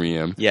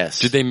Transformium. Yes.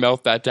 Did they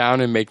melt that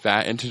down and make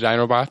that into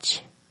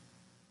Dinobots?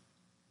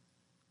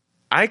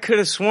 I could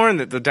have sworn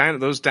that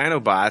those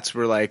Dinobots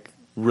were like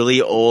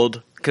really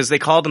old because they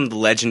called them the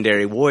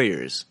Legendary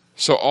Warriors.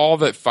 So all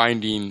that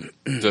finding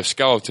the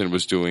skeleton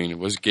was doing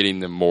was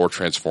getting them more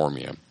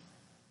Transformium.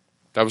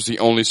 That was the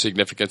only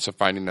significance of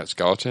finding that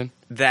skeleton?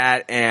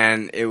 That,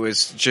 and it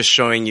was just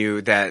showing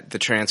you that the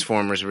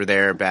Transformers were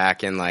there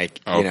back in like,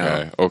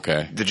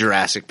 the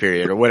Jurassic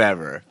period or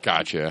whatever.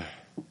 Gotcha.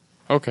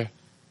 Okay.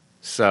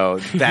 So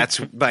that's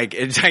like,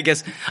 I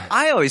guess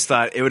I always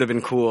thought it would have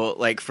been cool,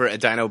 like for a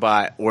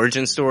Dinobot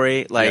origin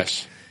story, like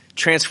yes.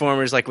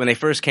 Transformers, like when they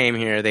first came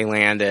here, they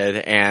landed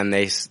and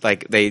they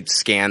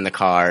scanned the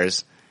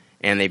cars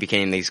and they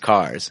became these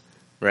cars,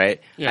 right?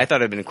 Yeah. I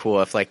thought it'd been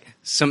cool if like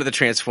some of the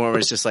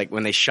Transformers just like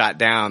when they shot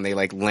down, they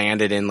like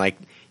landed in like,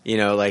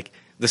 like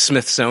the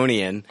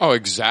Smithsonian. Oh,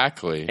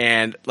 exactly.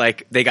 And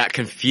like they got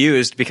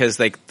confused because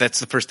like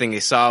that's the first thing they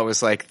saw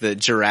was like the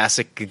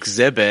Jurassic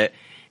exhibit.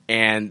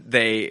 And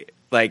they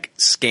like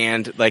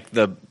scanned like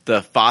the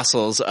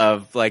fossils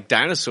of like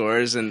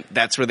dinosaurs, and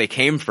that's where they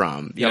came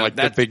from. You know, like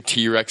the big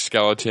T-Rex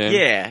skeleton.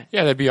 Yeah,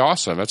 that'd be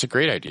awesome. That's a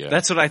great idea.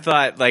 That's what I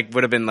thought like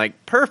would have been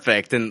like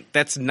perfect, and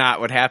that's not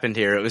what happened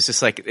here. It was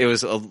just like it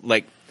was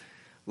like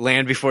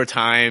Land Before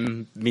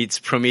Time meets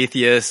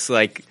Prometheus.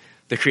 Like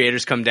the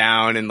creators come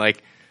down, and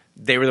like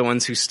they were the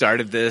ones who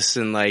started this,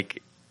 and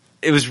like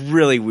it was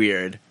really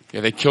weird.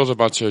 Yeah, they killed a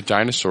bunch of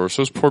dinosaurs.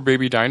 Those poor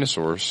baby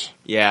dinosaurs.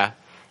 Yeah.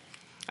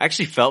 I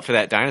actually felt for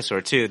that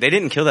dinosaur, too. They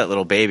didn't kill that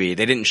little baby.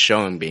 They didn't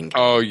show him being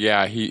killed. Oh,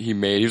 yeah. He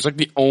was like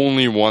the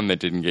only one that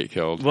didn't get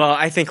killed. Well,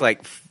 I think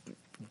like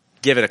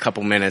give it a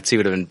couple minutes, he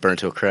would have been burnt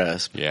to a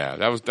crisp. Yeah,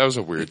 that was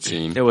a weird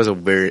scene. It was a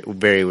very,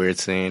 very weird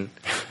scene.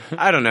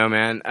 I don't know,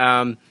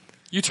 man.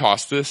 You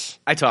tossed this?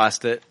 I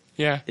tossed it.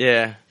 Yeah?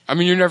 Yeah. I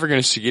mean, you're never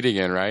going to see it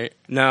again, right?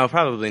 No,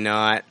 probably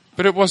not.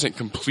 But it wasn't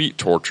complete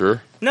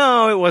torture.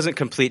 No, it wasn't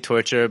complete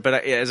torture,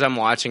 but as I'm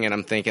watching it,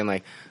 I'm thinking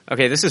like,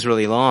 okay, this is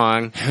really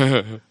long.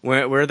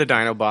 Where are the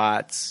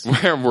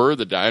Dinobots? Where were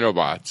the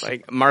Dinobots?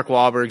 Like, Mark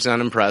Wahlberg's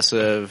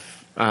unimpressive.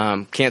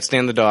 Can't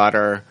stand the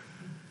daughter.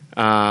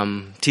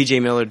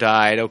 T.J. Miller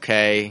died.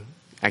 Okay.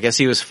 I guess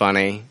he was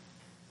funny.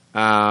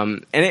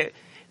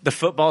 The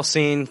football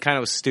scene kind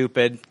of was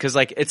stupid because,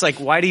 like, it's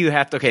like, why do you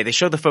have to? Okay, they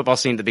showed the football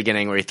scene at the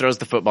beginning where he throws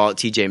the football at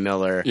T.J.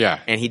 Miller,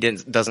 and he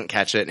doesn't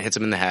catch it and hits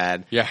him in the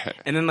head,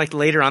 and then like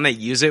later on they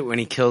use it when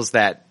he kills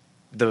the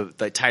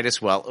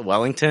Titus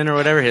Wellington or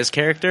whatever his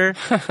character.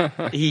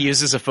 He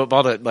uses a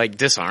football to like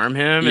disarm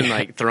him and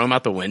like throw him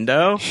out the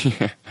window.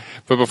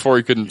 But before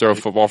he couldn't throw a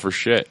football for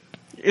shit.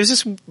 It was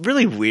just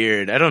really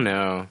weird. I don't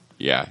know.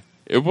 Yeah,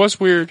 it was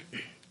weird.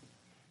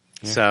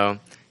 So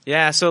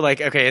like,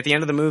 okay, at the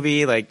end of the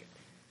movie, like,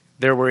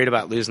 they're worried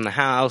about losing the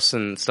house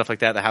and stuff like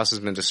that. The house has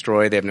been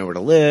destroyed. They have nowhere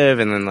to live.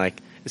 And then, like,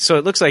 so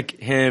it looks like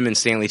him and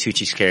Stanley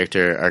Tucci's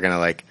character are going to,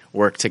 like,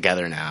 work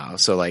together now.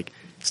 So, like,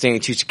 Stanley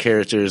Tucci's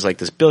character is, like,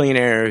 this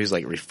billionaire who's,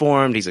 like,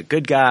 reformed. He's a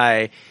good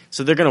guy.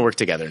 So they're going to work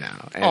together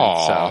now. And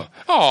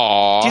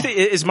Aww. Do you think,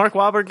 is Mark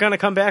Wahlberg going to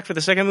come back for the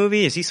second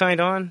movie? Is he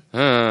signed on?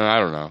 I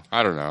don't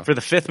know. For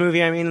the fifth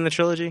movie, I mean, in the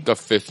trilogy? The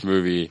fifth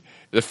movie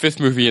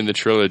in the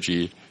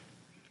trilogy.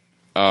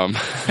 Oh,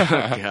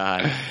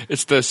 God.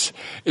 It's this,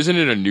 isn't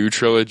it a new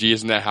trilogy?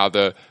 Isn't that how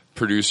the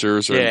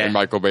producers and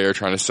Michael Bay are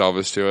trying to sell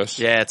this to us?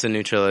 Yeah, it's a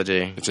new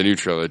trilogy.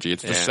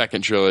 It's the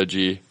second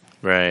trilogy.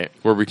 Right.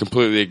 Where we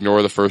completely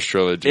ignore the first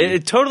trilogy.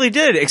 It totally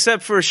did,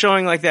 except for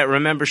showing like that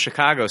Remember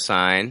Chicago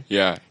sign.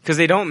 Yeah. Because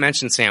they don't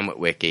mention Sam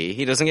Witwicky.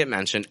 He doesn't get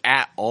mentioned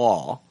at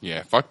all.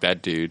 Yeah, fuck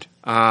that dude.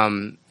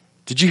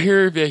 Did you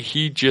hear that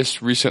he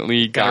just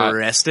recently got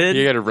arrested?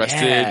 He got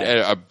arrested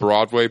at a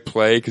Broadway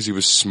play because he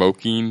was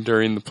smoking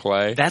during the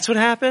play. That's what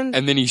happened?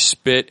 And then he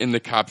spit in the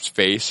cop's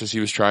face as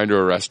he was trying to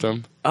arrest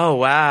him. Oh,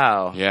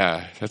 wow.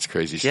 Yeah, that's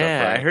crazy stuff,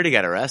 Yeah, right? I heard he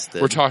got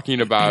arrested. We're talking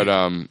about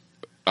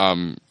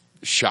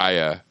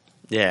Shia.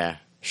 Yeah.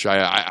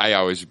 Shia, I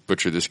always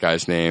butcher this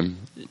guy's name.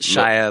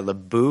 Shia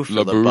LaBeouf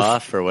or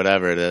LaBeouf or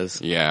whatever it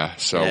is. Yeah,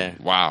 so,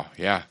 wow,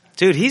 yeah.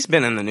 Dude, he's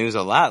been in the news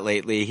a lot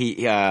lately.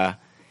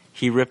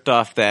 He ripped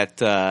off that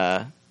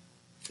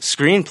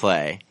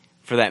screenplay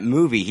for that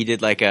movie. He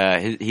directed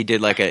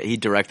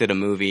a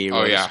movie,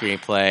 wrote a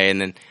screenplay, and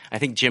then I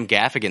think Jim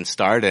Gaffigan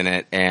starred in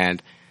it.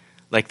 And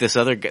like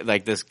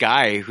this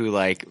guy who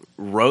like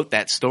wrote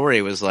that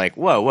story was like,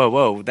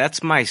 whoa,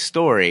 that's my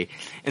story.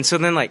 And so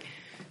then like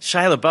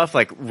Shia LaBeouf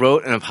like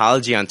wrote an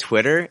apology on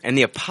Twitter, and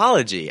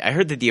I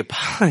heard that the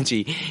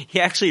apology,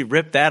 he actually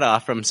ripped that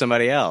off from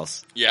somebody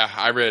else. Yeah,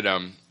 I read,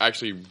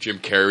 actually Jim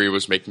Carrey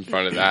was making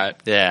fun of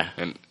that. Yeah.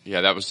 And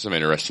yeah, that was some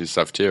interesting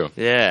stuff too.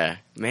 Yeah,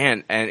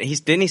 man. And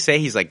didn't he say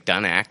he's like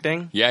done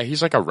acting? Yeah,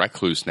 he's like a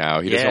recluse now.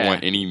 He doesn't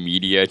want any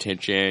media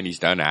attention. He's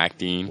done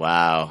acting.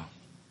 Wow.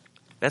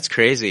 That's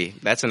crazy.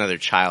 That's another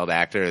child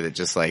actor that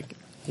just like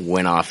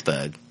went off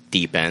the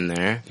deep end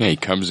there. Yeah, he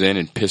comes in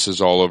and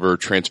pisses all over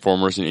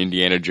Transformers and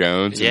Indiana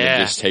Jones and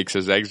then just takes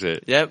his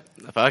exit. Yep.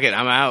 Fuck it,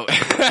 I'm out.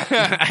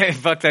 I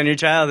fucked on your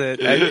childhood.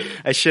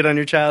 I shit on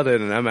your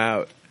childhood and I'm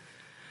out.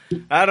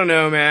 I don't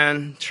know,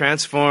 man.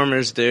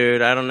 Transformers,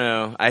 dude. I don't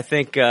know. I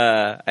think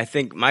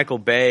Michael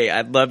Bay,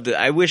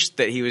 I wish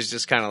that he was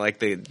just kind of like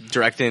the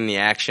directing the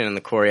action and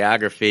the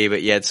choreography,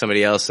 but you had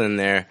somebody else in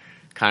there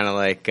kind of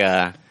like,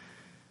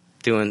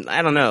 doing,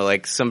 I don't know,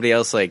 like somebody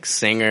else like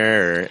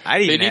singer or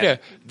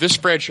this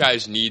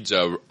franchise needs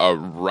a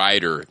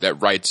writer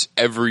that writes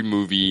every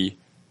movie.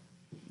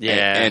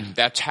 Yeah. And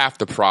that's half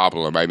the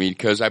problem. I mean,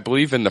 because I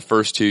believe in the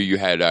first two you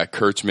had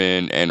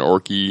Kurtzman and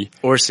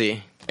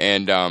Orci.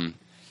 And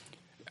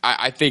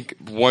I think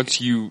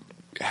once you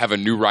have a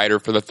new writer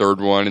for the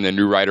third one and a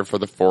new writer for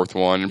the fourth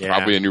one and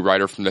probably a new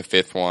writer from the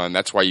fifth one,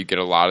 that's why you get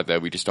a lot of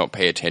that. We just don't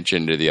pay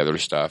attention to the other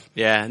stuff.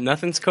 Yeah,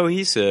 nothing's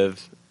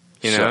cohesive.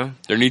 You know?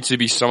 There needs to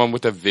be someone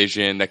with a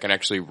vision that can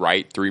actually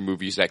write 3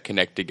 movies that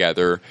connect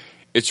together.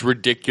 It's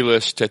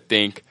ridiculous to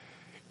think,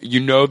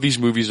 these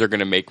movies are going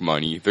to make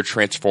money. They're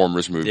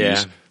Transformers movies.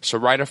 Yeah. So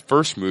write a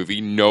first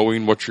movie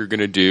knowing what you're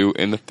going to do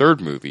in the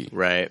third movie.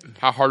 Right.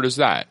 How hard is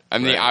that? I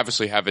mean, they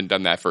obviously haven't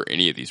done that for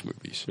any of these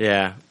movies.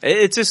 Yeah.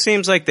 It just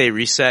seems like they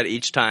reset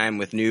each time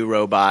with new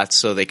robots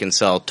so they can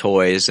sell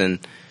toys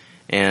and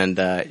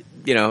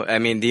I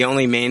mean, the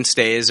only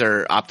mainstays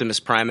are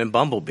Optimus Prime and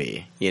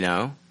Bumblebee,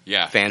 Yeah.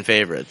 Fan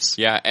favorites.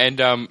 Yeah, and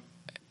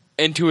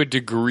to a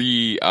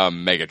degree,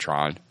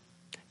 Megatron.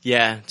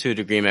 Yeah, to a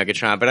degree,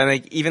 Megatron. But I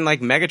think even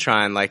like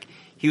Megatron, like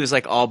he was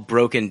like all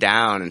broken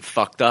down and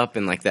fucked up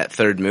in like that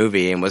third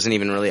movie and wasn't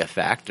even really a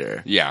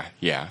factor. Yeah.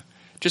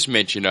 Just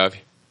mention of.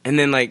 And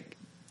then like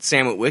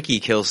Sam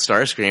Witwicky kills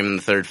Starscream in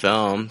the third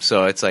film,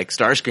 so it's like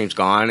Starscream's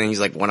gone and he's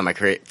like one of my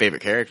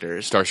favorite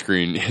characters.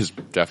 Starscream is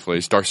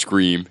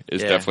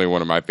definitely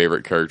one of my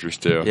favorite characters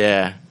too.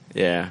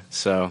 Yeah.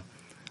 So.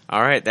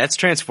 All right, that's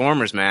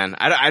Transformers, man.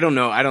 I don't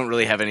know. I don't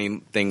really have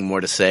anything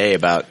more to say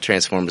about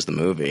Transformers the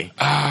movie.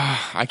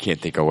 I can't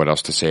think of what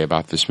else to say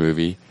about this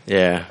movie.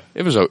 Yeah.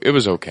 It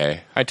was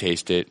okay. I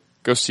taste it.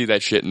 Go see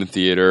that shit in the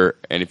theater,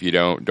 and if you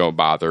don't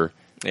bother.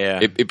 Yeah.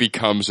 it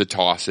becomes a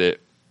toss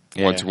it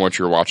once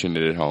you're watching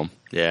it at home.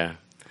 Yeah.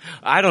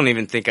 I don't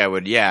even think I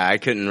would. Yeah, I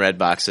couldn't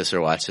Redbox this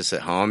or watch this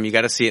at home. You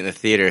got to see it in the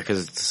theater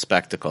because it's a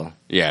spectacle.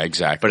 Yeah,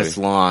 exactly. But it's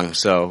long,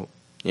 so,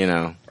 you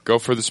know. Go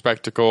for the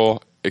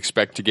spectacle.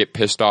 Expect to get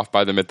pissed off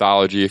by the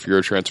mythology if you're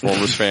a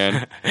Transformers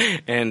fan.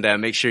 And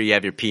make sure you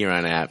have your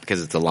P-Run app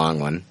because it's a long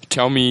one.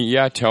 Tell me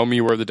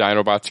where the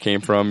Dinobots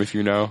came from if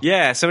you know.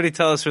 Yeah, somebody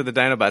tell us where the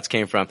Dinobots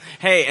came from.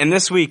 Hey, and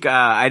this week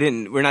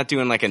we're not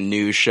doing like a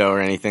news show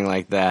or anything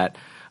like that.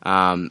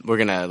 We're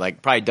gonna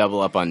like probably double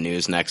up on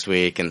news next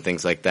week and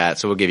things like that.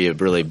 So we'll give you a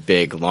really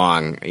big,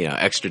 long,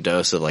 extra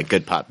dose of like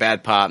good pop,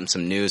 bad pop, and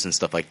some news and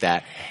stuff like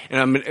that.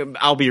 And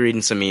I'll be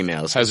reading some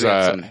emails. Has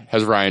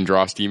Ryan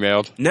Drost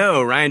emailed?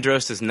 No, Ryan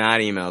Drost has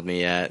not emailed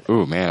me yet.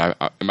 Ooh, man,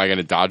 am I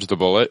gonna dodge the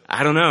bullet?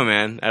 I don't know,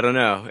 man. I don't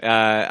know.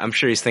 I'm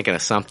sure he's thinking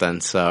of something.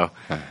 So,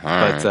 but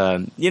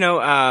I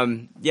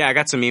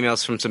got some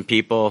emails from some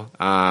people,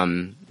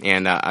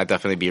 and I'll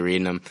definitely be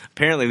reading them.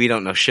 Apparently, we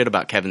don't know shit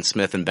about Kevin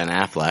Smith and Ben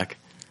Affleck.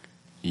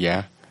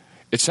 Yeah.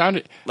 It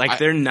sounded like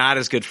they're not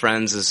as good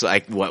friends as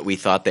like what we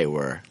thought they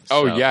were.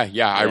 So,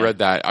 yeah. I read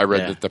that. I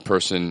read that the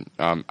person,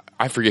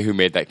 I forget who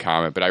made that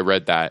comment, but I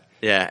read that.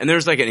 Yeah, and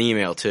there's like an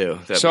email too.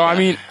 So I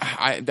mean,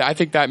 I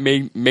think that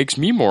makes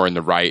me more in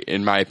the right,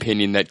 in my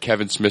opinion, that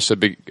Kevin Smith's a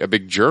big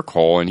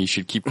jerkhole and he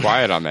should keep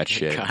quiet on that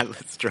shit. God,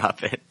 let's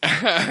drop it.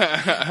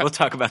 We'll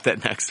talk about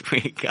that next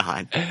week.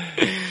 God.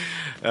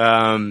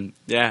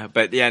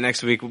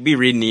 Next week we'll be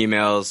reading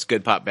emails,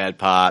 good pop, bad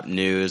pop,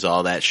 news,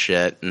 all that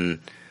shit, and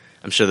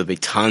I'm sure there'll be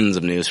tons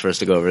of news for us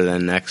to go over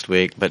then next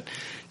week. But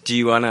do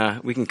you wanna?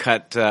 We can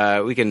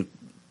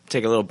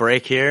take a little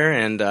break here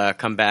and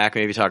come back,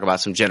 maybe talk about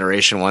some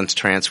Generation 1's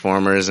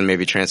Transformers and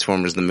maybe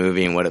Transformers the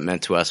movie and what it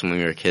meant to us when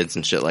we were kids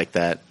and shit like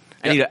that.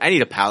 I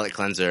need a palate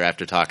cleanser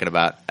after talking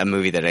about a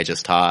movie that I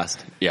just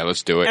tossed. Yeah,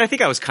 let's do it. And I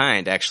think I was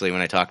kind, actually,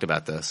 when I talked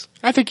about this.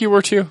 I think you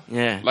were, too.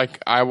 Yeah.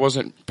 Like, I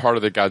wasn't part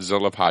of the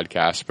Godzilla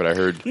podcast, but I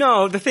heard...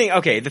 No, the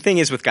thing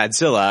is with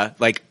Godzilla,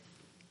 like,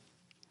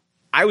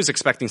 I was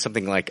expecting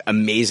something, like,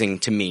 amazing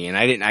to me, and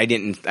I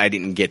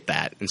didn't get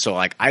that. And so,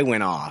 like, I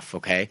went off,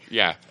 okay?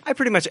 Yeah. I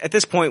pretty much, at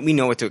this point, we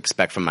know what to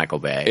expect from Michael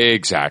Bay.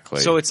 Exactly.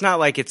 So it's not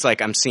like it's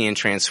like I'm seeing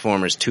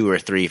Transformers 2 or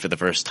 3 for the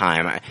first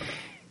time.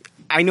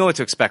 I know what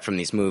to expect from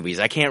these movies.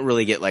 I can't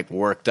really get like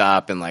worked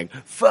up and like,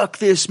 fuck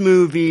this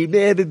movie,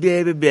 blah, blah,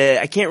 blah, blah,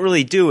 blah. I can't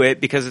really do it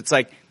because it's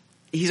like,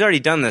 he's already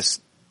done this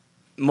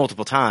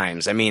multiple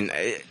times. I mean,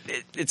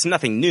 it's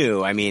nothing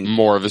new. I mean,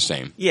 more of the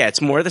same. Yeah,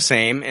 it's more of the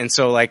same. And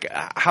so like,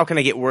 how can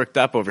I get worked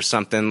up over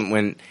something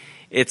when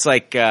it's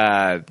like,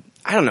 I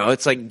don't know,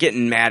 it's like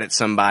getting mad at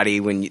somebody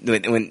when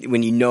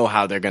you know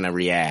how they're going to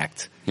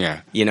react.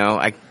 Yeah. You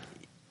know,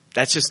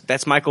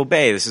 that's Michael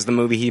Bay. This is the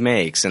movie he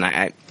makes.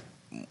 And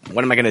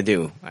what am I going to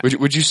do?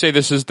 Would you say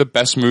this is the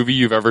best movie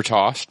you've ever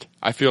tossed?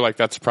 I feel like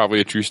that's probably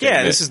a true statement.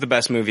 Yeah, this is the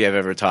best movie I've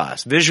ever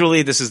tossed.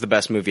 Visually, this is the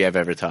best movie I've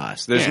ever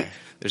tossed.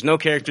 There's no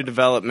character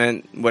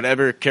development.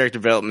 Whatever character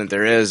development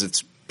there is,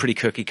 it's pretty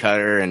cookie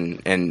cutter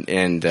and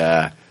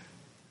I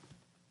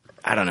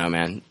don't know,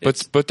 man.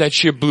 But that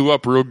shit blew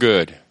up real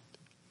good.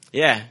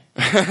 Yeah.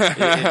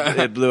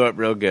 it blew up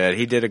real good.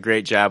 He did a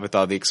great job with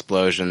all the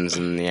explosions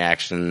and the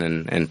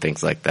action and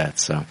things like that.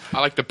 So I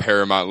like the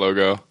Paramount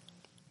logo.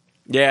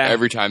 Yeah.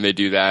 Every time they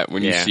do that,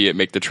 when you see it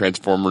make the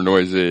Transformer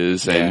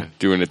noises and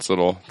doing its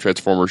little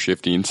Transformer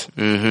shiftings.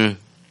 Mm-hmm.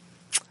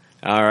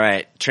 All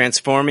right.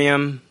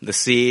 Transformium, The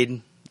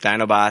Seed,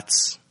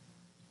 Dinobots,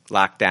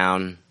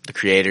 Lockdown, The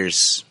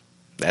Creators.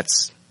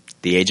 That's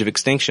the Age of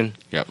Extinction.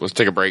 Yeah, let's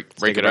take a break.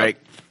 Break it up.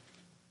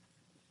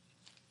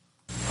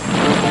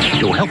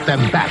 To help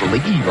them battle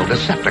the evil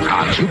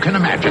Decepticons, you can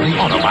imagine the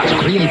Autobots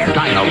create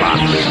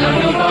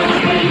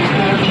Dinobots.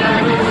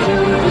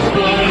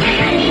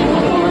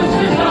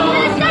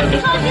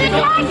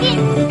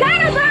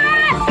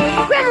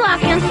 Dinobots!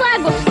 Grimlock and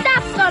Slag will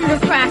stop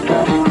Thundercracker.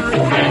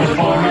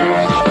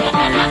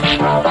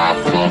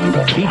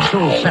 Each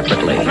sold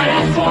separately.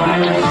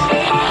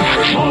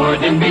 More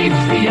than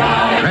meets the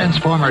eye.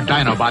 Transformer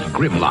Dinobot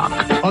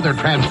Grimlock. Other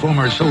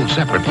Transformers sold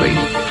separately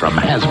from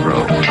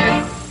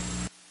Hasbro.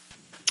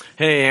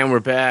 Hey, and we're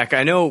back.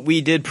 I know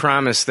we did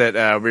promise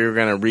that we were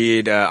going to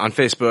read on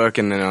Facebook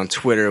and then on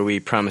Twitter.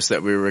 We promised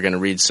that we were going to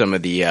read some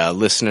of the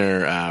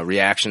listener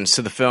reactions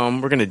to the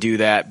film. We're going to do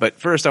that, but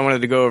first I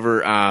wanted to go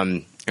over.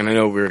 And I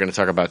know we were going to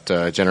talk about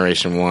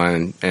Generation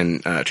 1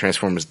 and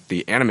Transformers,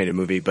 the animated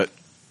movie, but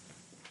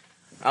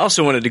I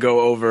also wanted to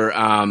go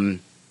over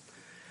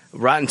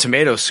Rotten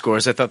Tomatoes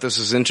scores. I thought this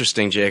was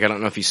interesting, Jake. I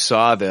don't know if you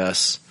saw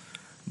this,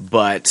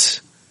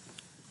 but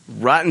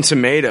Rotten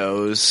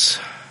Tomatoes.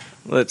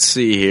 Let's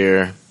see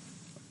here.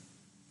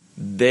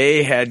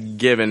 They had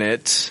given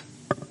it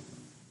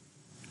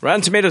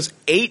Rotten Tomatoes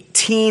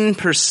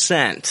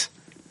 18%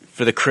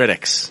 for the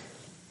critics.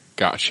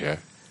 Gotcha.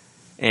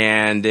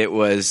 And it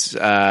was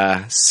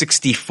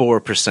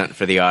 64%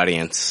 for the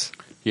audience.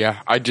 Yeah,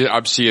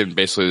 I'm seeing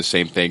basically the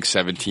same thing,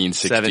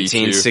 1762.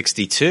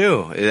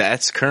 1762.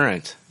 That's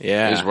current.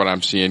 Yeah. Is what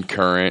I'm seeing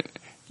current.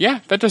 Yeah,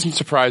 that doesn't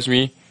surprise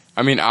me.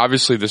 I mean,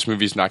 obviously this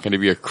movie's not going to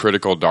be a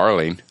critical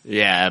darling.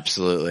 Yeah,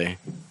 absolutely.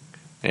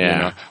 Yeah.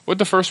 You know? What'd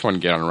the first one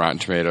get on Rotten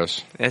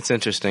Tomatoes? That's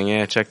interesting.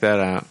 Yeah, check that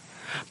out.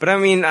 But I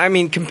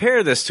mean,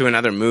 compare this to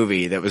another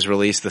movie that was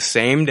released the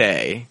same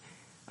day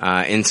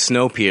in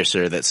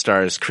Snowpiercer that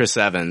stars Chris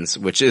Evans,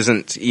 which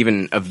isn't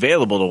even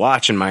available to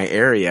watch in my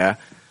area,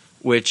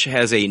 which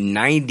has a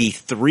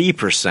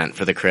 93%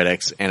 for the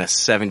critics and a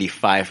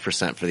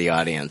 75% for the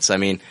audience. I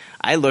mean,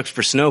 I looked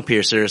for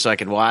Snowpiercer so I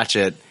could watch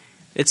it.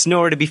 It's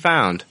nowhere to be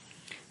found.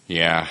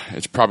 Yeah,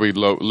 it's probably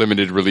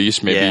limited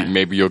release.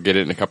 Maybe you'll get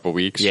it in a couple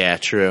weeks. Yeah,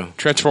 true.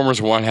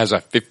 Transformers 1 has a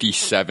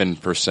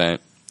 57%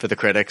 for the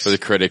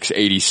critics.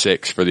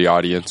 86 for the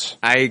audience.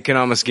 I can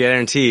almost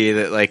guarantee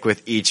that, like,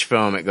 with each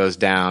film, it goes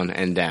down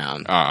and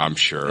down. I'm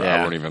sure. Yeah.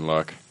 I won't even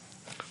look.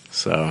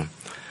 So,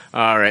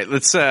 all right,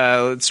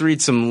 let's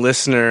read some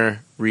listener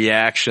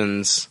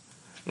reactions.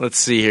 Let's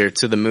see here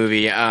to the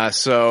movie. It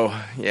was on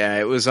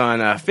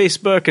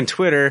Facebook and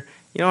Twitter.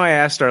 You know, I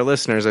asked our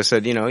listeners, I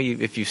said, you know,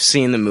 if you've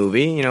seen the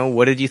movie, you know,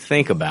 what did you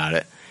think about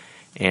it?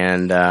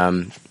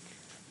 And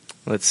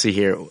let's see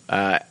here.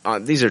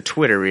 These are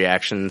Twitter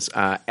reactions.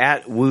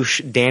 At Whoosh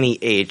Danny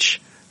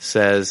H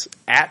says,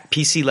 at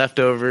PC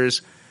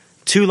Leftovers,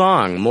 too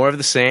long, more of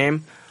the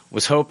same.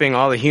 Was hoping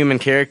all the human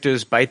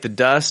characters bite the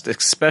dust,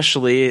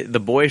 especially the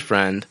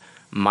boyfriend.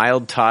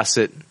 Mild toss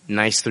it,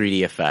 nice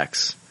 3D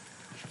effects.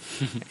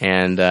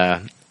 And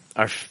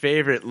our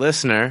favorite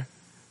listener,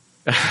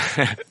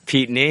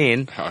 Pete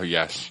Neen. Oh,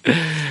 yes.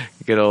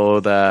 Good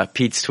old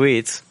Pete's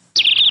tweets.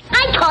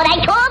 I call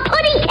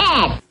pudding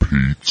cat.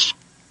 Pete's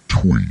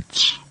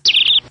tweets.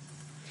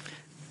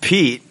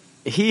 Pete,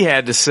 he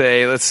had to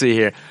say, let's see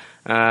here,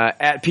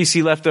 at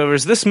PC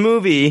Leftovers, this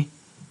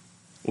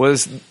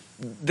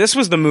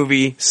was the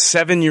movie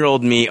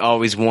 7-year-old me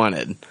always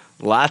wanted.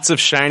 Lots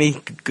of shiny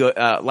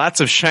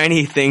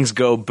things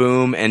go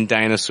boom and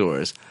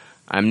dinosaurs.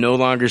 I'm no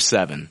longer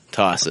 7.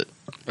 Toss it.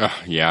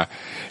 Oh, yeah.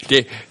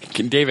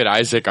 David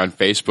Isaac on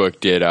Facebook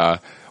did,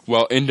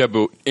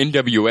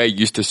 NWA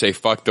used to say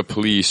fuck the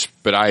police,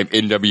 but I'm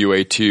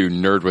NWA too,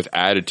 nerd with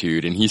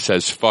attitude. And he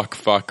says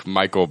fuck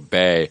Michael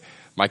Bay.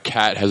 My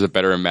cat has a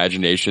better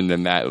imagination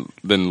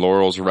than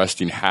Laurel's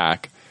resting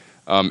hack.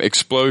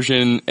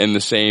 Explosion and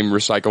the same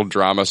recycled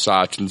drama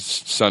such and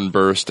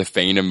sunburst to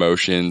feign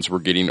emotions. We're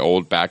getting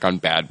old back on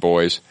Bad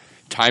Boys.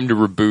 Time to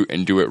reboot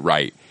and do it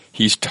right.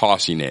 He's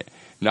tossing it.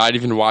 Not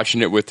even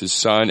watching it with his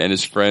son and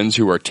his friends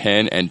who are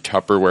 10 and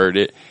Tupperwared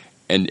it.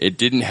 And it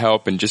didn't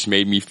help and just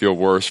made me feel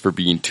worse for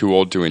being too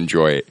old to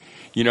enjoy it.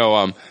 You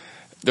know,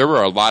 there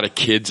were a lot of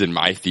kids in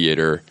my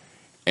theater,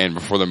 and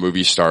before the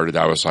movie started,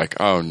 I was like,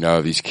 oh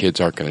no, these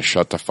kids aren't going to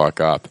shut the fuck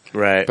up.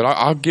 Right. But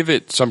I'll give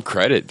it some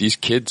credit. These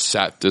kids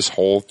sat this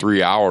whole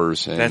 3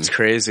 hours. And that's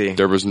crazy.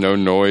 There was no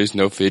noise,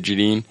 no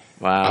fidgeting.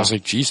 Wow. I was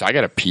like, geez, I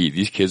got to pee.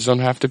 These kids don't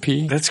have to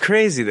pee. That's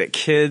crazy that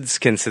kids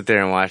can sit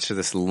there and watch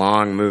this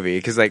long movie,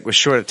 because, like, with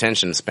short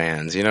attention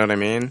spans, you know what I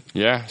mean?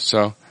 Yeah,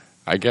 so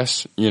I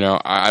guess, you know,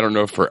 I don't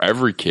know for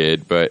every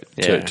kid, but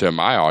to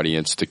my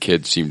audience, the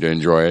kids seem to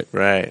enjoy it.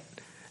 Right.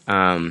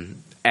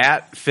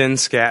 At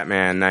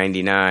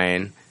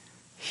FinnScatman99,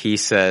 he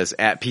says,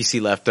 at PC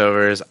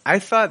Leftovers, I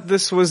thought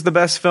this was the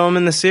best film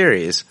in the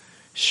series.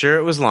 Sure,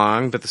 it was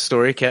long, but the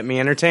story kept me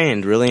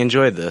entertained. Really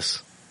enjoyed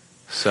this.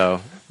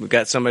 So, we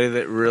got somebody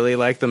that really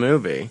liked the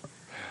movie.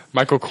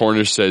 Michael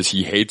Cornish says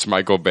he hates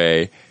Michael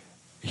Bay.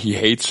 He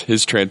hates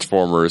his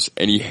Transformers,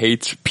 and he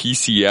hates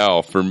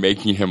PCL for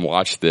making him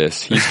watch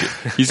this.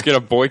 He's going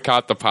to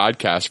boycott the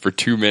podcast for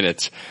 2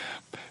 minutes.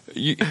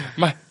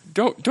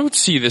 Don't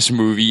see this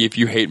movie if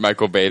you hate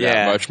Michael Bay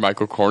that much,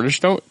 Michael Cornish.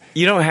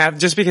 You don't have,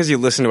 just because you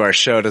listen to our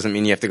show doesn't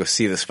mean you have to go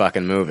see this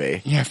fucking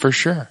movie. Yeah, for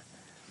sure.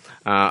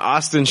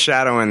 Austin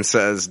Shadowin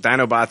says,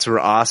 Dinobots were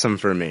awesome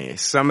for me.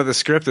 Some of the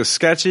script was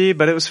sketchy,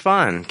 but it was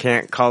fun.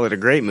 Can't call it a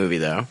great movie,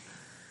 though.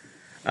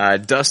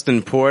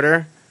 Dustin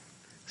Porter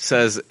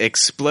says,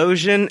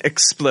 explosion,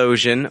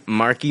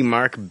 Marky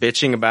Mark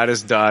bitching about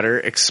his daughter,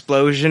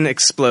 explosion,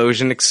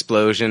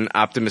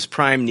 Optimus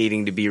Prime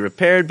needing to be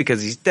repaired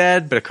because he's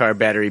dead, but a car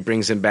battery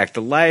brings him back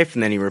to life,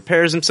 and then he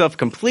repairs himself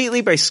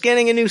completely by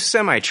scanning a new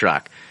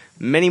semi-truck.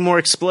 Many more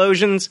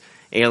explosions.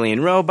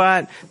 Alien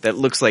robot that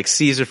looks like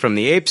Caesar from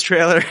the Apes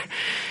trailer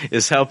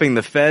is helping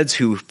the feds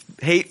who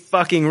hate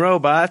fucking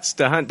robots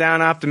to hunt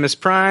down Optimus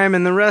Prime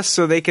and the rest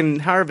so they can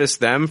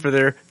harvest them for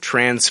their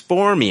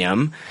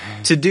transformium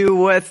to do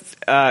what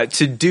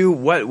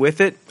with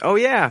it? Oh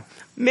yeah,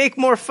 make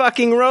more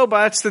fucking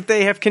robots that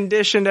they have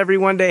conditioned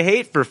everyone to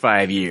hate for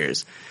 5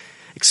 years.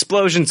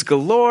 Explosions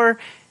galore.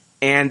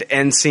 And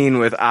end scene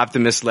with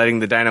Optimus letting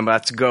the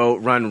Dinobots go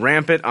run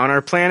rampant on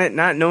our planet,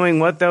 not knowing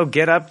what they'll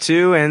get up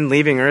to, and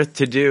leaving Earth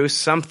to do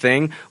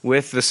something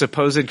with the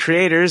supposed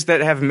creators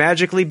that have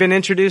magically been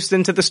introduced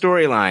into the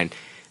storyline.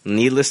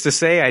 Needless to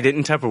say, I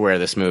didn't Tupperware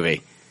this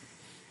movie.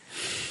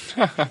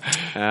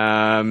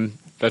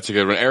 That's a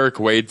good one. Eric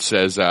Wade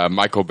says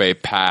Michael Bay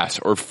pass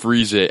or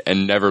freeze it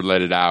and never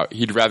let it out.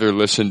 He'd rather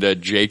listen to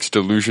Jake's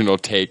delusional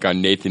take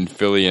on Nathan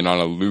Fillion on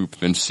a loop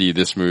than see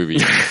this movie.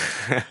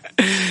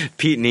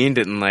 Pete Neen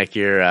didn't like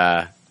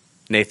your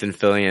Nathan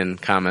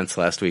Fillion comments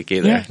last week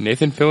either. Yeah,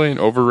 Nathan Fillion,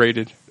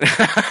 overrated.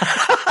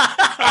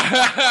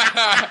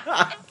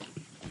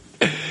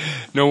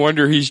 No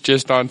wonder he's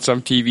just on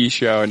some TV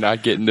show and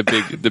not getting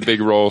the big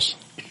roles.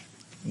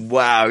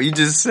 Wow, you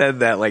just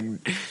said that like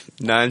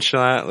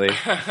nonchalantly.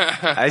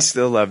 I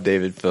still love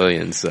David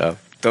Fillion, so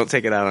don't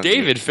take it out on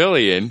David me.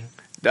 Fillion?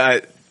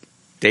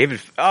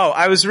 David. Oh,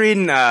 I was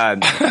reading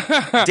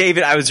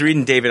David. I was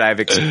reading David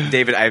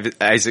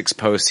Isaac's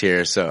post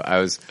here, so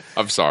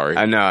I'm sorry.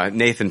 No,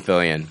 Nathan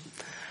Fillion.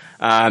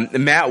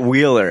 Matt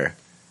Wheeler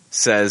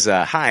says,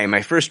 "Hi,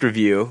 my first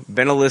review.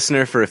 Been a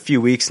listener for a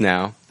few weeks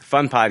now.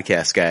 Fun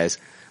podcast, guys.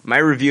 My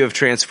review of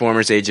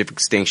Transformers: Age of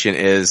Extinction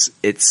is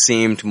it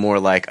seemed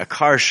more like a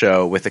car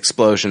show with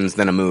explosions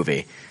than a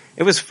movie.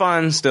 It was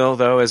fun still,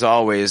 though, as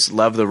always.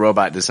 Love the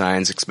robot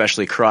designs,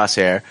 especially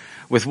Crosshair,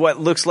 with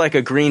what looks like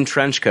a green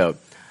trench coat.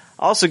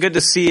 Also good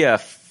to see a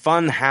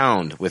fun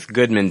Hound with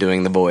Goodman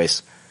doing the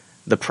voice.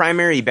 The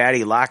primary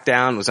baddie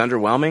Lockdown was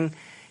underwhelming,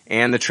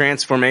 and the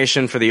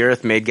transformation for the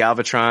Earth made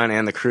Galvatron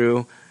and the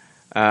crew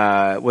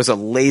was a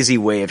lazy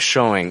way of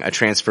showing a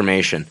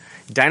transformation.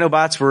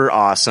 Dinobots were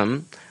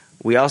awesome.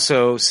 We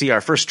also see our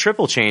first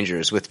triple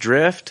changers with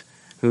Drift,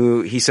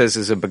 who he says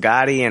is a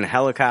Bugatti and a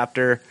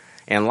helicopter,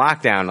 and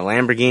Lockdown, a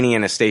Lamborghini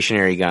and a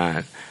stationary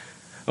gun.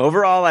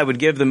 Overall, I would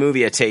give the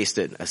movie a taste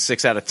it, a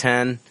 6 out of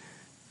 10.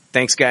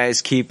 Thanks,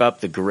 guys. Keep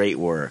up the great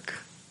work."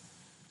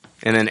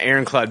 And then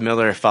Aaron Claude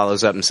Miller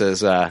follows up and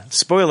says,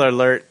 spoiler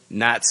alert,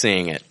 not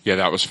seeing it. Yeah,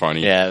 that was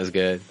funny. Yeah, it was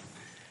good.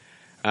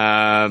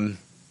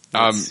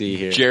 Let's see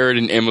here. Jared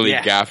and Emily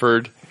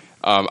Gafford.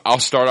 I'll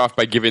start off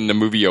by giving the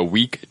movie a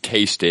weak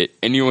taste it.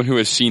 Anyone who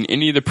has seen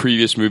any of the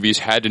previous movies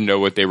had to know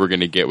what they were going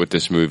to get with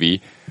this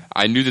movie.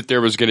 I knew that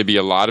there was going to be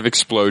a lot of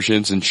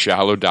explosions and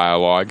shallow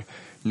dialogue.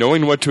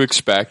 Knowing what to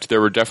expect, there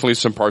were definitely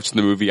some parts in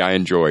the movie I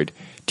enjoyed.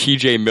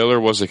 T.J. Miller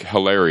was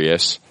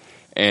hilarious,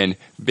 and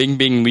Bing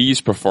Bing Lee's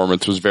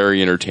performance was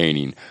very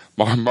entertaining.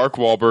 Mark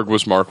Wahlberg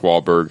was Mark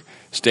Wahlberg.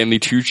 Stanley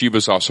Tucci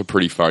was also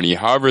pretty funny.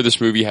 However,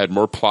 this movie had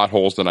more plot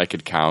holes than I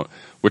could count,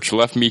 which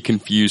left me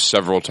confused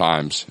several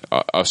times,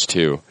 us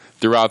too,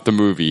 throughout the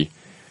movie.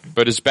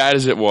 But as bad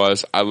as it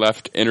was, I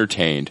left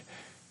entertained.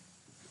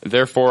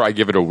 Therefore, I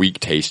give it a weak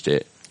taste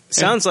it.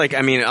 Sounds like,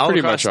 I mean, all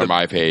pretty across much on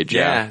my page,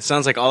 yeah.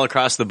 Sounds like all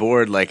across the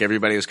board, like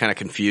everybody was kind of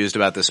confused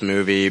about this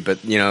movie,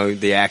 but, you know,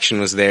 the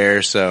action was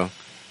there, so.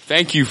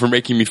 Thank you for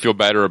making me feel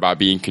better about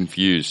being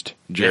confused,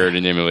 Jared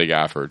and Emily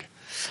Gafford.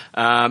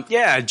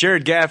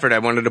 Jared Gafford, I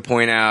wanted to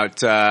point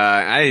out,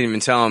 I didn't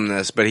even tell him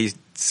this, but he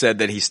said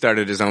that he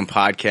started his own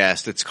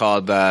podcast. It's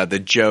called the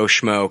Joe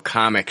Schmo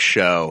Comic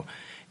Show.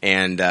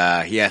 And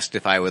he asked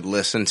if I would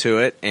listen to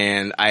it,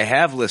 and I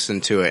have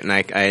listened to it, and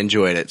I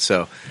enjoyed it.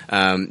 So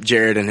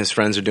Jared and his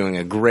friends are doing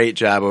a great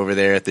job over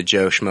there at the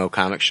Joe Schmo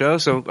Comic Show,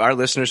 so our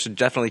listeners should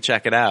definitely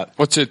check it out.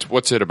 What's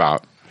it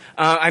about?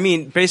 I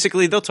mean,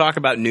 basically, they'll talk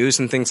about news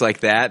and things like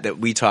that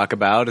we talk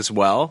about as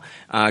well,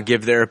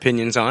 give their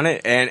opinions on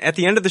it. And at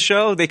the end of the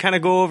show, they kind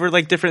of go over,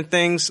 like, different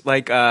things.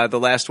 Like, the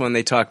last one,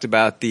 they talked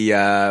about the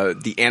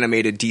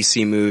animated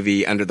DC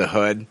movie Under the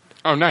Hood.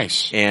 Oh,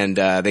 nice. And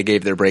they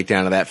gave their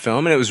breakdown of that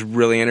film, and it was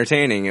really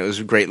entertaining. It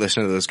was great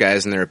listening to those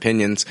guys and their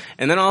opinions.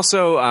 And then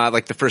also,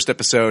 like the first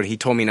episode, he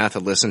told me not to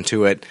listen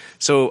to it.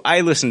 So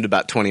I listened to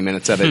about 20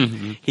 minutes of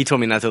it. He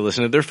told me not to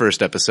listen to their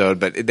first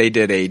episode, but they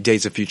did a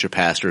Days of Future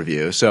Past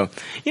review. So,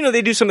 you know,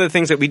 they do some of the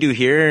things that we do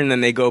here, and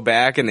then they go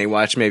back and they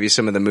watch maybe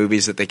some of the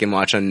movies that they can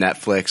watch on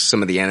Netflix,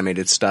 some of the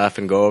animated stuff,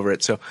 and go over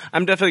it. So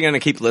I'm definitely going to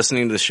keep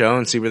listening to the show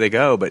and see where they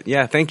go. But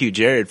yeah, thank you,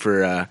 Jared,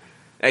 for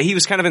he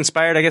was kind of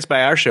inspired, I guess,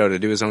 by our show to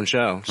do his own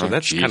show. So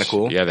that's kind of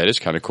cool. Yeah, that is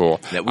kind of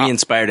cool. That we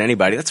inspired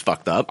anybody. That's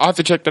fucked up. I'll have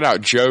to check that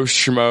out. Joe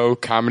Schmo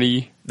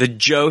Comedy. The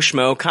Joe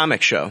Schmo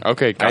Comic Show.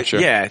 Okay,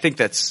 gotcha. I think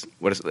that's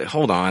what is.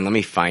 Hold on, let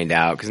me find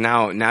out, because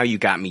now you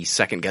got me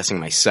second guessing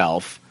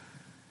myself,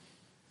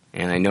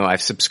 and I know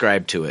I've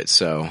subscribed to it.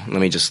 So let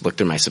me just look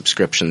through my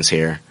subscriptions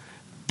here.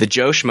 The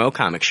Joe Schmo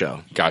Comic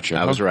Show. Gotcha.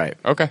 I was right.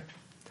 Okay.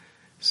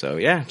 So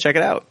yeah, check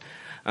it out.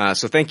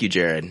 So thank you,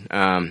 Jared.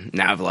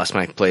 Now I've lost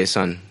my place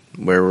on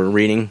where we're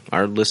reading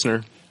our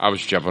listener. I was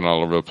jumping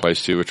all over the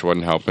place too, which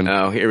wasn't helping.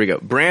 Oh, here we go.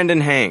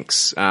 Brandon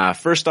Hanks.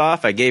 First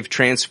off, I gave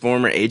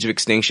Transformer Age of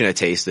Extinction a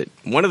taste it.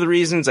 One of the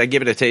reasons I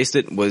give it a taste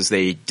it was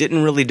they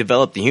didn't really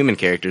develop the human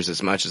characters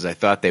as much as I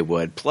thought they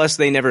would. Plus,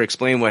 they never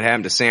explained what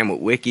happened to Sam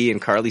Witwicky and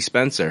Carly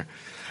Spencer,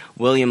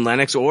 William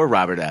Lennox, or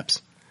Robert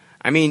Epps.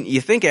 I mean,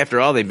 you think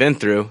after all they've been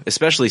through,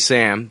 especially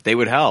Sam, they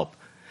would help.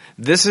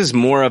 This is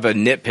more of a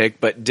nitpick,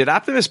 but did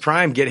Optimus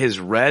Prime get his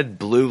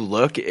red-blue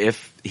look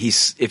if he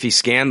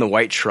scanned the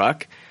white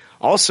truck?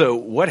 Also,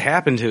 what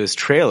happened to his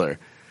trailer?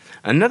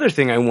 Another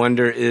thing I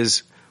wonder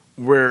is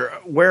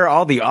where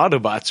all the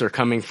Autobots are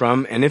coming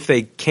from, and if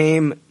they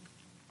came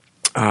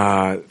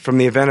from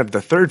the event of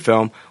the third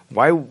film,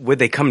 why would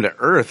they come to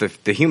Earth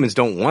if the humans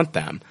don't want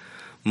them?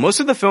 Most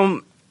of the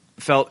film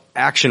felt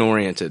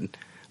action-oriented,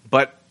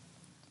 but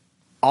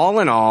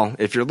all in all,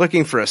 if you're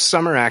looking for a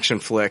summer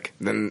action flick,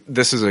 then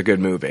this is a good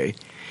movie.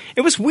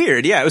 It was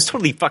weird, yeah. It was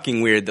totally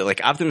fucking weird that,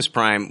 like, Optimus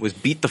Prime was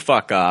beat the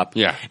fuck up.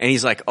 Yeah. And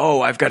he's like,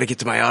 oh, I've got to get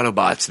to my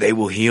Autobots. They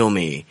will heal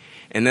me.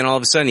 And then all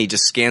of a sudden he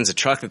just scans a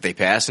truck that they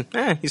pass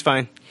and, he's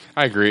fine.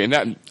 I agree. And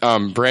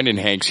that, Brandon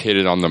Hanks hit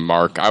it on the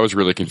mark. I was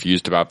really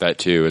confused about that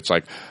too. It's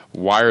like,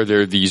 why are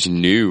there these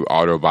new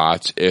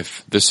Autobots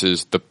if this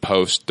is the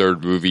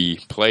post-third movie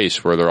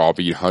place where they're all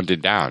being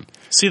hunted down?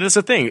 See, that's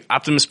the thing.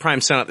 Optimus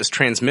Prime sent out this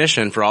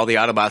transmission for all the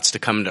Autobots to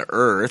come to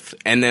Earth,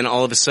 and then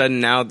all of a sudden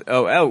now,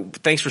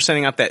 thanks for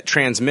sending out that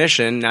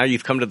transmission. Now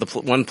you've come to the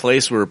one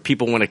place where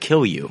people want to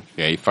kill you.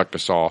 Yeah, he fucked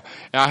us all.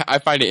 And I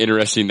find it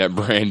interesting that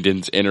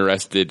Brandon's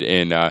interested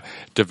in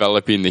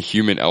developing the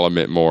human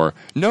element more.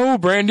 No,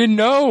 Brandon,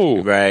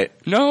 no. Right.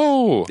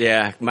 No.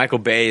 Yeah, Michael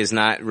Bay is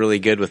not really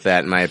good with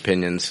that, in my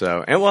opinion.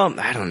 So, and well,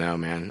 I don't know,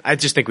 man. I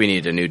just think we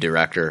need a new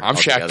director.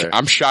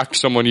 I'm shocked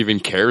someone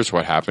even cares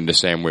what happened to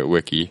Sam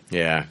Witwicky.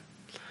 Yeah.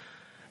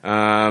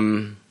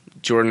 Jordan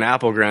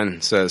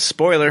Applegren says,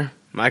 spoiler,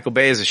 Michael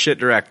Bay is a shit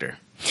director.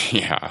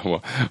 Yeah,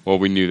 well,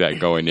 we knew that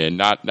going in.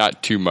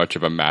 Not too much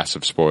of a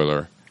massive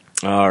spoiler.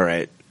 All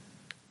right.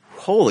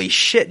 Holy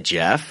shit,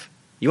 Jeff.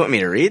 You want me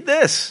to read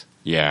this?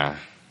 Yeah.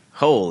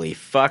 Holy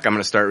fuck, I'm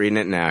going to start reading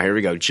it now. Here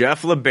we go.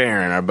 Jeff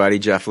LeBaron, our buddy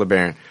Jeff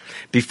LeBaron.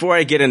 Before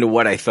I get into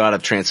what I thought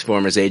of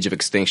Transformers Age of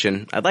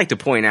Extinction, I'd like to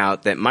point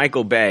out that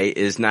Michael Bay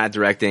is not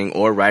directing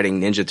or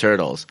writing Ninja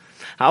Turtles.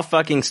 How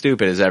fucking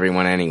stupid is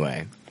everyone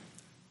anyway?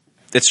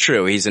 It's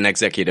true, he's an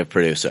executive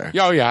producer.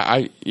 Oh,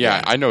 yeah,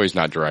 I know he's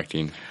not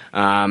directing.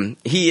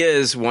 He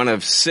is one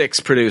of 6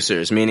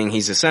 producers, meaning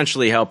he's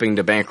essentially helping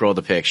to bankroll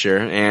the picture,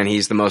 and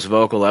he's the most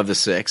vocal of the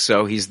 6,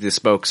 so he's the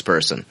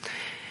spokesperson.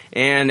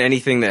 And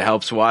anything that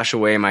helps wash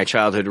away my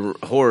childhood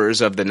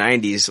horrors of the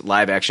 90s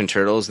live-action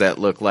Turtles that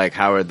look like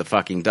Howard the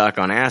fucking Duck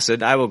on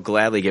acid, I will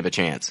gladly give a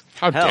chance.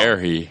 How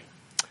dare he?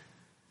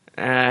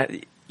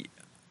 I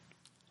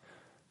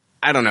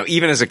don't know.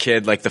 Even as a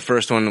kid, like, the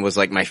first one was,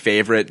 like, my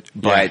favorite,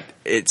 but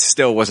it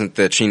still wasn't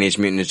the Teenage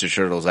Mutant Ninja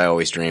Turtles I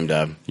always dreamed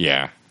of.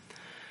 Yeah.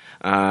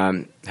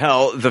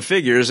 Hell, the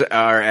figures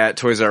are at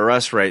Toys R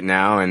Us right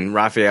now, and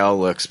Raphael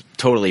looks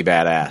totally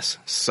badass.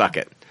 Suck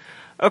it.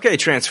 Okay,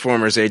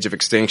 Transformers Age of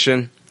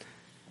Extinction.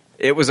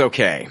 It was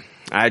okay.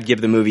 I'd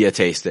give the movie a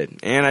taste it.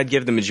 And I'd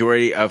give the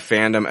majority of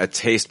fandom a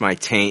taste my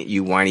taint,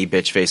 you whiny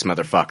bitch-face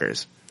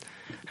motherfuckers.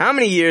 How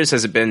many years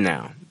has it been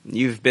now?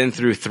 You've been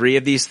through 3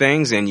 of these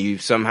things and you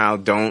somehow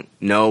don't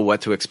know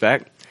what to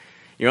expect?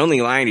 You're only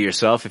lying to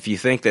yourself if you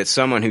think that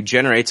someone who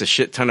generates a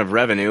shit ton of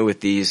revenue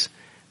with these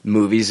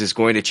movies is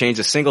going to change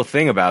a single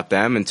thing about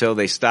them until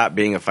they stop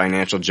being a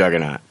financial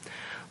juggernaut.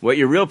 What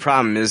your real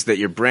problem is that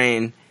your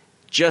brain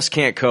just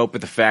can't cope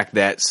with the fact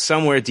that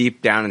somewhere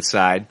deep down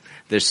inside,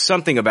 there's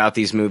something about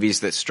these movies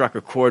that struck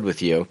a chord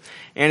with you,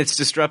 and it's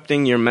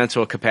disrupting your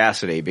mental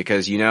capacity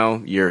because you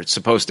know you're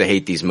supposed to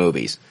hate these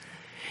movies.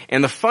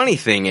 And the funny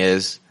thing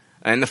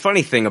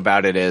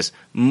about it is,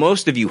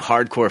 most of you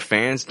hardcore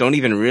fans don't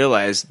even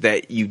realize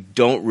that you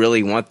don't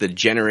really want the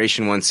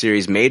Generation 1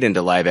 series made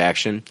into live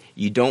action.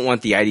 You don't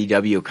want the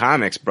IDW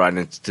comics brought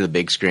into the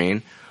big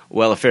screen.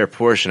 Well, a fair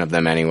portion of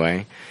them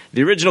anyway.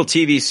 The original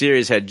TV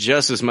series had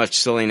just as much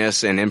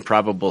silliness and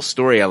improbable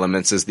story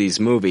elements as these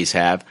movies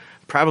have,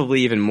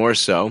 probably even more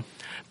so.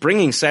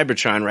 Bringing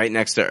Cybertron right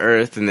next to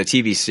Earth in the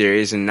TV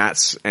series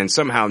and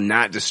somehow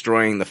not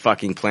destroying the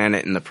fucking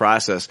planet in the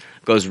process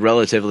goes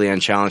relatively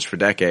unchallenged for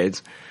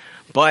decades.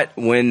 But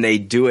when they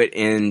do it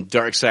in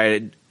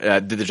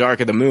The Dark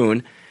of the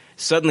Moon,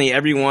 suddenly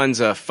everyone's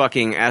a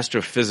fucking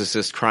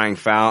astrophysicist crying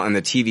foul and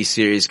the TV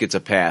series gets a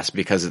pass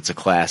because it's a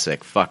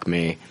classic. Fuck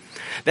me.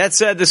 That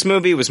said, this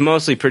movie was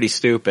mostly pretty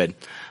stupid.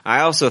 I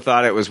also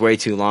thought it was way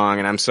too long,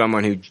 and I'm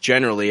someone who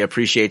generally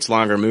appreciates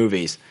longer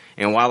movies.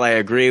 And while I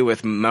agree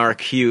with Mark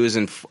Hughes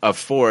of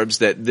Forbes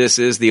that this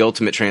is the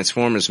ultimate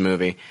Transformers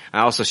movie,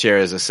 I also share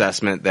his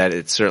assessment that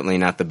it's certainly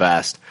not the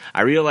best.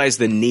 I realize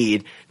the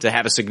need to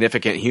have a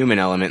significant human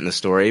element in the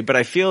story, but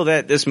I feel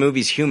that this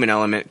movie's human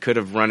element could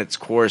have run its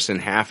course in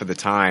half of the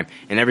time,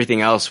 and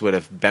everything else would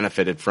have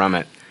benefited from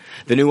it.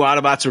 The new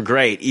Autobots were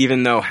great,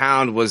 even though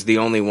Hound was the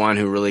only one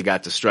who really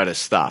got to strut his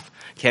stuff.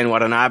 Ken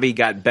Watanabe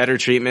got better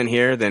treatment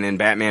here than in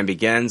Batman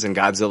Begins and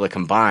Godzilla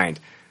combined.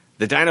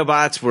 The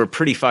Dinobots were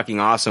pretty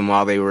fucking awesome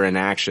while they were in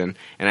action,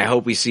 and I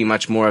hope we see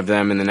much more of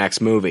them in the next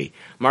movie.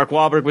 Mark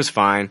Wahlberg was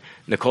fine.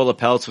 Nicola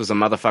Peltz was a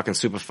motherfucking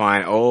super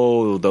fine.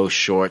 Oh, those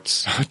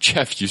shorts.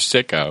 Jeff, you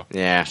sicko.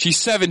 Yeah. She's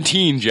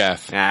 17,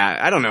 Jeff.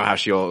 I don't know how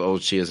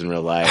old she is in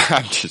real life.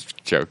 I'm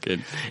just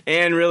joking.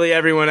 And really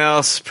everyone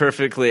else was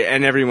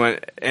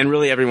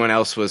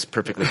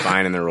perfectly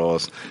fine in their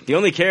roles. The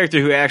only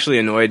character who actually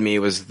annoyed me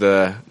was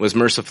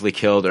mercifully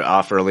killed or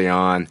off early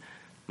on.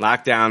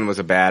 Lockdown was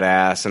a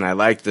badass, and I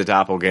liked the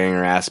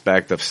doppelganger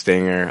aspect of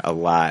Stinger a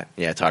lot.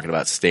 Yeah, talking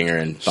about Stinger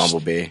and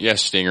Bumblebee. Yeah,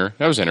 Stinger.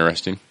 That was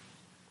interesting.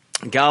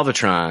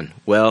 Galvatron.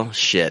 Well,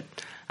 shit.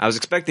 I was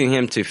expecting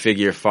him to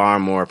figure far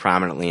more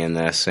prominently in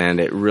this, and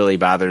it really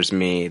bothers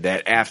me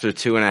that after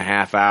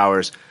 2.5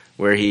 hours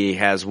where he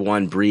has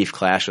one brief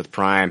clash with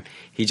Prime,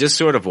 he just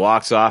sort of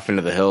walks off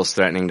into the hills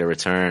threatening to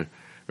return.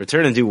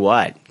 Return and do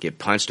what? Get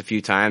punched a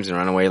few times and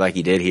run away like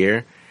he did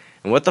here?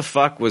 And what the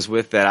fuck was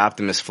with that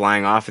Optimus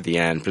flying off at the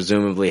end,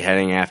 presumably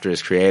heading after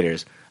his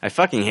creators? I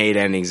fucking hate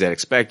endings that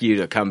expect you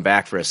to come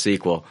back for a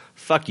sequel.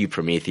 Fuck you,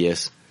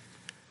 Prometheus.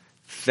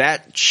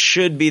 That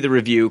should be the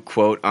review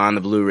quote on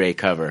the Blu-ray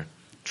cover.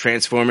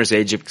 Transformers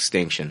Age of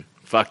Extinction.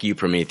 Fuck you,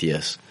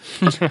 Prometheus.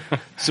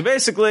 So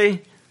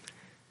basically,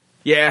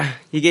 yeah,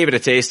 he gave it a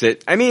taste.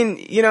 I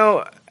mean, you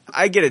know,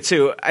 I get it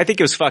too. I think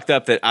it was fucked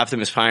up that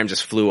Optimus Prime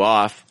just flew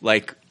off.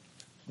 Like,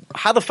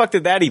 how the fuck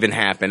did that even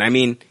happen? I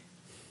mean,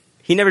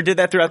 he never did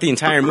that throughout the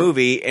entire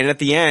movie, and at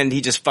the end,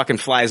 he just fucking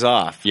flies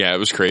off. Yeah, it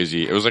was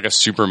crazy. It was like a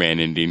Superman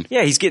ending.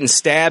 Yeah, he's getting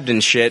stabbed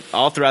and shit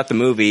all throughout the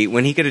movie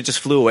when he could have just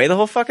flew away the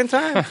whole fucking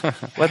time.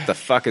 What the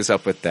fuck is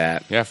up with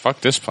that? Yeah,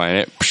 fuck this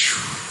planet.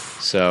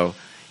 So,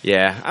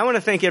 yeah, I want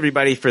to thank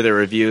everybody for their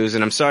reviews,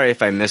 and I'm sorry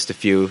if I missed a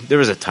few. There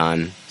was a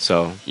ton,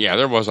 so. Yeah,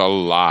 there was a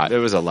lot. There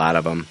was a lot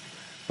of them.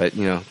 But,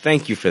 you know,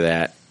 thank you for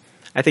that.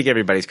 I think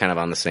everybody's kind of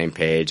on the same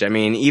page. I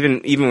mean,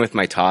 even with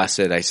my Toss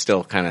It, I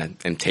still kind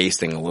of am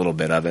tasting a little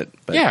bit of it.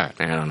 But yeah.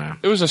 I don't know.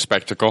 It was a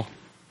spectacle.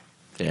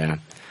 Yeah.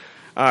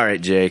 All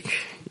right, Jake.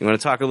 You want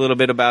to talk a little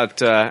bit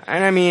about, and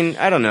I mean,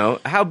 I don't know,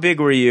 how big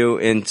were you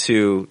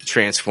into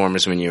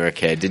Transformers when you were a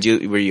kid?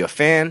 Were you a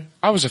fan?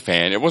 I was a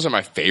fan. It wasn't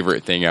my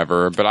favorite thing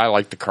ever, but I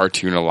liked the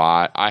cartoon a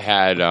lot. I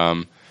had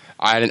an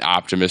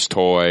Optimus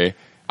toy.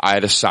 I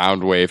had a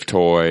Soundwave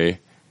toy.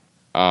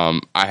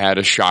 I had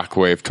a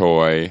Shockwave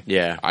toy.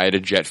 Yeah. I had a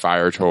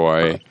Jetfire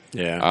toy.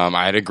 Yeah.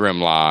 I had a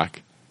Grimlock.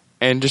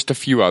 And just a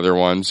few other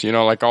ones, you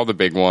know, like all the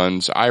big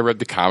ones. I read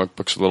the comic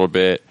books a little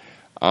bit.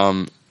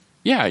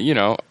 Yeah, you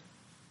know,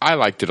 I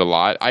liked it a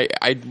lot.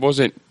 I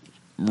wasn't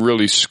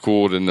really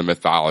schooled in the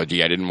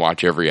mythology. I didn't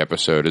watch every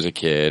episode as a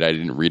kid. I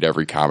didn't read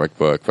every comic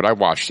book, but I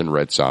watched and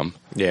read some.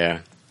 Yeah.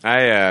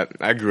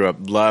 I grew up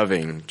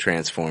loving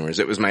Transformers.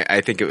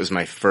 I think it was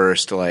my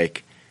first,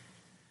 like,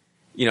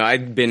 you know,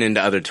 I'd been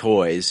into other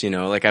toys, you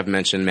know, like I've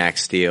mentioned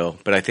Max Steel,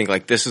 but I think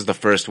like this is the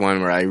first one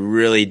where I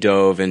really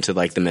dove into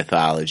like the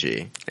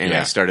mythology, and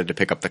I started to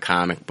pick up the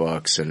comic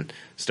books and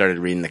started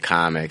reading the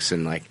comics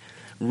and like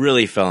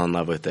really fell in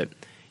love with it.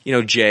 You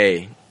know,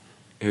 Jay,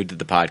 who did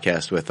the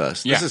podcast with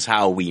us, this is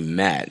how we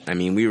met. I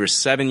mean, we were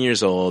 7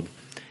 years old,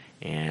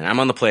 and I'm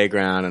on the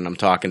playground and I'm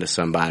talking to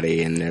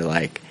somebody, and they're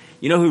like,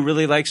 you know who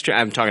really likes,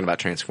 I'm talking about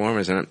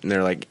Transformers, and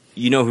they're like,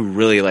 you know who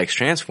really likes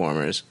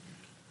Transformers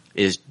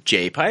is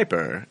Jay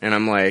Piper. And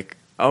I'm like,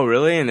 oh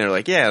really? And they're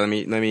like, yeah, let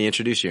me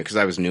introduce you, because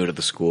I was new to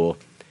the school.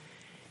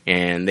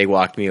 And they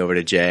walked me over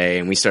to Jay,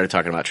 and we started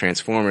talking about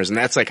Transformers, and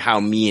that's like how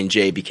me and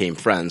Jay became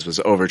friends, was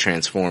over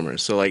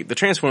Transformers. So like the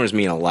Transformers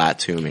mean a lot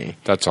to me.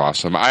 That's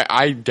awesome.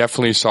 I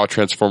definitely saw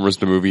Transformers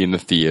the movie in the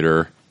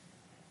theater.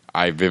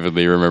 I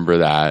vividly remember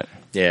that.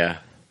 Yeah.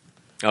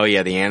 Oh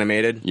yeah, the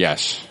animated?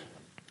 Yes.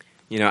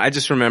 You know, I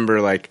just remember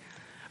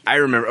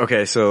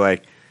okay, so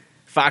like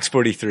Fox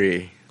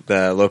 43,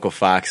 the local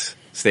Fox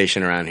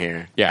station around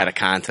here, had a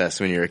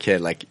contest when you were a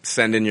kid. Like,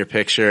 send in your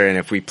picture, and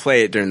if we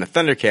play it during the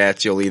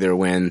Thundercats, you'll either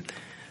win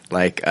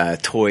like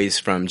toys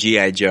from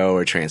G.I. Joe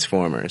or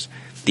Transformers.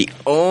 The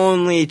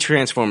only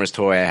Transformers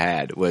toy I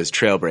had was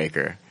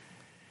Trailbreaker.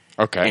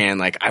 Okay. And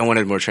like I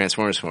wanted more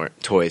Transformers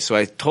toys, so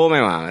I told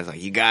my mom, I was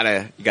like, you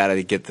gotta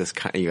get this,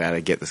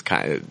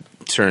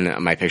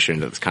 turn my picture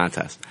into this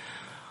contest.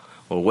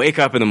 Well, wake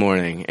up in the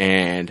morning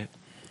and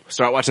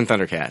start watching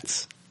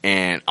Thundercats.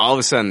 And all of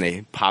a sudden,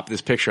 they pop this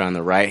picture on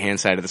the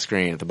right-hand side of the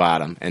screen at the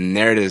bottom. And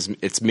there it is.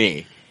 It's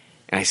me.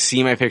 And I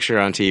see my picture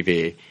on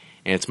TV.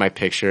 And it's my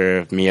picture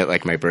of me at,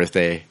 like, my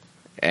birthday.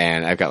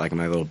 And I've got, like,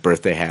 my little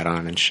birthday hat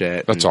on and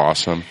shit. That's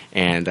awesome.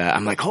 And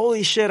I'm like,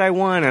 holy shit, I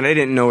won. And I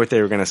didn't know what they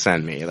were going to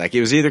send me. Like, it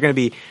was either going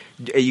to be,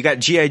 you got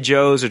G.I.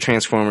 Joes or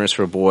Transformers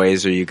for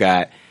boys, or you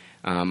got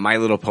My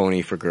Little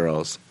Pony for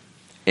girls.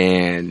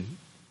 And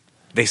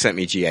they sent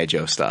me G.I.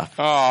 Joe stuff.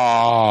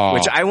 Oh.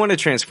 Which I wanted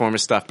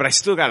Transformers stuff, but I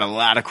still got a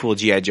lot of cool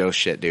G.I. Joe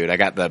shit, dude. I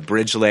got the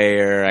Bridge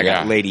Layer, I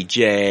got Lady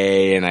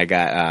J, and I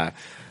got,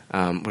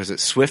 was it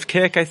Swift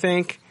Kick, I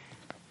think?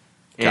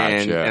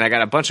 And I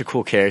got a bunch of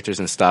cool characters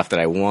and stuff that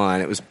I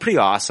won. It was pretty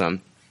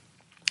awesome.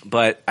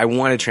 But I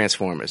wanted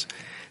Transformers.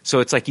 So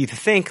it's like you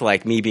think,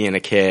 like, me being a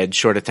kid,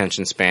 short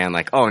attention span,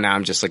 like, oh, now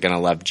I'm just like, going to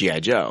love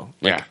G.I. Joe.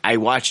 Like, I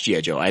watched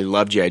G.I. Joe. I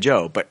love G.I.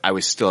 Joe, but I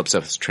was still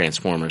obsessed with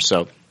Transformers.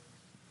 So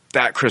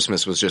that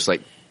Christmas was just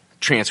like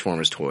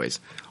Transformers toys.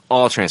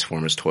 All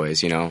Transformers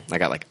toys, you know. I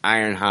got like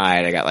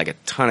Ironhide. I got like a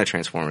ton of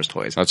Transformers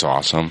toys. That's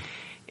awesome.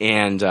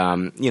 And,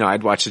 you know,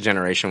 I'd watch the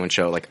Generation 1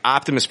 show. Like,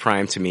 Optimus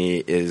Prime to me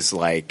is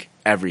like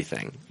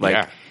everything.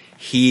 Like,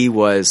 he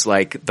was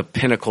like the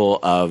pinnacle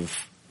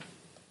of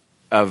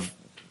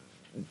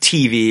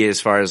TV as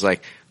far as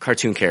like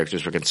cartoon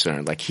characters were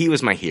concerned. Like, he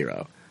was my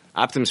hero.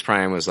 Optimus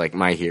Prime was like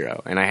my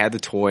hero. And I had the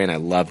toy and I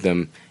loved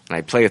them. And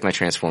I played with my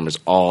Transformers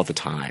all the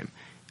time.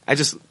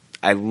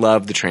 I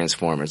loved the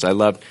Transformers. I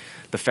loved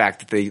the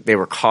fact that they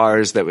were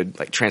cars that would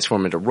like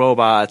transform into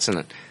robots,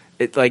 and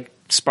it like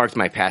sparked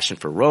my passion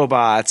for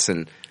robots.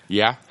 And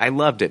Yeah. I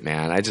loved it,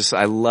 man.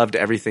 I loved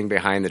everything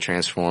behind the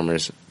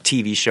Transformers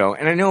TV show.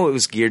 And I know it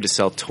was geared to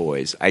sell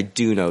toys. I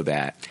do know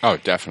that. Oh,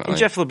 definitely. And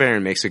Jeff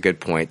LeBaron makes a good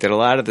point that a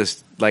lot of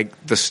this,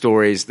 like the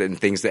stories and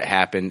things that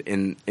happened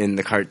in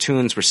the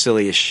cartoons were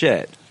silly as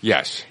shit.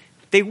 Yes.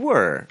 They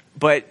were.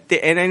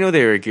 And I know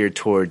they were geared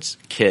towards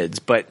kids,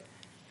 but,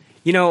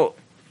 you know,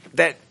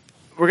 that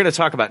we're going to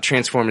talk about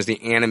Transformers,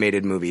 the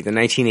animated movie, the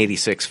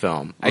 1986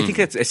 film. I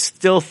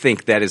still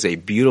think that is a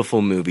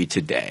beautiful movie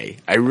today.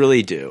 I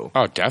really do.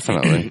 Oh,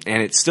 definitely.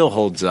 And it still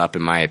holds up,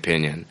 in my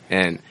opinion.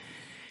 And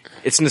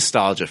it's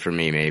nostalgia for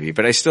me, maybe.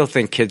 But I still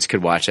think kids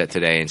could watch that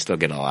today and still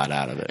get a lot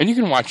out of it. And you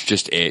can watch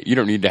just it. You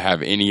don't need to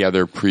have any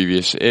other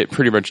previous. It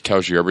pretty much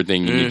tells you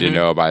everything you need to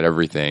know about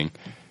everything.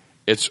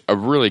 It's a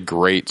really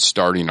great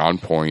starting on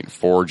point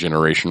for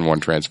Generation 1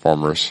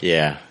 Transformers.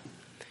 Yeah.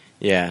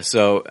 Yeah.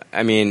 So,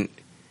 I mean...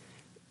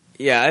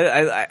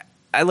 Yeah,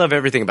 I love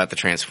everything about the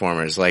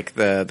Transformers, like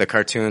the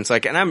cartoons,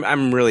 like, and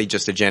I'm really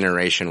just a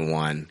Generation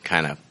 1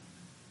 kind of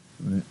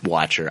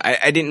watcher.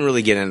 I didn't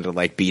really get into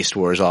like Beast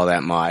Wars all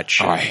that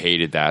much. Oh, I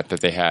hated that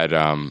they had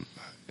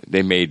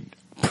they made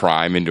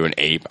Prime into an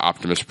ape,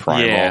 Optimus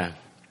Primal. Yeah.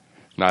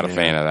 Not a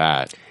fan of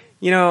that.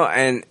 You know,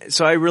 and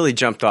so I really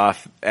jumped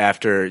off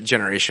after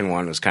Generation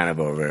 1 was kind of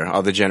over.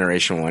 All the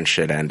Generation 1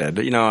 shit ended.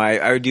 You know,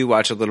 I do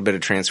watch a little bit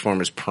of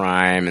Transformers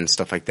Prime and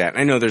stuff like that.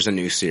 I know there's a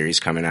new series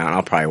coming out, and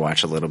I'll probably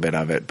watch a little bit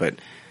of it, but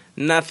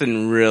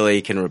nothing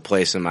really can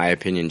replace, in my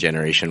opinion,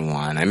 Generation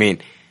 1. I mean,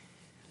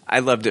 I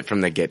loved it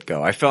from the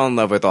get-go. I fell in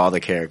love with all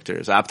the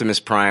characters. Optimus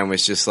Prime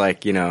was just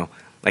like, you know,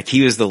 like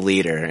he was the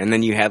leader. And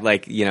then you had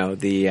like, you know,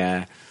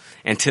 the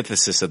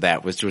antithesis of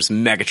that, which was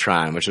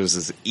Megatron, which was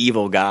this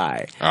evil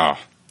guy. Oh.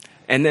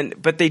 And then,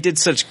 but they did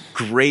such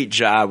great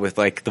job with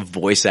like the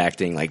voice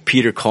acting, like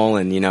Peter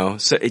Cullen, you know,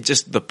 so it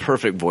just the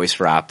perfect voice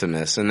for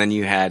Optimus. And then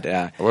you had,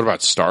 what about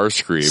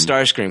Starscream?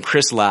 Starscream,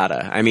 Chris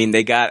Latta. I mean,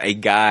 they got a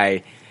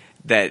guy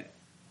that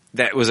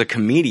was a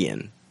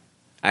comedian.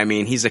 I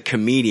mean, he's a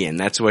comedian.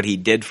 That's what he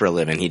did for a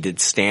living. He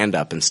did stand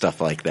up and stuff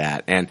like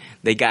that. And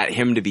they got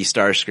him to be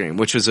Starscream,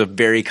 which was a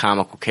very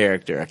comical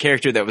character, a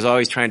character that was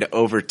always trying to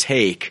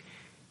overtake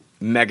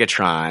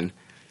Megatron.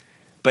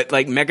 But,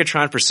 like,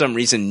 Megatron, for some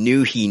reason,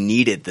 knew he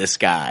needed this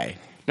guy.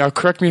 Now,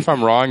 correct me if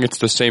I'm wrong, it's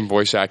the same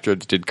voice actor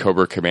that did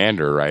Cobra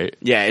Commander, right?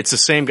 Yeah, it's the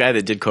same guy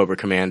that did Cobra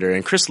Commander.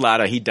 And Chris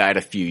Latta, he died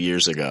a few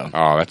years ago.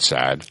 Oh, that's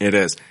sad. It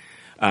is.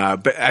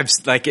 But,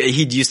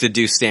 he used to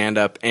do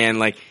stand-up, and,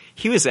 like,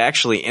 he was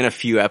actually in a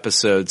few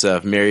episodes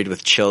of Married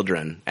with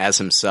Children as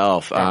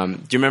himself. Do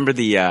you remember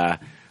the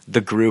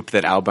group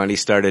that Al Bundy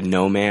started,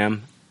 No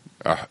Ma'am?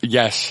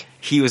 Yes.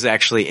 He was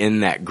actually in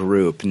that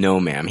group, No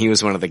Ma'am. He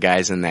was one of the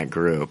guys in that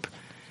group.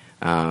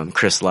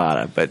 Chris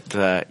Latta. But,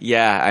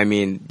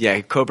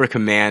 Cobra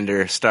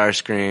Commander,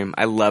 Starscream,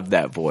 I love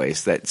that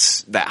voice.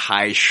 That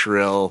high,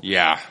 shrill.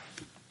 Yeah.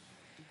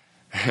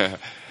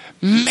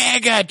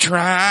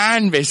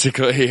 Megatron,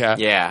 basically, yeah.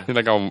 Yeah.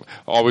 Like,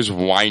 always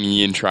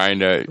whiny and trying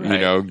to, you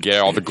know, get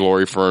all the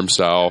glory for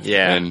himself.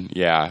 Yeah. And,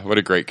 yeah, what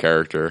a great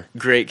character.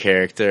 Great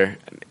character.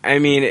 I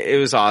mean, it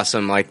was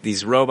awesome. Like,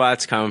 these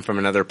robots come from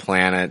another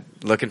planet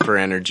looking for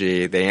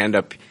energy. They end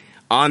up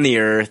on the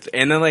Earth,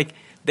 and then, like,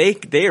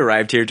 They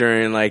arrived here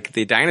during, like,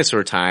 the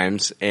dinosaur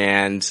times,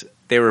 and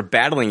they were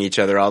battling each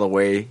other all the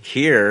way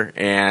here,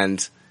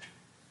 and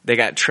they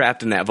got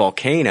trapped in that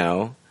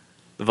volcano.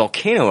 The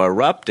volcano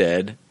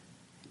erupted,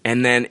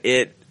 and then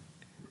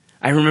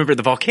I remember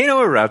the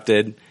volcano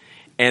erupted,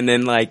 and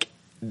then, like,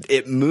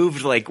 it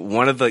moved, like,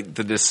 one of the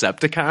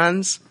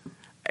Decepticons,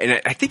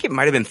 and I think it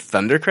might have been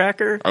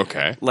Thundercracker.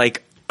 Okay.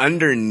 Like,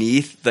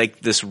 underneath,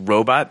 like, this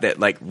robot that,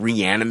 like,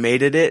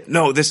 reanimated it.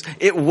 No,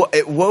 it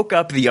woke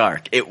up the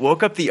Ark. It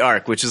woke up the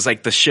Ark, which is,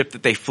 like, the ship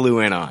that they flew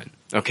in on.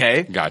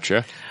 Okay?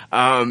 Gotcha.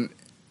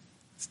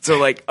 So,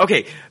 like,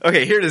 okay,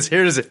 here it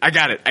is. I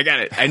got it.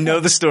 I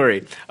know the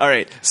story. All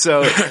right,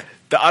 so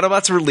the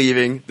Autobots were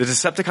leaving. The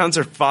Decepticons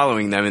are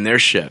following them in their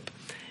ship.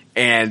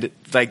 And,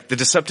 like, the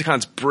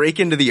Decepticons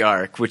break into the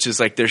Ark, which is,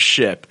 like, their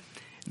ship.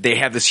 They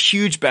have this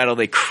huge battle.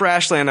 They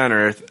crash land on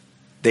Earth.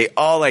 They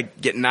all,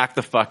 like, get knocked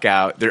the fuck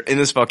out. They're in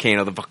this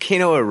volcano. The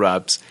volcano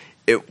erupts.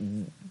 It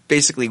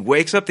basically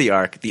wakes up the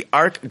Ark. The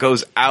Ark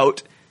goes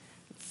out,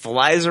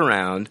 flies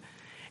around,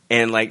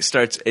 and, like,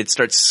 starts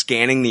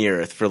scanning the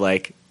Earth for,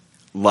 like,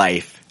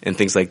 life and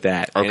things like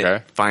that. Okay. And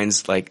it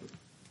finds, like,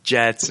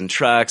 jets and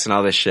trucks and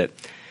all this shit.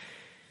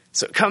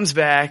 So it comes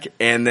back,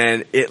 and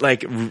then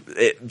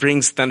it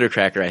brings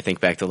Thundercracker, I think,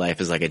 back to life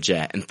as like a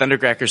jet. And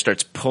Thundercracker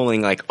starts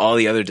pulling like all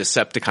the other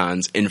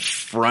Decepticons in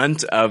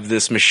front of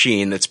this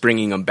machine that's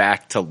bringing them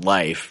back to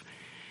life,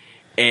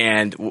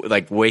 and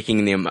like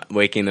waking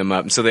them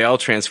up. So they all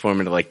transform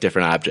into like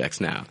different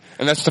objects now.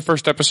 And that's the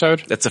first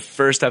episode? That's the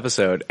first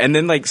episode. And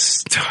then like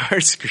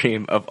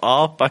Starscream, of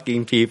all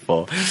fucking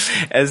people,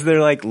 as they're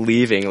like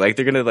leaving, like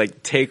they're gonna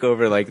like take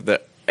over like the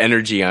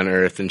energy on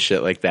Earth and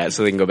shit like that,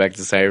 so they can go back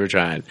to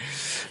Cybertron.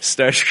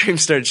 Starscream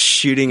starts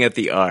shooting at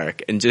the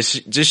Ark and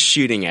just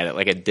shooting at it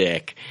like a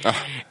dick.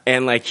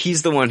 And like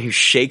he's the one who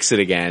shakes it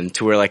again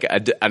to where like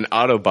an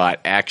Autobot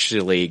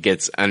actually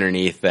gets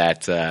underneath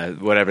that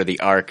whatever the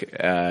Ark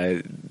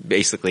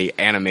basically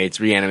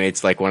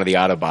reanimates like one of the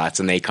Autobots,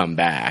 and they come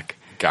back.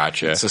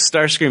 Gotcha. So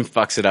Starscream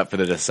fucks it up for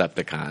the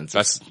Decepticons.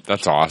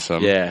 That's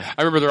awesome. Yeah.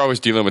 I remember they're always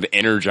dealing with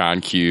Energon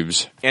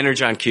cubes.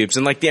 Energon cubes.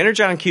 And like the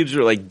Energon cubes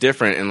were like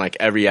different in like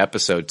every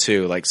episode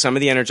too. Like some of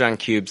the Energon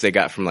cubes they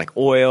got from like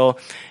oil,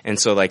 and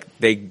so like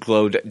they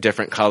glowed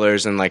different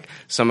colors, and like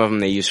some of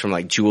them they used from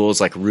like jewels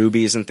like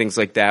rubies and things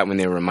like that when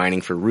they were mining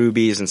for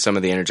rubies, and some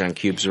of the Energon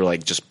cubes were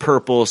like just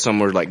purple, some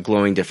were like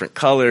glowing different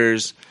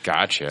colors.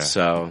 Gotcha.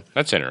 So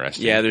that's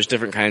interesting. Yeah, there's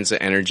different kinds of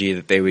energy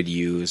that they would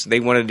use.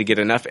 They wanted to get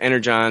enough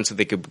Energon so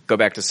they could go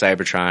back to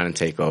Cybertron and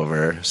take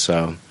over.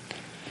 So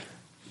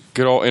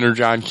good old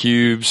Energon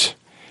cubes.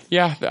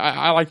 Yeah,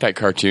 I like that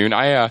cartoon.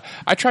 I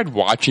tried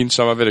watching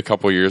some of it a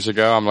couple years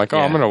ago. I'm like,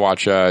 I'm going to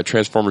watch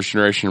Transformers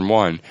Generation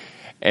 1.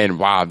 And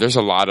wow, there's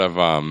a lot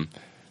of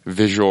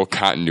visual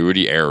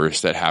continuity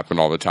errors that happen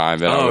all the time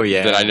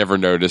that I never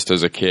noticed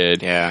as a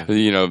kid. Yeah.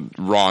 You know,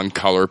 wrong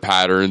color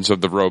patterns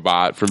of the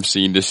robot from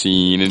scene to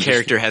scene. And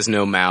character has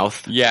no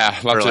mouth. Yeah.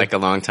 For like a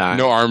long time.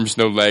 No arms,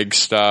 no legs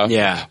stuff.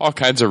 Yeah. All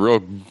kinds of real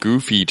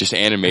goofy just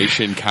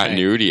animation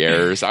continuity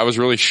errors. I was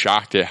really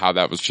shocked at how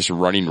that was just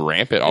running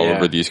rampant all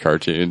over these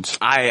cartoons.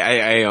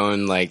 I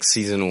own like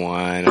season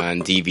 1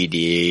 on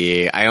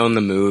DVD. I own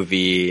the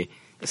movie.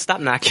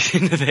 Stop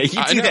knocking into that.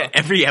 You do that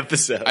every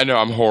episode. I know,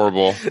 I'm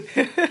horrible.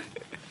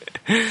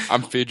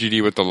 I'm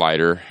fidgety with the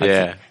lighter.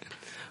 Yeah.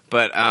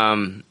 But,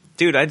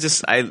 dude, I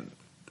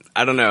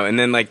don't know. And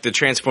then, like, the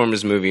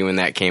Transformers movie, when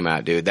that came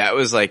out, dude, that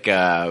was like,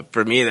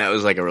 for me, that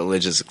was like a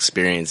religious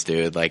experience,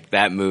 dude. Like,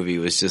 that movie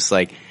was just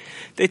like,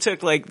 they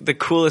took like the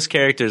coolest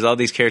characters, all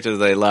these characters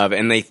that I love,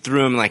 and they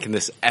threw them like in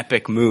this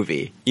epic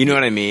movie. You know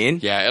what I mean?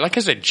 Yeah, it like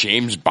has a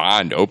James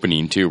Bond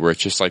opening too, where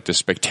it's just like the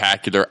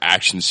spectacular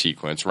action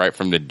sequence right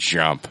from the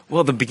jump.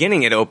 Well, the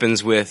beginning it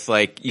opens with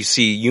like you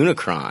see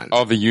Unicron.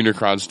 Oh, the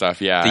Unicron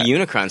stuff, yeah. The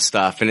Unicron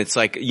stuff, and it's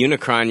like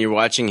Unicron. You're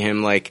watching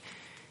him like,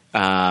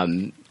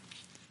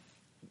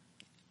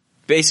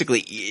 basically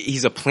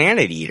he's a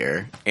planet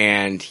eater,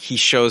 and he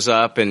shows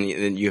up, and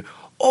you.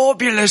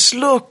 Orbulus,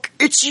 look,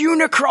 it's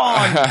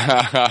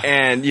Unicron!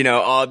 And, you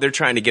know, they're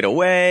trying to get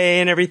away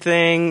and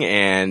everything,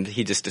 and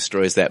he just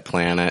destroys that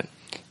planet.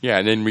 Yeah,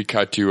 and then we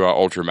cut to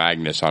Ultra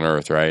Magnus on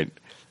Earth, right?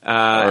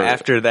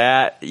 After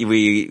that,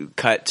 we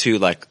cut to,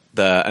 like,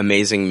 the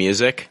amazing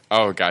music.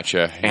 Oh,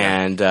 gotcha.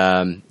 Yeah. And,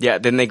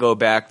 then they go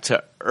back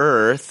to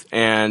Earth,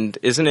 and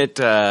isn't it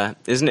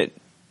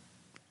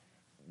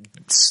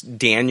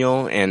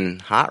Daniel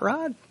and Hot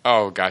Rod?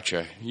 Oh,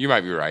 gotcha. You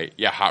might be right.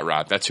 Yeah, Hot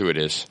Rod. That's who it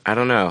is. I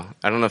don't know.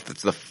 I don't know if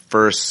it's the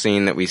first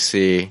scene that we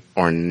see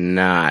or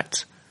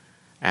not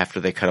after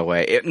they cut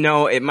away. It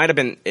might have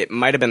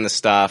been the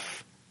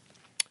stuff.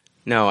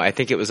 No, I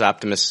think it was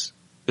Optimus.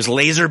 It was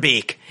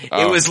Laserbeak.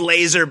 Oh, it was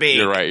Laserbeak.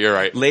 You're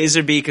right.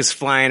 Laserbeak is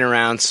flying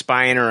around,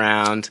 spying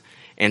around,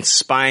 and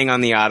spying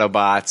on the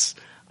Autobots.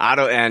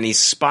 And he's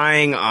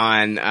spying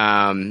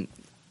on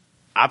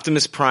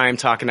Optimus Prime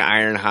talking to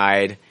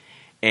Ironhide,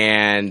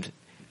 and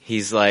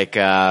he's like,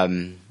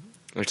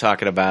 we're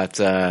talking about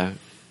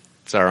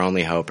It's Our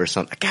Only Hope or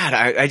something. God,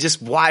 I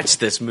just watched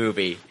this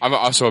movie. I'm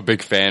also a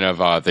big fan of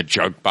the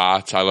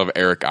Jugbots. I love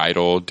Eric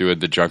Idle doing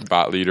the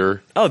Jugbot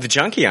leader. Oh, the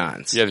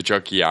Junkions. Yeah, the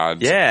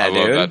Junkions. Yeah, I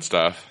love that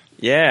stuff.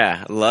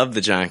 Yeah, I love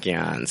the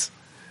Junkions.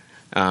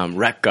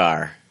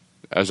 Wreck-Gar.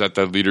 Is that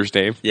the leader's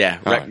name? Yeah,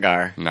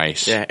 Wreck-Gar.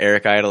 Nice. Yeah,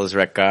 Eric Idle is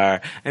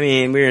Wreck-Gar. I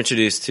mean, we were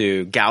introduced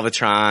to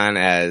Galvatron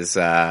as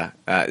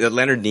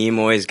Leonard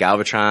Nimoy's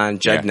Galvatron,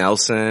 Judd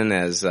Nelson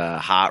as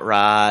Hot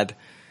Rod,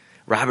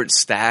 Robert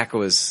Stack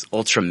was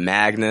Ultra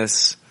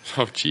Magnus.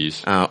 Oh,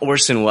 jeez.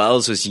 Orson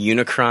Welles was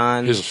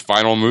Unicron. His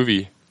final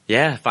movie.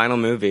 Yeah, final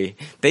movie.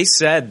 They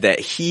said that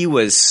he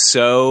was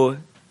so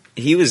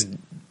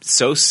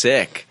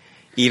sick,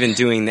 even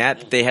doing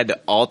that they had to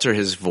alter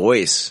his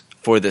voice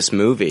for this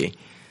movie.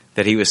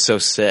 That he was so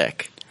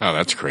sick. Oh,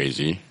 that's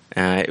crazy.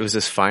 It was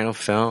his final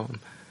film.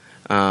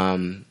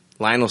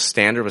 Lionel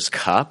Stander was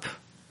Cup.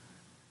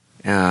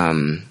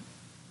 John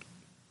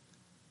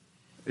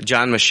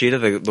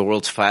Machida, the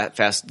world's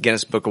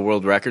Guinness Book of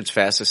World Records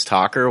fastest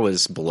talker,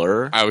 was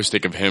Blur. I always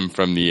think of him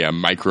from the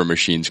Micro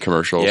Machines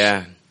commercials.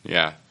 Yeah.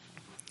 Yeah.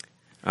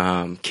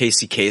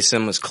 Casey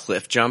Kasem was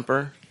Cliff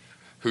Jumper.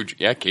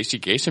 Casey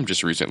Kasem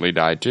just recently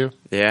died, too.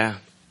 Yeah.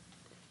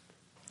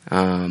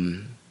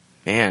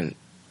 Man,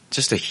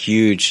 just a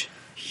huge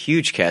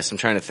cast. I'm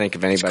trying to think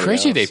of anybody It's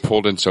crazy else. they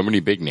pulled in so many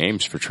big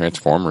names for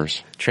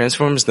Transformers.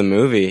 Transformers the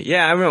movie.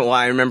 Yeah, I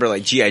remember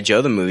like G.I.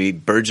 Joe the movie.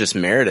 Burgess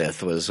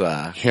Meredith was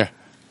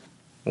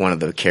one of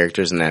the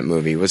characters in that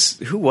movie.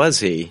 Who was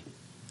he?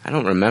 I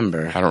don't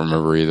remember. I don't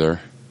remember either.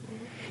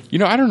 You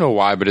know, I don't know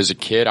why, but as a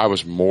kid, I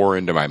was more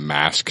into my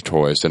Mask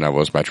toys than I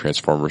was my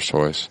Transformers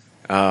toys.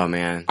 Oh,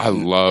 man. I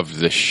loved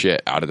the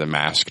shit out of the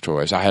Mask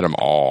toys. I had them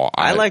all.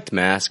 I liked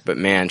Mask, but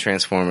man,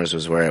 Transformers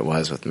was where it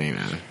was with me,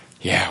 man.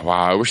 Yeah,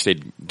 wow. I wish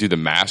they'd do the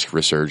Mask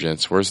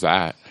resurgence. Where's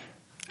that?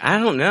 I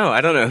don't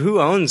know. Who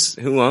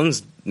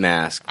owns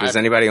Mask. Does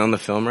anybody own the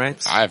film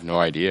rights? I have no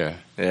idea.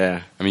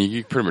 Yeah. I mean,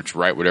 you can pretty much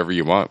write whatever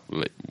you want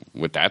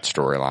with that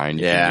storyline.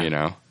 Yeah. You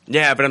know.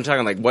 Yeah, but I'm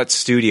talking like what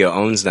studio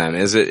owns them?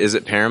 Is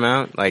it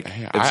Paramount? Like,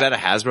 is that a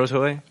Hasbro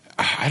toy?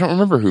 I don't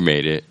remember who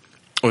made it.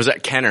 Or was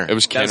that Kenner? It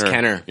was Kenner. That was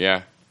Kenner.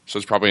 Yeah. So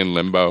it's probably in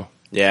limbo.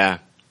 Yeah.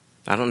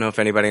 I don't know if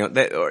anybody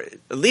or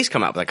at least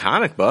come out with a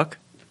comic book.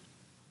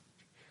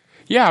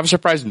 Yeah, I'm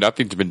surprised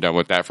nothing's been done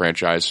with that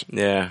franchise.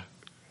 Yeah.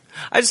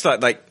 I just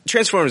thought, like,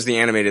 Transformers the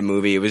animated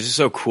movie, it was just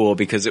so cool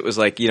because it was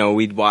like, you know,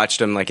 we'd watched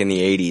them like in the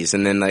 80s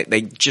and then like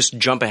they just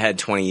jump ahead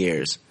 20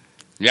 years.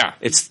 Yeah.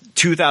 It's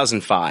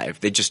 2005.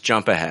 They just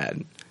jump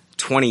ahead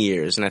 20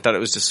 years and I thought it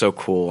was just so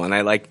cool. And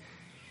I like,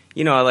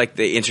 you know,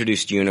 they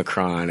introduced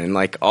Unicron and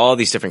like all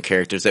these different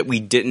characters that we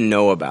didn't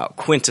know about.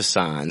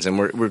 Quintessons, and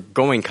we're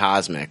going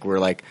cosmic. We're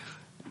like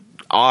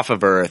off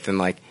of Earth and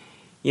like,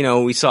 you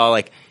know, we saw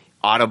like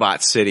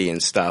Autobot City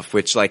and stuff,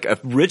 which like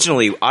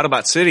originally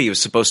Autobot City was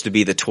supposed to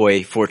be the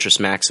toy Fortress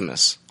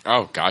Maximus.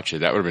 Oh, gotcha.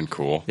 That would have been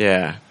cool.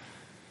 Yeah.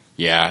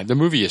 Yeah, the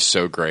movie is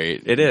so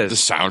great. It is.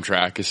 The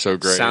soundtrack is so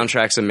great.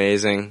 Soundtrack's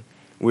amazing.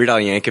 Weird Al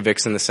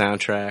Yankovic's in the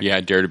soundtrack. Yeah,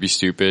 Dare to Be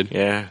Stupid.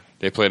 Yeah.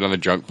 They played on the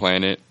Junk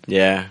Planet.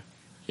 Yeah.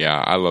 Yeah,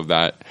 I love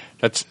that.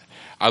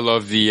 I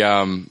love the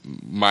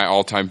my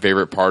all-time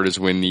favorite part is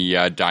when the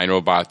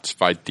Dinobots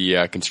fight the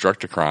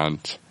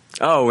Constructicons.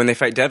 Oh, when they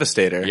fight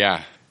Devastator.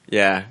 Yeah.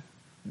 Yeah.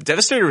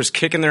 Devastator was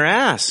kicking their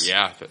ass.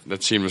 Yeah,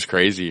 that scene was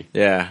crazy.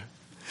 Yeah.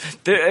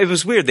 It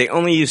was weird. They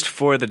only used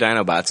 4 of the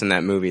Dinobots in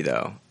that movie,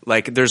 though.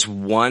 Like, there's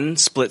one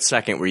split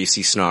second where you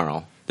see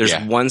Snarl. There's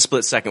one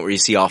split second where you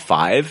see all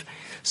 5.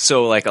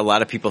 So, like, a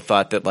lot of people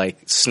thought that, like,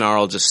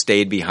 Snarl just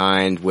stayed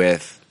behind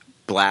with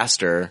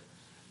Blaster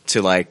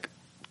to, like,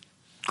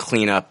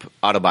 clean up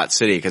Autobot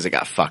City because it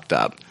got fucked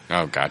up.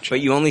 Oh, gotcha.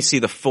 But you only see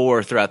the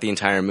 4 throughout the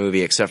entire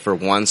movie, except for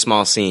one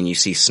small scene. You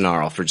see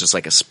Snarl for just,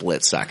 like, a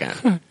split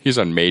second. He's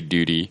on maid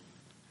duty.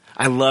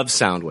 I love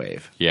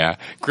Soundwave. Yeah.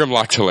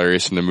 Grimlock's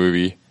hilarious in the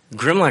movie.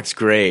 Grimlock's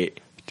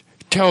great.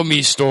 Tell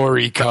me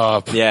story,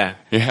 Cup. Yeah.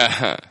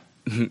 Yeah.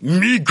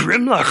 Me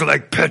Grimlock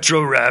like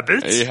Petro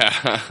Rabbits.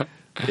 Yeah.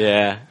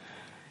 Yeah.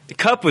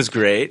 Cup was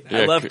great.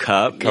 Yeah, I love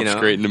Cup. Cup's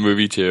great in the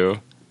movie, too.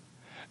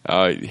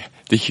 The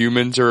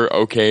humans are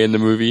okay in the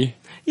movie.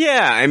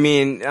 Yeah, I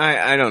mean,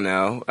 I don't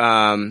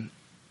know.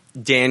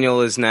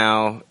 Daniel is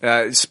now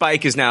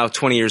Spike is now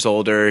 20 years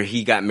older.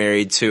 He got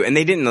married to, and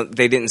they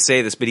didn't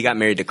say this, but he got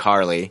married to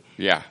Carly.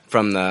 Yeah,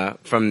 from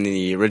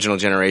the original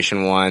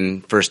Generation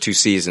 1 first 2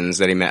 seasons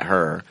that he met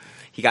her.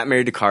 He got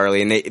married to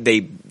Carly, and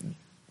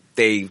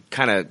they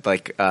kind of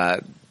like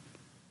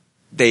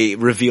they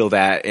reveal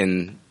that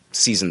in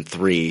season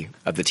 3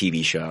 of the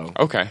TV show.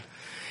 Okay.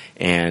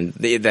 And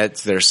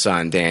that's their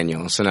son,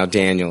 Daniel. So now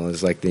Daniel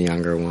is like the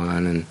younger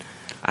one, and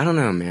I don't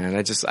know, man.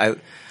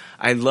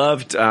 I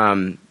loved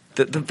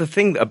the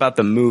thing about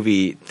the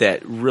movie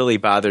that really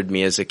bothered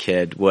me as a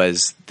kid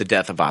was the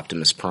death of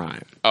Optimus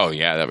Prime. Oh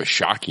yeah, that was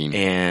shocking.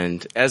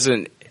 And as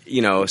an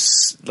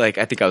like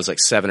I think I was like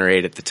 7 or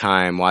 8 at the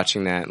time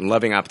watching that and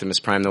loving Optimus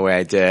Prime the way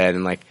I did,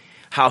 and like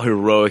how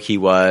heroic he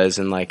was,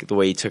 and like the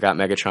way he took out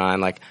Megatron.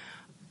 Like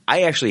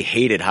I actually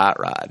hated Hot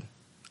Rod.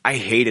 I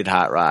hated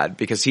Hot Rod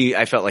because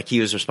I felt like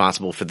he was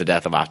responsible for the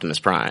death of Optimus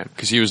Prime.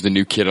 Because he was the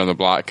new kid on the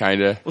block,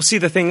 kind of. Well, see,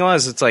 the thing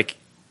was, it's like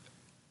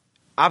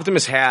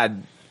Optimus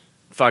had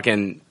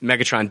fucking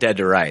Megatron dead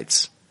to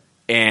rights,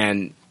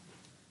 and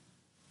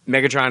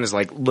Megatron is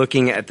like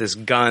looking at this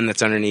gun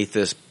that's underneath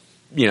this,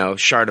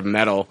 shard of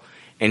metal,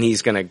 and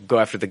he's gonna go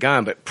after the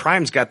gun, but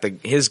Prime's got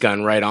his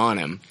gun right on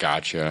him.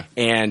 Gotcha.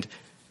 And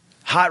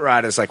Hot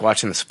Rod is like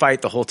watching this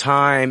fight the whole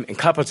time, and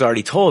Cuphead's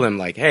already told him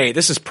like, "Hey,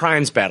 this is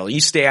Prime's battle. You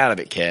stay out of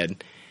it,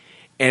 kid."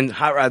 And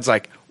Hot Rod's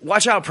like,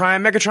 "Watch out,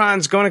 Prime!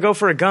 Megatron's going to go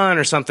for a gun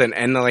or something."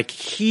 And like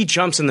he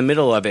jumps in the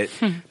middle of it.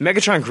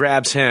 Megatron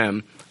grabs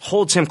him,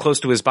 holds him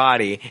close to his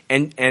body,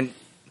 and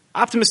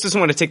Optimus doesn't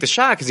want to take the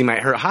shot because he might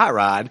hurt Hot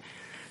Rod.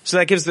 So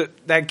that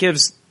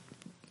gives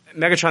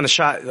Megatron the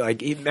shot. Like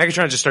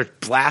Megatron just starts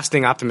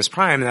blasting Optimus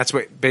Prime, and that's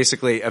what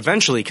basically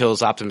eventually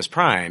kills Optimus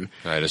Prime.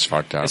 That is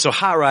fucked up. And so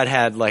Hot Rod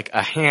had like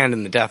a hand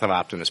in the death of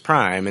Optimus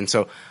Prime, and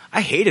so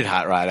I hated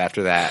Hot Rod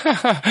after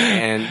that.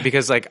 And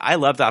because like I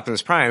loved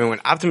Optimus Prime, and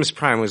when Optimus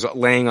Prime was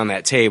laying on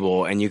that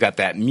table, and you got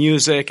that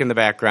music in the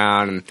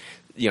background,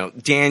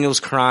 and Daniel's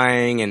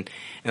crying, and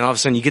all of a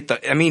sudden you get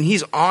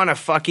he's on a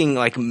fucking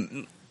like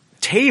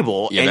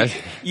table, and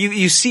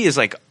you see his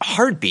like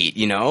heartbeat,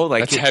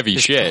 like that's heavy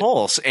shit.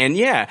 Pulse, and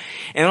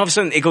all of a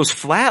sudden it goes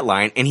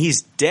flatline, and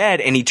he's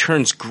dead, and he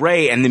turns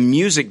gray, and the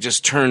music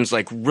just turns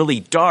like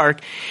really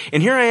dark,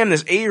 and here I am,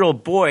 this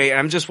 8-year-old boy, and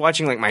I'm just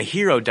watching like my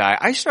hero die.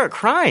 I start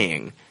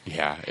crying.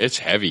 Yeah, it's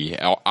heavy.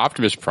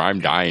 Optimus Prime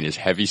dying is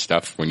heavy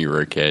stuff when you were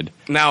a kid.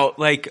 Now,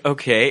 like,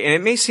 okay, and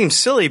it may seem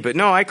silly, but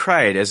no, I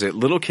cried. As a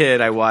little kid,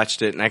 I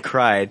watched it, and I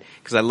cried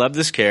because I love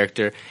this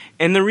character.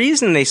 And the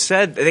reason they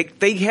said,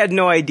 they had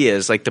no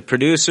ideas, like the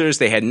producers,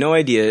 they had no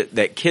idea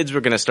that kids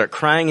were going to start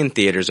crying in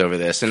theaters over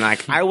this. And,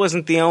 like, I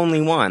wasn't the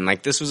only one.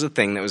 Like, this was a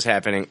thing that was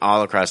happening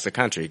all across the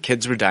country.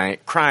 Kids were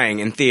crying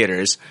in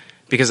theaters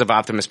because of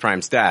Optimus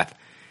Prime's death.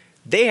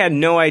 They had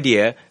no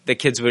idea that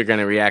kids were going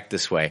to react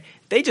this way.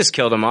 They just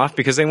killed him off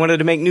because they wanted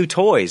to make new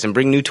toys and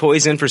bring new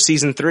toys in for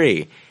season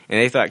 3.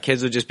 And they thought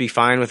kids would just be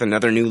fine with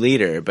another new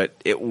leader, but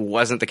it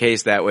wasn't the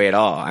case that way at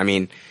all. I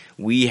mean,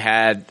 we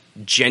had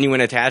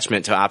genuine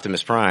attachment to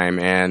Optimus Prime,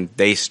 and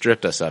they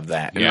stripped us of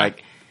that. And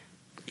like,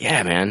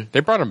 yeah, man.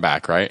 They brought him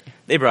back, right?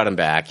 They brought him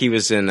back. He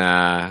was in,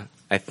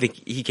 I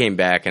think he came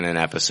back in an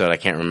episode. I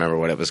can't remember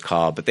what it was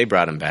called, but they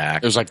brought him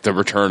back. It was like the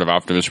return of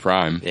Optimus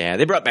Prime. Yeah,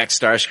 they brought back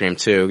Starscream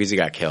too because he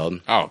got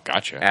killed. Oh,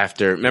 gotcha.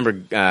 After, remember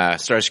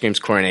Starscream's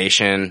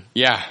coronation?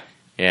 Yeah.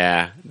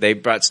 Yeah, they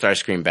brought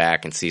Starscream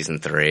back in season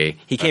 3.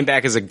 He came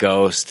back as a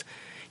ghost.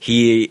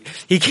 He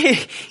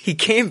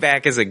came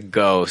back as a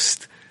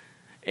ghost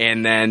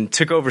and then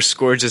took over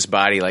Scourge's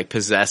body, like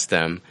possessed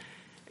him,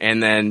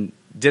 and then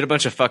did a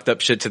bunch of fucked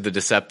up shit to the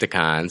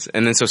Decepticons.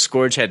 And then so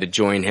Scourge had to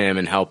join him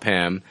and help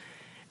him.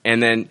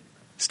 And then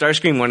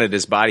Starscream wanted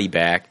his body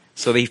back,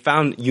 so they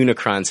found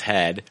Unicron's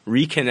head,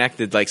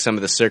 reconnected like some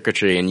of the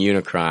circuitry in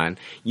Unicron.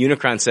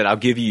 Unicron said, I'll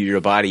give you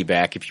your body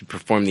back if you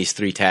perform these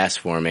 3 tasks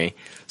for me.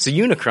 So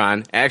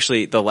Unicron,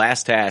 actually the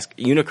last task,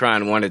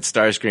 Unicron wanted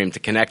Starscream to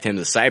connect him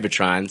to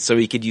Cybertron so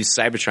he could use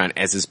Cybertron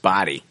as his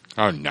body.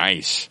 Oh,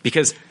 nice.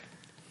 Because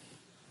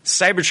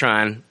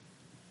Cybertron,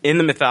 in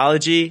the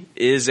mythology,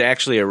 is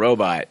actually a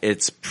robot.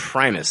 It's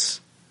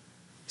Primus.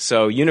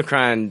 So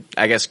Unicron,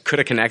 I guess, could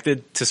have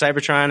connected to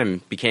Cybertron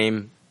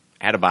and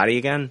had a body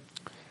again.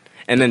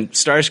 And then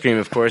Starscream,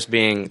 of course,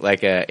 being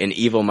like an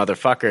evil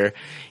motherfucker,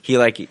 he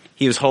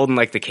was holding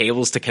like the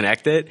cables to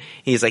connect it.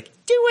 He's like,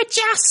 do it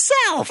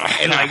yourself!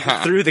 And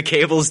like threw the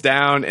cables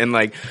down and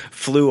like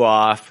flew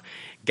off.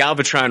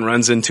 Galvatron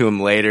runs into him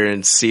later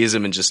and sees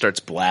him and just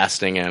starts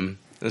blasting him.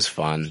 It was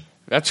fun.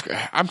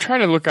 I'm trying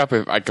to look up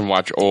if I can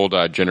watch old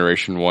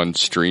Generation 1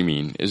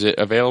 streaming. Is it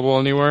available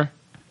anywhere?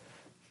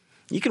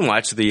 You can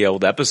watch the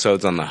old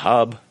episodes on the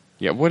Hub.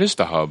 Yeah, what is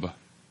the Hub?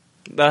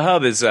 The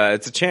Hub is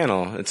it's a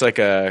channel. It's like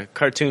a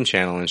cartoon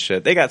channel and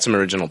shit. They got some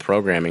original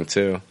programming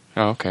too.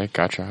 Oh, okay,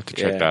 gotcha. I'll have to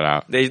check that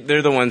out.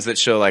 They're the ones that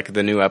show like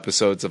the new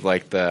episodes of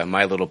like the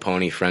My Little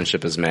Pony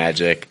Friendship is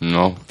Magic.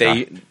 No.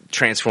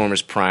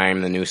 Transformers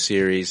Prime, the new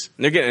series.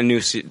 They're getting a new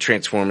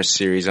Transformers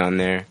series on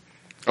there.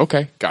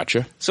 Okay,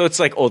 gotcha. So it's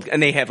like old,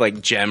 and they have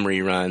like gem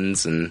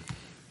reruns and.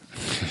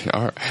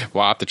 All right.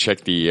 Well, I'll have to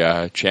check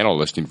the channel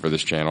listing for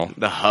this channel.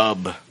 The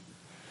Hub.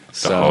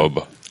 The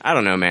Hub. I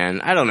don't know,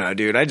 man. I don't know,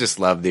 dude. I just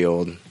love the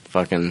old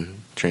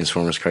fucking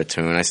Transformers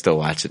cartoon. I still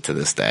watch it to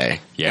this day.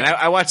 Yeah. And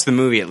I watch the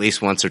movie at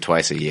least once or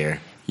twice a year.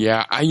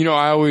 Yeah. I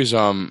always,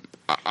 I'm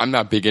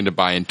not big into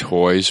buying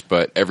toys,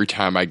 but every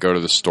time I go to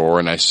the store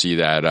and I see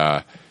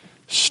that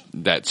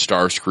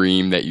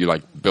Starscream that you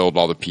like build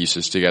all the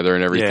pieces together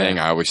and everything,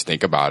 I always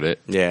think about it.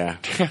 Yeah.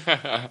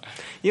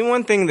 You know,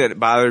 one thing that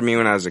bothered me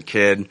when I was a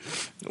kid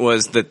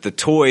was that the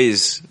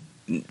toys,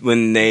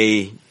 when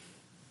they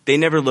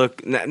never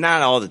look,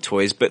 not all the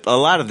toys, but a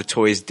lot of the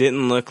toys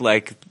didn't look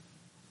like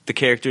the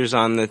characters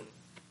on the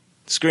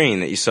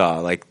screen that you saw,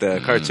 like the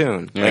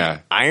cartoon.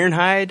 Yeah. Like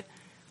Ironhide,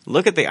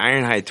 look at the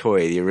Ironhide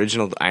toy, the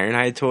original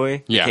Ironhide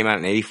toy that came out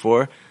in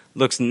 '84,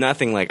 looks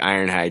nothing like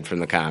Ironhide from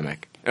the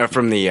comic, or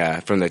from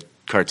the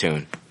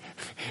cartoon.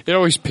 It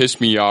always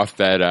pissed me off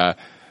that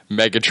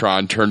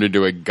Megatron turned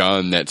into a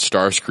gun that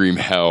Starscream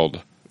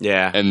held.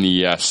 Yeah. And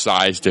the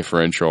size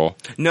differential.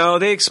 No,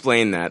 they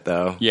explain that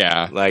though.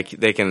 Yeah. Like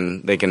they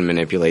can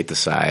manipulate the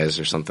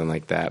size or something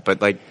like that.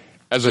 But like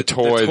as a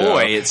toy, the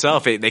toy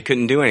itself, they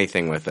couldn't do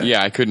anything with it.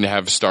 Yeah, I couldn't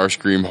have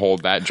Starscream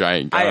hold that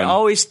giant gun. I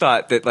always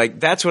thought that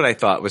like that's what I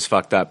thought was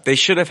fucked up. They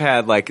should have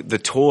had like the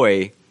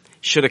toy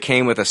should have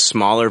came with a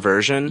smaller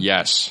version.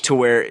 Yes. To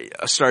where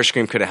a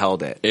Starscream could have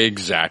held it.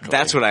 Exactly.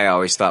 That's what I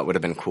always thought would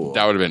have been cool.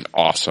 That would have been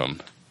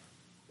awesome.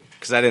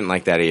 Because I didn't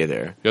like that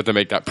either. You have to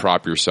make that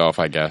prop yourself,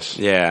 I guess.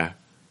 Yeah.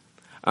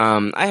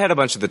 I had a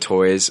bunch of the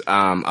toys.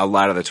 A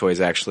lot of the toys,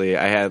 actually.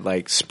 I had,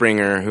 like,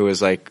 Springer, who was,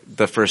 like,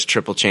 the first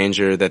triple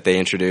changer that they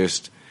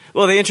introduced.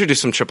 Well, they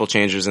introduced some triple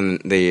changers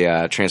in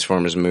the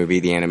Transformers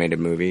movie, the animated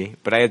movie.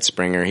 But I had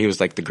Springer. He was,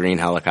 like, the green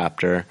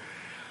helicopter.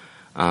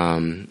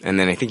 And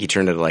then I think he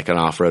turned into, like, an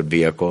off-road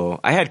vehicle.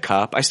 I had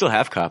Cup. I still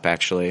have Cup,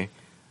 actually.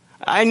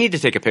 I need to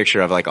take a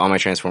picture of, like, all my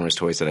Transformers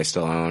toys that I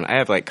still own. I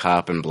have, like,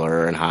 Cup and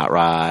Blur and Hot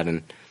Rod,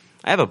 and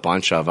I have a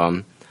bunch of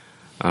them.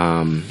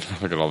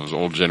 Look at all those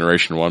old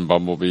Generation 1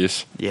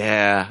 Bumblebees.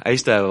 Yeah, I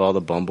used to have all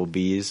the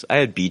Bumblebees. I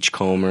had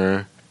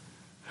Beachcomber.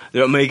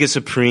 The Omega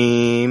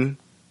Supreme.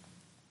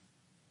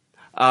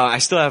 I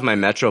still have my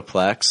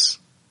Metroplex.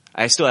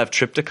 I still have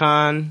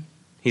Trypticon.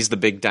 He's the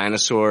big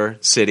dinosaur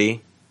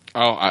city.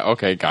 Oh,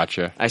 okay,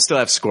 gotcha. I still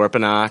have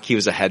Scorponok. He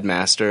was a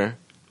headmaster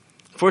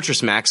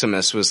Fortress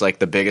Maximus was like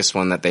the biggest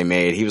one that they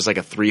made. He was like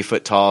a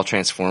 3-foot tall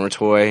Transformer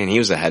toy, and he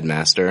was a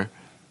Headmaster.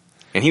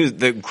 And he was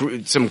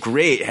some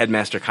great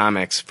Headmaster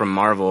comics from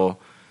Marvel.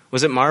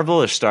 Was it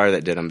Marvel or Star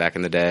that did them back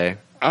in the day?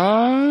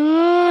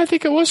 I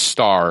think it was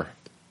Star.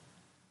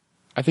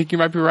 I think you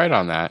might be right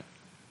on that.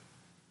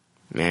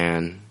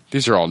 Man.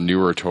 These are all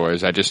newer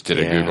toys. I just did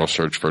a Google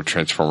search for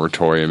Transformer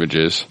toy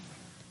images.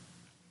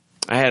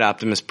 I had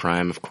Optimus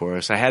Prime, of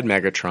course. I had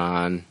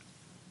Megatron.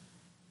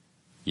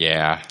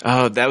 Yeah.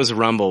 Oh, that was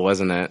Rumble,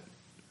 wasn't it?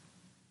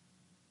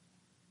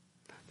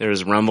 There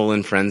was Rumble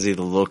and Frenzy,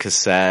 the little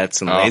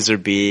cassettes, and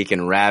Laserbeak,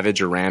 and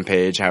Ravage or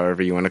Rampage,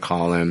 however you want to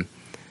call him.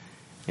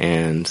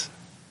 And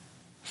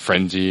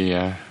Frenzy,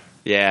 yeah.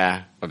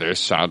 Yeah. Oh, there's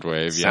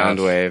Soundwave, yeah.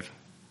 Soundwave.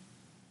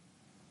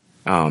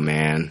 Oh,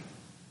 man.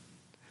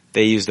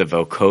 They used a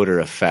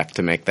vocoder effect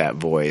to make that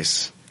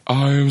voice.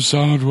 I am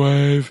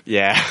Soundwave.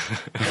 Yeah.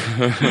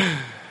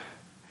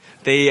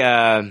 They,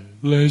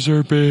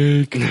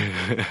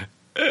 Laserbeak.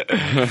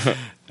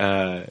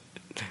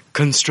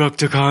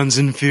 Constructicons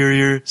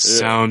inferior,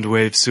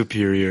 Soundwave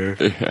superior.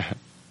 Yeah.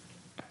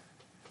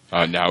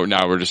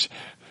 Now we're just...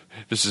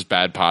 This is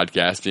bad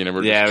podcasting, and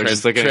we're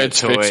just looking at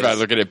toys. By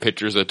looking at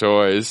pictures of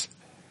toys.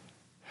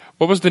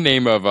 What was the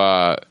name of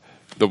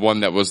the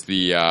one that was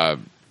the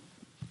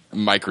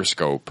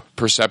microscope?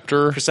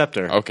 Perceptor?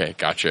 Perceptor. Okay,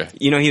 gotcha.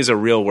 You know, he was a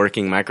real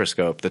working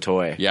microscope, the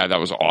toy. Yeah, that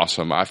was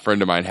awesome. A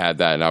friend of mine had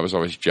that, and I was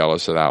always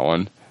jealous of that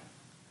one.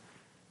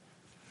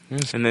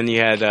 And then you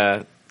had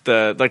the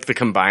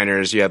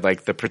combiners. You had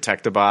like the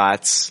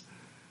Protectobots,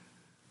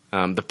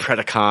 the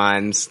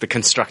Predacons, the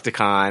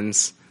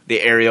Constructicons, the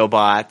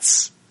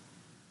Aerialbots.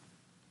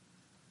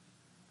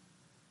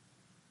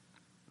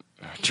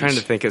 Trying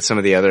to think of some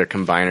of the other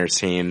combiner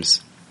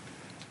teams.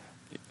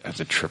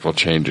 The Triple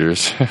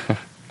Changers.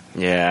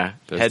 Yeah.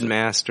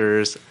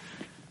 Headmasters.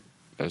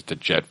 There's the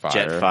Jetfire.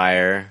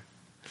 Jetfire.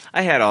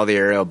 I had all the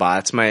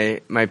Aerialbots.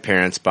 My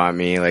parents bought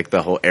me like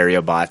the whole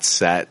Aerialbots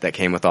set that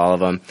came with all of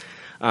them.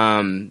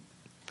 And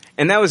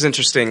that was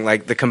interesting.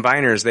 Like the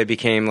combiners, they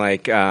became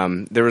like,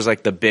 there was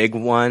like the big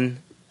one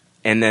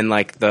and then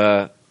like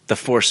the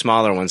 4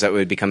 smaller ones that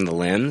would become the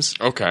limbs.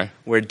 Okay.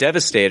 Where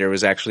Devastator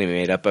was actually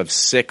made up of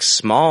 6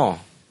 small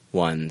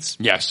ones.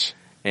 Yes.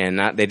 And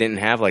they didn't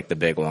have like the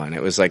big one.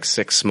 It was like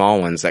 6 small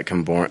ones that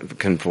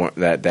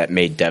that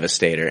made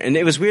Devastator. And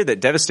it was weird that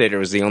Devastator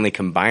was the only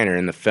combiner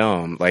in the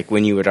film. Like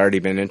when you had already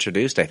been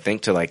introduced, I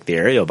think, to like the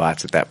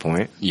Aerialbots at that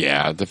point.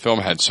 Yeah, the film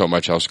had so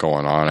much else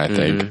going on, I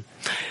think.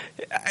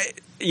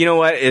 You know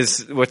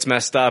what's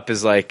messed up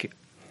is like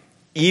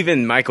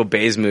even Michael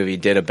Bay's movie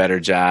did a better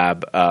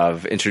job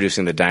of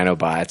introducing the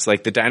Dinobots.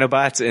 Like the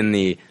Dinobots in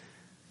the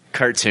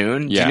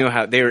cartoon, do you know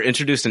how they were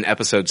introduced in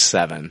episode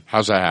 7?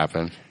 How's that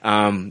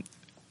happen?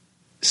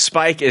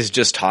 Spike is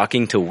just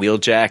talking to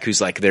Wheeljack,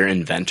 who's like their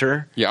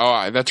inventor.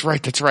 Yeah, that's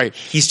right.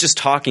 He's just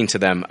talking to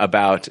them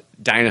about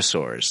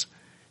dinosaurs.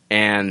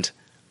 And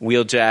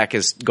Wheeljack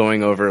is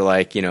going over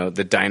like, you know,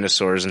 the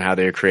dinosaurs and how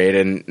they were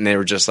created. And they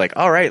were just like,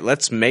 all right,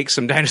 let's make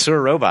some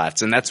dinosaur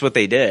robots. And that's what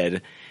they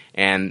did.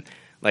 And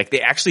like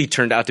they actually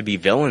turned out to be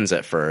villains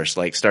at first,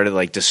 like started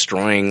like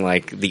destroying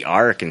like the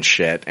Ark and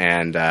shit.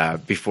 And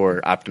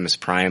before Optimus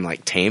Prime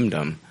like tamed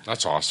them.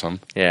 That's awesome.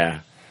 Yeah.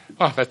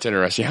 Oh, that's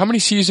interesting. How many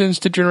seasons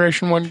did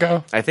Generation 1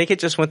 go? I think it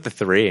just went to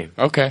 3.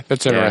 Okay,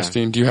 that's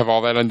interesting. Yeah. Do you have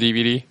all that on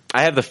DVD?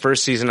 I have the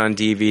first season on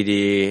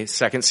DVD,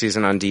 second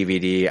season on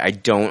DVD. I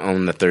don't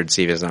own the third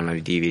season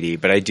on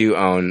DVD, but I do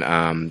own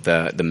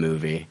the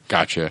movie.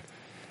 Gotcha.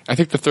 I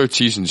think the third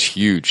season's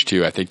huge,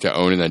 too. I think to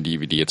own it on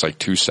DVD, it's like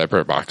 2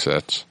 separate box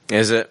sets.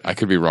 Is it? I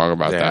could be wrong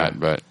about that,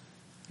 but...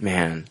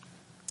 Man,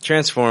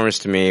 Transformers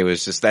to me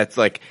was just, that's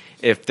like,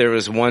 if there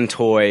was one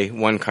toy,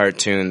 one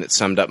cartoon that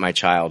summed up my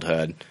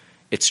childhood...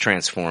 It's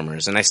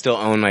Transformers, and I still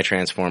own my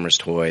Transformers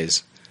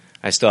toys.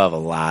 I still have a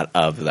lot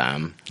of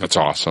them. That's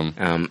awesome.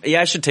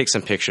 Yeah, I should take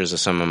some pictures of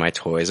some of my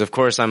toys. Of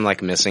course, I'm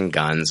like missing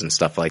guns and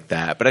stuff like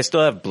that, but I still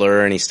have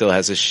Blur, and he still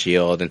has his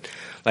shield. And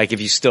like,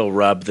 if you still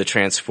rub the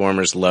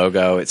Transformers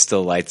logo, it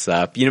still lights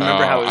up. You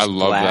remember how it was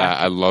black?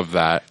 I love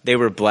that. They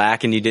were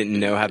black, and you didn't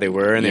know how they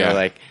were, and they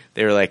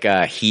were like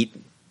heat.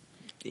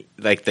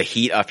 Like the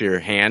heat off your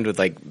hand would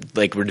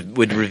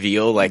would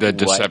reveal like the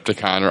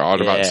Decepticon or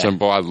Autobot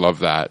symbol. I love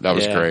that. That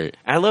was great.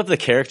 I love the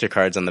character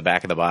cards on the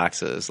back of the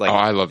boxes. Like,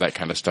 I love that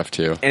kind of stuff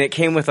too. And it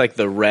came with like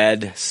the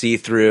red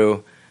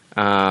see-through,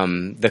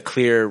 the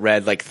clear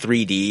red like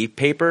 3D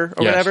paper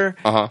or whatever.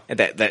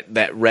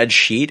 That red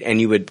sheet,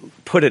 and you would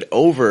put it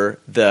over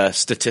the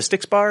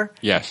statistics bar.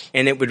 Yes.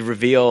 And it would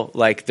reveal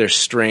like their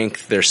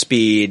strength, their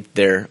speed,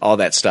 their all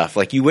that stuff.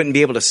 Like you wouldn't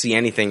be able to see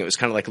anything. It was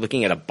kind of like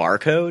looking at a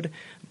barcode.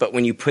 But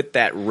when you put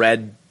that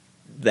red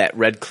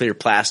clear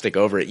plastic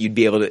over it, you'd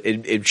be able to,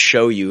 it'd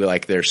show you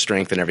like their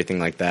strength and everything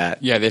like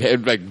that. Yeah, they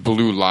had like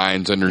blue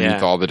lines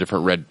underneath all the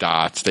different red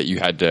dots that you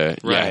had to,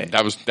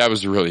 that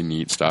was really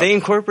neat stuff. They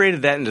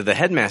incorporated that into the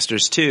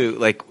Headmasters too.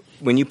 Like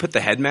when you put the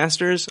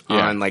Headmasters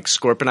on like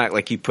Scorponok,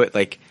 like you put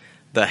like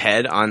the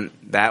head on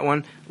that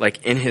one,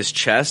 like in his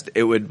chest,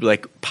 it would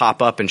like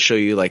pop up and show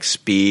you like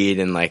speed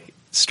and like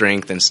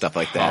strength and stuff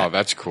like that. Oh,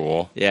 that's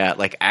cool. Yeah,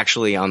 like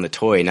actually on the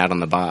toy, not on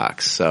the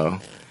box. So,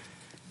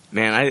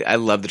 man, I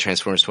love the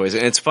Transformers toys.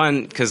 And it's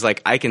fun because,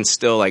 like, I can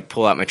still, like,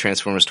 pull out my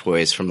Transformers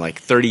toys from, like,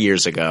 30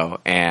 years ago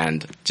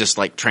and just,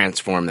 like,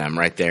 transform them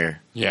right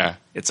there. Yeah.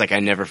 It's like I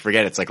never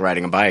forget. It's like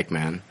riding a bike,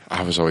 man.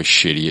 I was always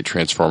shitty at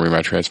transforming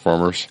my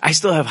Transformers. I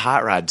still have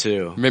Hot Rod,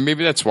 too.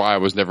 Maybe that's why I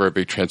was never a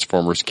big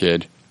Transformers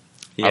kid.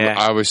 Yeah.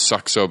 I always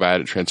suck so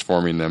bad at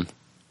transforming them.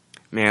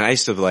 Man, I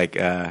used to, like,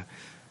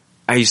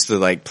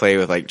 play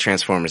with, like,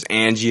 Transformers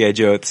and G.I.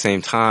 Joe at the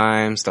same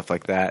time, stuff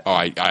like that. Oh,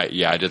 I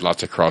did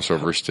lots of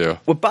crossovers, too.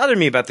 What bothered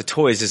me about the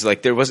toys is,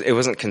 like, it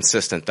wasn't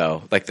consistent,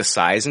 though. Like, the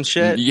size and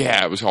shit.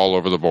 Yeah, it was all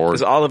over the board. It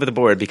was all over the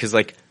board because,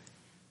 like,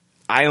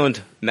 I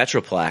owned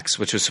Metroplex,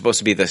 which was supposed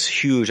to be this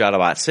huge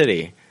Autobot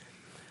city.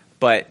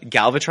 But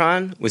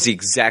Galvatron was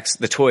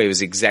the toy was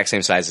the exact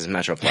same size as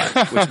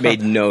Metroplex, which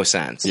made no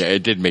sense. Yeah,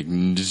 it did make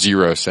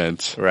zero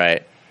sense.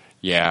 Right.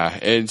 Yeah,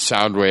 and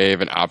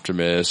Soundwave and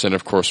Optimus, and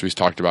of course we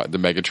talked about the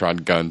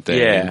Megatron gun thing.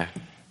 Yeah.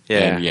 Yeah.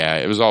 And yeah,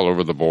 it was all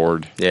over the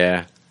board.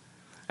 Yeah.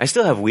 I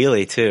still have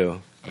Wheelie,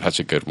 too. That's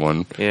a good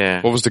one.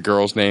 Yeah. What was the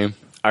girl's name?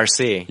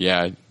 RC.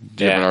 Yeah.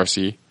 Do you have an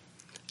RC?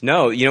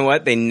 No, you know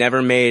what? They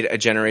never made a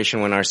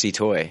Generation 1 RC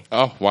toy.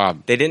 Oh, wow.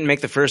 They didn't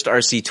make the first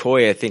RC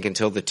toy, I think,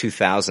 until the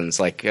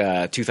 2000s, like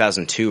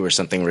 2002 or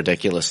something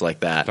ridiculous like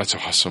that. That's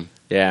awesome.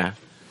 Yeah.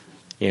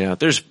 You know,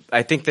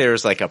 I think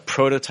there's like a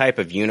prototype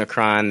of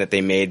Unicron that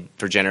they made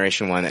for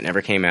Generation 1 that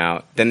never came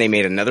out. Then they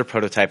made another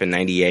prototype in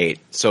 98.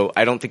 So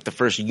I don't think the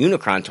first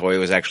Unicron toy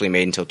was actually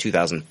made until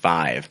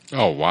 2005.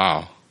 Oh,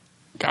 wow.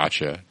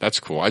 Gotcha.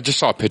 That's cool. I just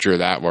saw a picture of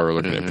that while we were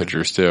looking at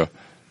pictures, too.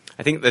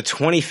 I think the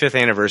 25th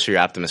anniversary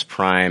Optimus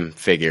Prime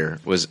figure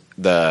was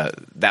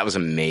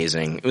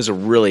amazing. It was a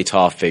really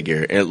tall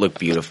figure, and it looked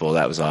beautiful.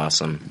 That was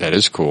awesome. That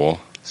is cool.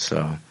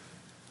 So,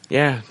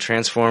 yeah,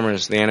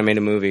 Transformers, the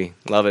animated movie.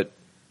 Love it.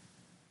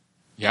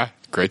 Yeah,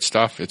 great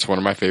stuff. It's one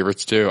of my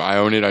favorites, too. I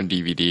own it on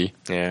DVD.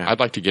 Yeah. I'd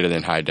like to get it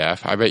in high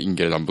def. I bet you can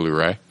get it on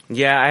Blu-ray.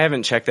 Yeah, I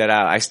haven't checked that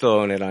out. I still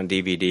own it on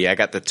DVD. I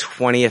got the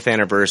 20th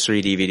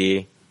anniversary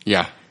DVD.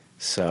 Yeah.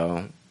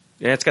 So,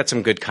 yeah, it's got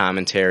some good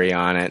commentary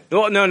on it.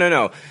 Oh,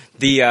 no.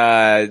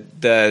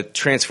 The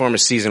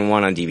Transformers Season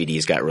 1 on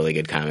DVD's got really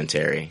good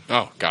commentary.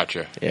 Oh,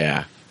 gotcha.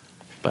 Yeah.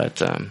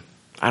 But,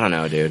 I don't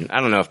know, dude.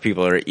 I don't know if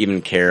people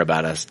even care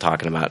about us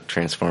talking about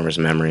Transformers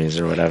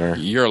memories or whatever.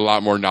 You're a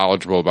lot more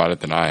knowledgeable about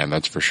it than I am,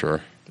 that's for sure.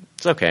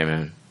 It's okay,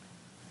 man.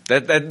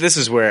 This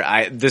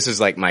is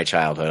like my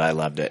childhood. I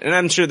loved it. And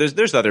I'm sure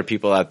there's other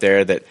people out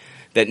there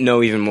that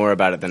know even more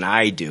about it than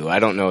I do. I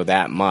don't know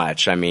that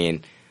much. I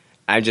mean,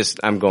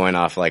 I'm going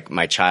off like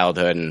my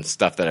childhood and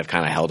stuff that I've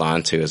kind of held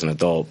on to as an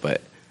adult,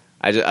 but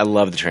I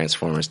love the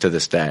Transformers to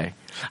this day.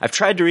 I've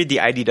tried to read the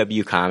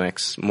IDW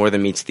comics, More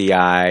Than Meets the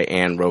Eye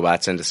and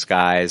Robots in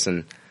Disguise,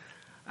 and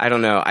I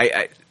don't know.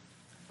 I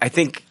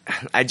think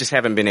I just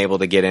haven't been able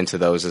to get into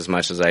those as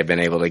much as I've been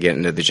able to get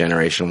into the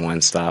Generation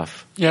 1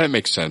 stuff. Yeah, that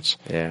makes sense.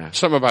 Yeah.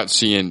 Something about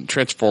seeing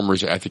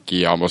Transformers, I think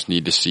you almost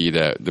need to see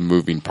the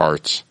moving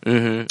parts.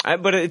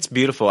 Mm-hmm. But it's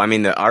beautiful. I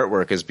mean, the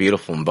artwork is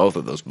beautiful in both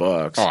of those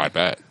books. Oh, I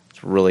bet.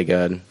 It's really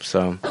good.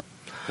 So,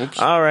 Oops.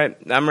 All right.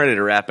 I'm ready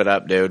to wrap it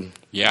up, dude.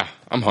 Yeah,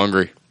 I'm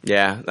hungry.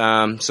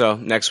 Yeah. So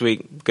next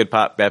week, good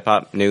pop, bad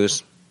pop,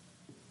 news.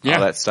 Yeah.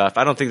 All that stuff.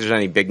 I don't think there's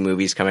any big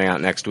movies coming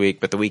out next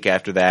week, but the week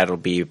after that it'll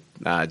be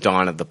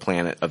Dawn of the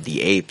Planet of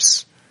the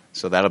Apes.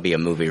 So that'll be a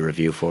movie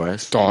review for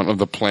us. Dawn of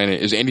the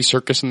Planet. Is Andy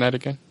Serkis in that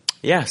again?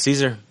 Yeah,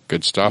 Caesar.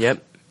 Good stuff.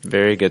 Yep.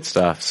 Very good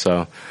stuff.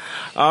 So,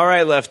 all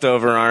right,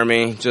 Leftover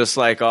Army. Just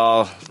like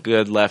all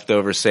good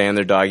leftovers say in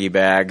their doggy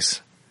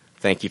bags,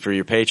 thank you for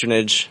your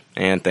patronage,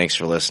 and thanks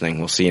for listening.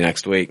 We'll see you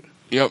next week.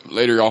 Yep.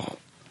 Later, y'all.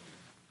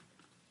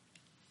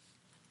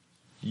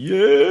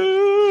 Yeah.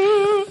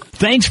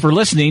 Thanks for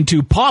listening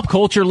to Pop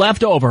Culture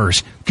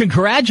Leftovers.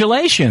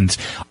 Congratulations.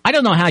 I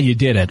don't know how you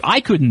did it. I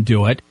couldn't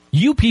do it.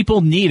 You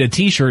people need a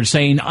t-shirt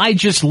saying, I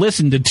just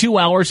listened to 2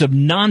 hours of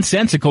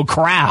nonsensical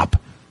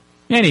crap.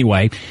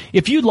 Anyway,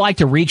 if you'd like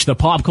to reach the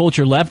Pop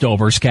Culture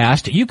Leftovers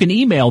cast, you can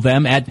email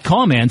them at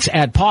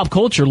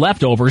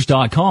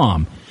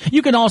comments@popcultureleftovers.com.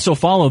 You can also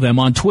follow them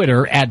on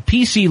Twitter at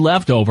PC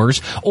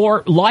Leftovers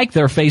or like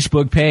their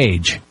Facebook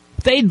page.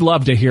 They'd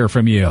love to hear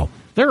from you.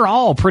 They're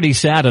all pretty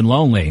sad and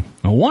lonely.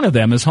 One of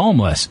them is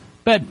homeless,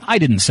 but I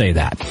didn't say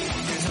that.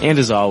 And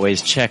as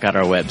always, check out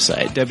our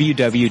website,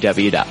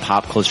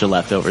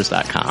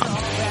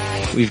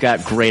 www.popcultureleftovers.com. We've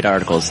got great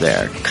articles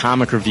there.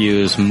 Comic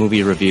reviews,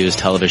 movie reviews,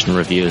 television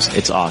reviews.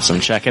 It's awesome.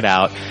 Check it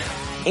out.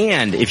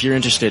 And if you're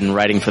interested in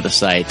writing for the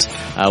site,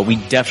 we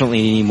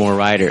definitely need more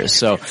writers.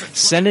 So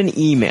send an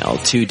email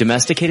to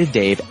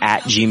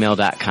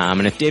domesticateddave@gmail.com.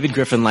 And if David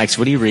Griffin likes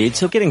what he reads,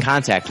 he'll get in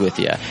contact with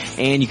you.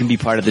 And you can be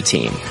part of the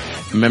team.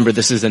 Remember,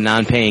 this is a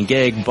non-paying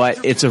gig,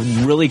 but it's a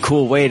really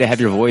cool way to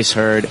have your voice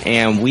heard.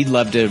 And we'd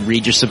love to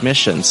read your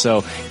submissions.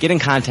 So get in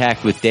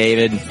contact with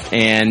David,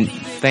 and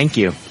thank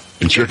you.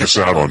 And check us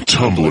out on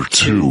Tumblr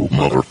too,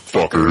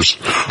 motherfuckers.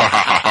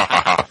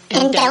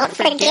 And don't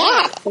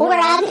forget, we're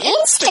on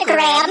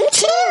Instagram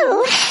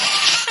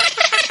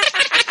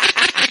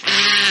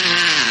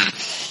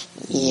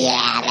too.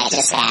 Yeah, that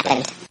just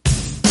happened.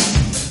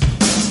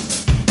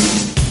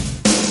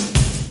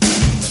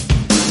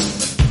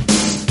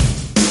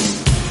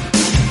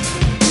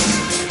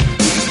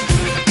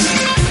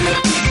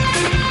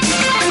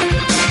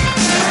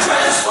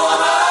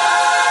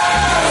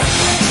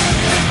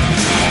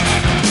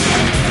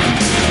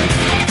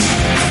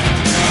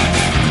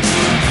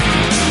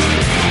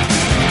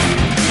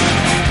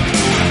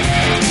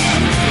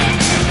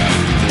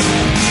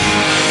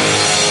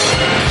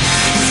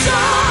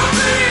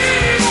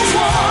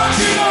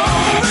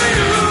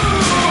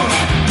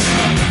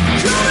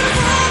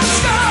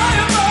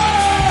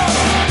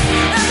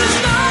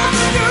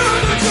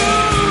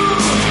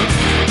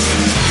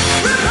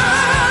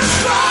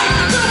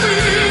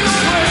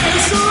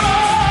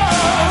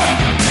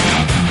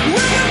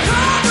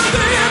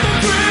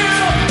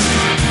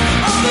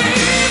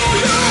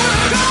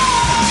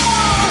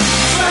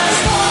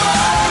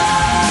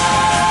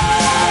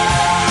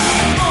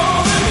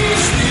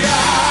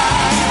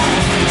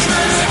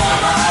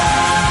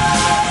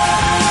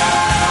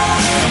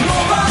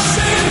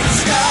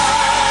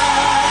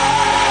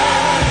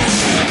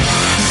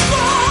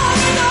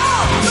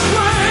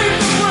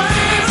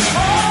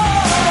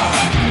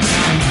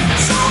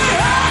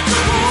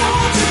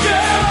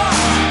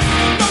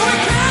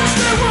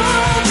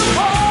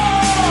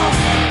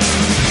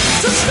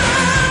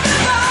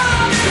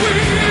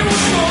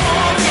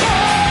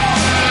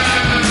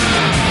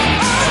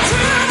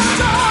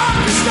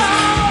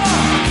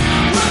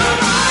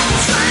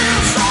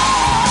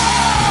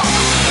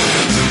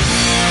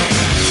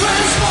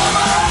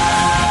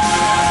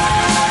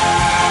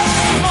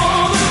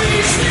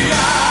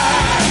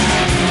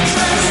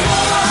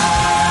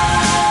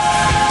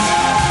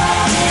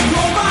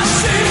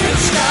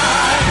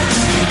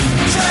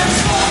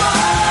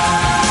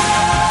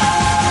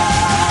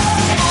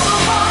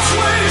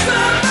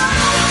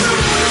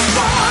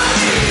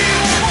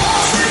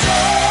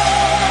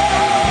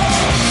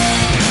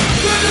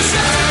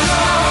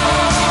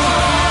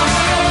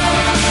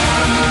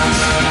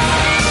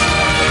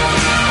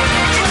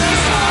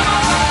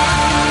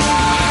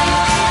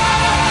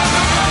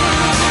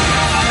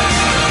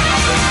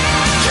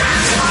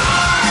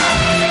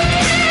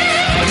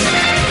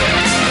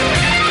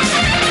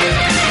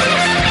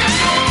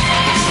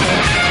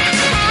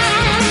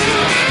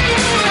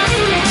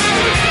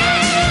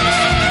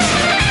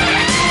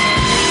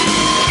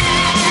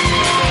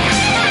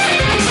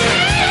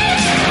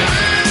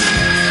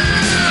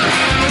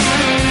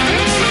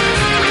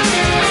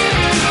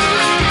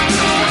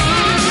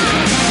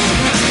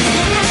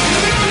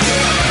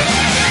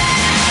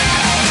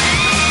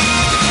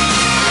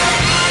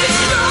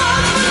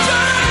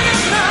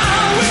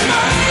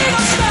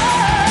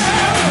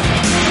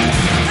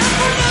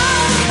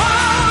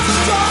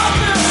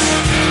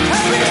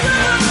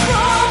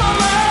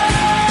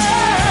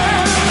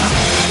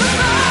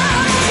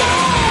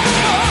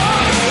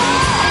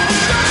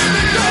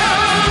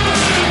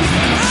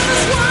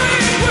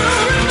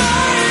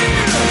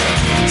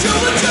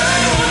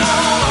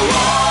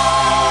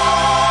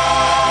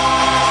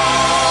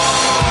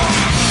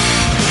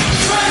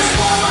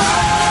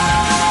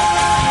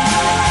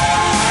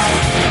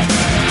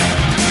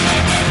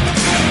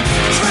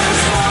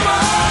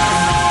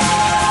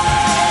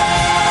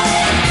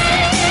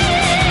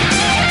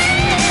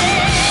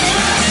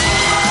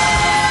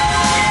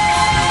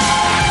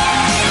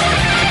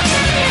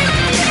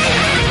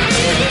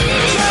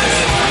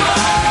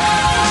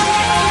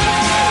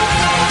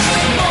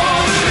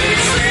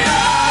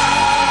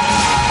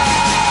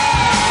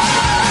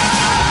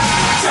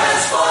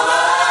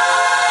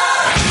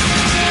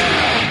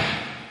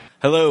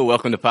 Hello,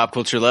 welcome to Pop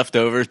Culture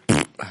Leftovers.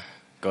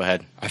 Go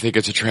ahead. I think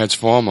it's a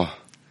Transformer.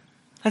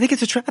 I think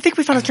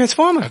we found a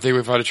Transformer. I think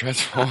we found a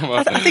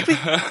Transformer. I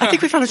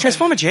think we found a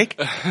Transformer, Jake.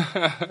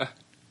 Oh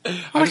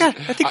my god!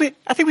 I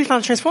think we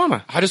found a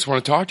Transformer. I just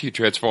want to talk to you,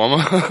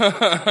 Transformer.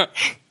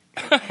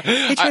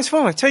 Hey,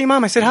 Transformer, tell your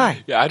mom I said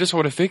hi. Yeah, I just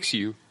want to fix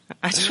you.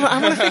 I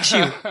want to fix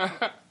you.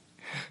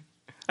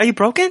 Are you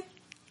broken?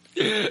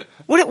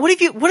 What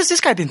has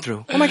this guy been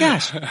through? Oh my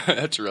gosh!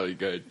 That's really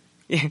good.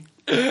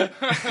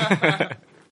 Yeah.